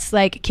that lets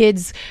like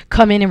kids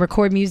come in and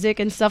record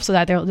music and stuff so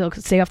that they'll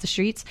stay off the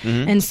streets.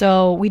 And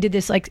so we did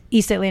this like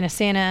East Atlanta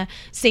Santa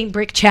Saint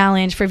Brick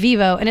challenge for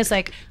Vivo, and it's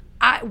like,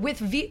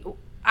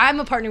 I'm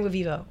a partner with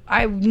Vivo.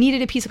 I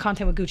needed a piece of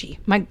content with Gucci.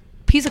 My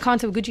piece of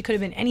content with Gucci could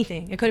have been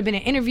anything. It could have been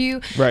an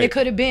interview. It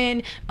could have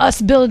been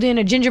us building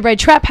a gingerbread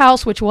trap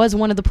house, which was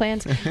one of the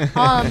plans.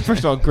 First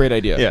of all, great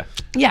idea.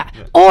 Yeah.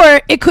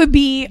 Or it could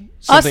be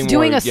something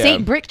doing more, a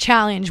Saint Brick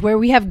challenge where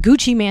we have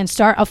Gucci Man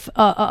start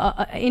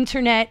a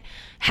internet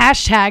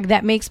hashtag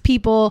that makes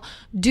people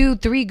do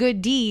 3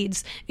 good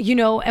deeds,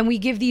 and we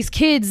give these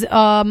kids,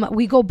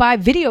 we go buy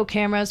video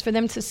cameras for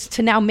them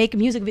to now make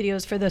music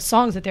videos for the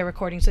songs that they're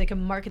recording so they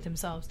can market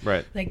themselves.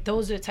 Right. Like,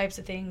 those are the types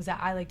of things that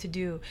I like to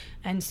do.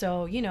 And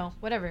so,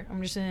 whatever,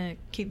 I'm just gonna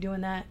keep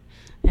doing that.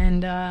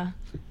 And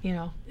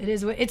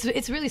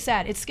it's really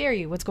sad. It's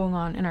scary what's going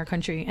on in our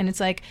country, and it's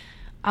like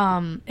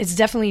it's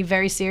definitely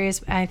very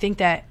serious. And I think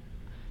that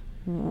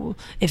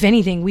if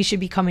anything, we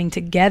should be coming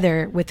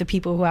together with the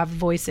people who have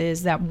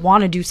voices that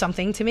want to do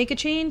something to make a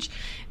change,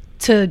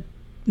 instead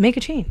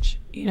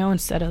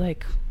of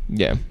like.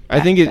 Yeah, I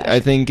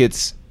think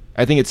it's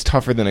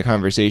tougher than a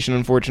conversation,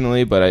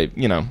 unfortunately. But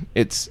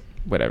it's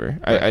whatever.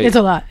 It's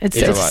a lot. It's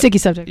a sticky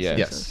subject. Yeah.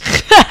 Yes.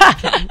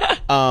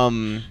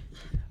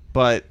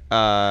 But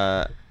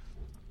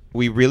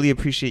we really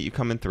appreciate you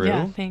coming through.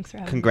 Yeah, thanks for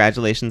having me.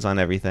 Congratulations on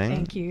everything.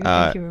 Thank you.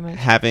 Thank you very much.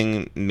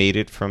 Having made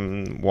it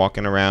from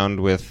walking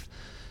around with,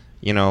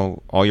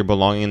 all your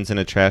belongings in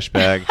a trash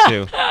bag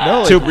to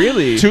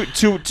really to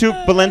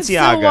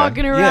Balenciaga. Still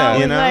walking around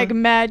with you know? like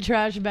mad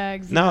trash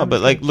bags. No, but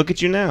like, look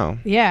at you now.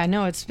 Yeah,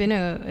 no, it's been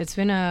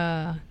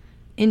a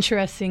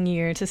interesting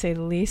year, to say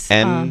the least.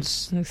 And I'm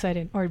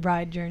excited. Or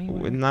ride journey.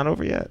 We're not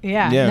over yet.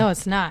 Yeah, no,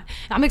 it's not.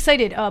 I'm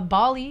excited.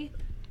 Bali.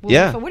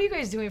 Yeah. What are you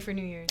guys doing for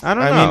New Year's? I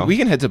don't know. I mean, we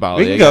can head to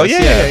Bali. We can go.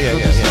 Yeah.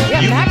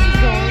 Yeah, Max is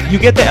going. You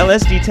get the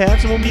LSD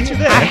tabs, and we'll meet you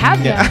there. I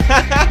have them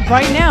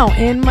right now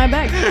in my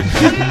bag.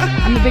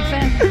 I'm a big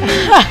fan.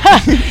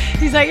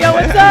 He's like, yo,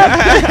 what's up?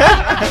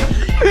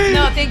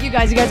 No, thank you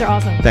guys. You guys are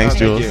awesome. Thanks,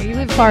 Thank Jules. you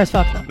live far as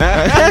fuck, though.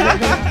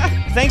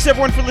 Thanks,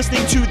 everyone, for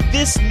listening to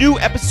this new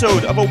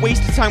episode of A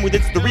Waste of Time with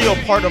It's the Real,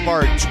 part of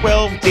our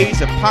 12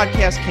 Days of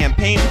Podcast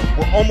campaign.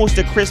 We're almost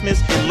at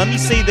Christmas, and let me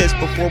say this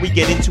before we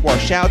get into our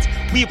shouts.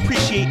 We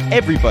appreciate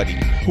everybody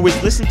who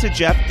has listened to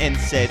Jeff and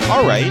said,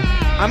 all right,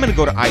 I'm going to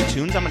go to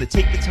iTunes. I'm going to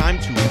take the time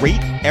to rate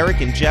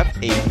Eric and Jeff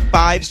a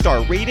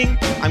 5-star rating.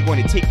 I'm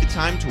going to take the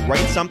time to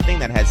write something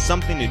that has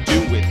something to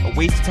do with A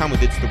Waste of Time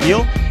with It's the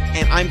Real,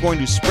 and I'm going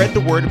to spread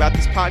the word about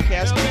this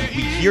podcast.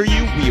 We hear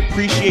you. We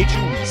appreciate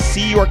you. We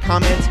see your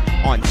comments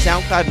on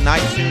SoundCloud and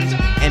iTunes,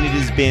 and it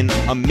has been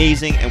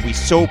amazing, and we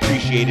so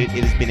appreciate it.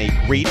 It has been a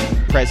great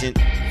present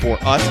for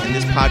us and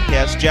this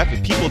podcast. Jeff,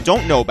 if people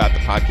don't know about the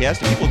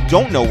podcast, if people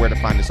don't know where to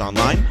find us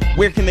online,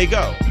 where can they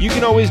go? You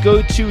can always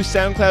go to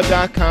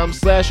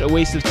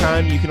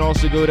soundcloud.com/awasteoftime. You can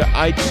also go to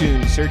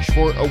iTunes, search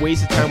for A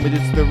Waste of Time with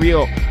It's the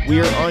Real.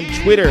 We are on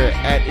Twitter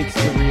at It's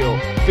the Real,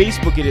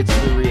 Facebook at It's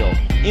the Real,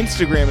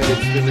 Instagram at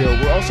It's the Real.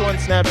 We're also on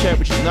Snapchat,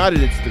 which is not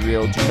at It's the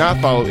Real. Do not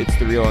follow It's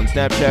the Real on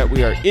Snapchat.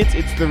 We are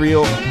It's the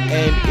Real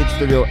and It's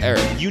the Real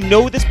Eric. You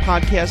know this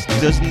podcast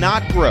does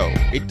not grow.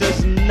 It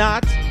does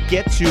not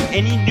get to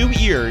any new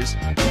ears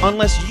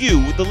unless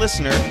you, the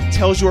listener,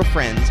 tells your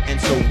friends.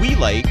 And so we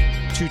like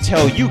to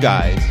tell you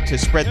guys to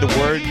spread the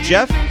word.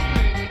 Jeff,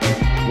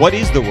 what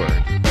is the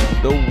word?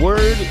 The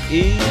word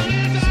is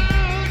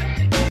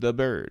the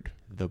bird.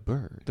 The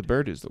bird. The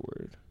bird is the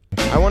word.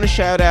 I want to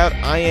shout out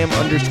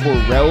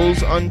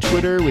Iam_Rels on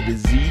Twitter with a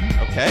Z.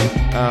 Okay.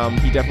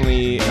 He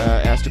definitely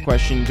asked a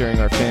question during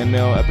our fan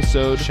mail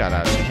episode. Shout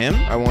out to him.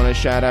 I want to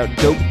shout out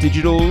Dope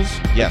Digitals,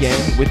 Yes.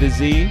 again, with a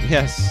Z.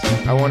 Yes.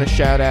 I want to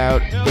shout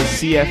out the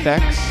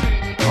CFX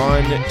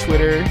on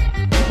Twitter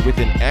with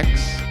an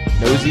X.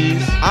 No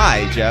Z's.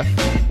 I, Jeff,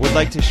 would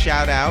like to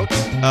shout out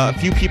a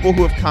few people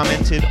who have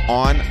commented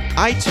on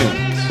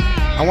iTunes.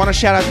 I want to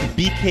shout out the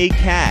BK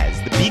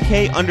Kaz, the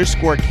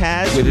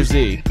BK_Kaz With a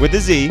Z. With a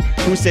Z,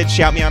 who said,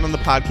 shout me out on the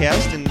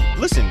podcast. And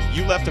listen,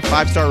 you left a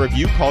 5-star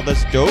review, called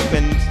us dope,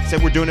 and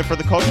said we're doing it for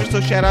the culture,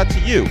 so shout out to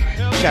you.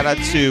 Shout out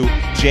to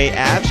J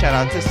Av, shout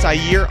out to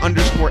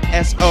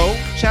Sayer_SO,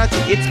 shout out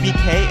to It's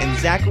BK and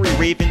Zachary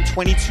Raven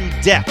 22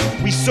 Death.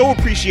 We so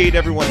appreciate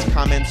everyone's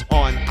comments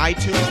on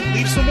iTunes.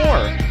 Leave some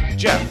more.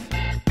 Jeff,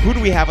 who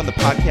do we have on the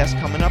podcast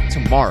coming up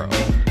tomorrow?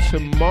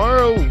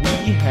 Tomorrow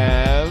we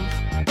have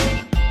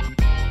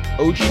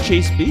OG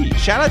Chase B.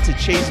 Shout out to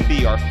Chase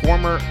B, our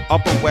former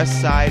Upper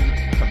West Side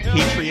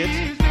compatriot,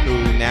 who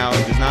now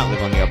does not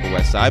live on the Upper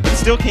West Side, but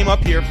still came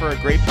up here for a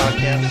great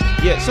podcast.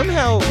 Yeah,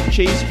 somehow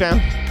Chase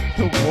found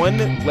the one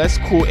less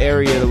cool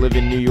area to live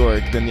in New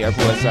York than the Upper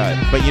West Side.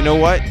 But you know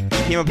what?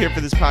 He came up here for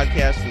this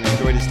podcast and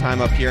enjoyed his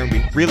time up here, and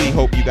we really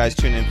hope you guys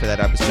tune in for that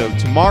episode.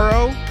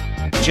 Tomorrow,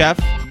 Jeff,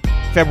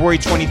 February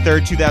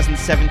 23rd,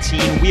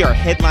 2017, we are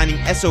headlining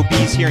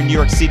SOBs here in New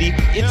York City.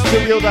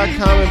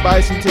 It'sTheReal.com and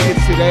buy some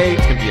tickets today.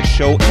 It's going to be a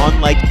show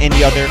unlike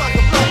any other. Like a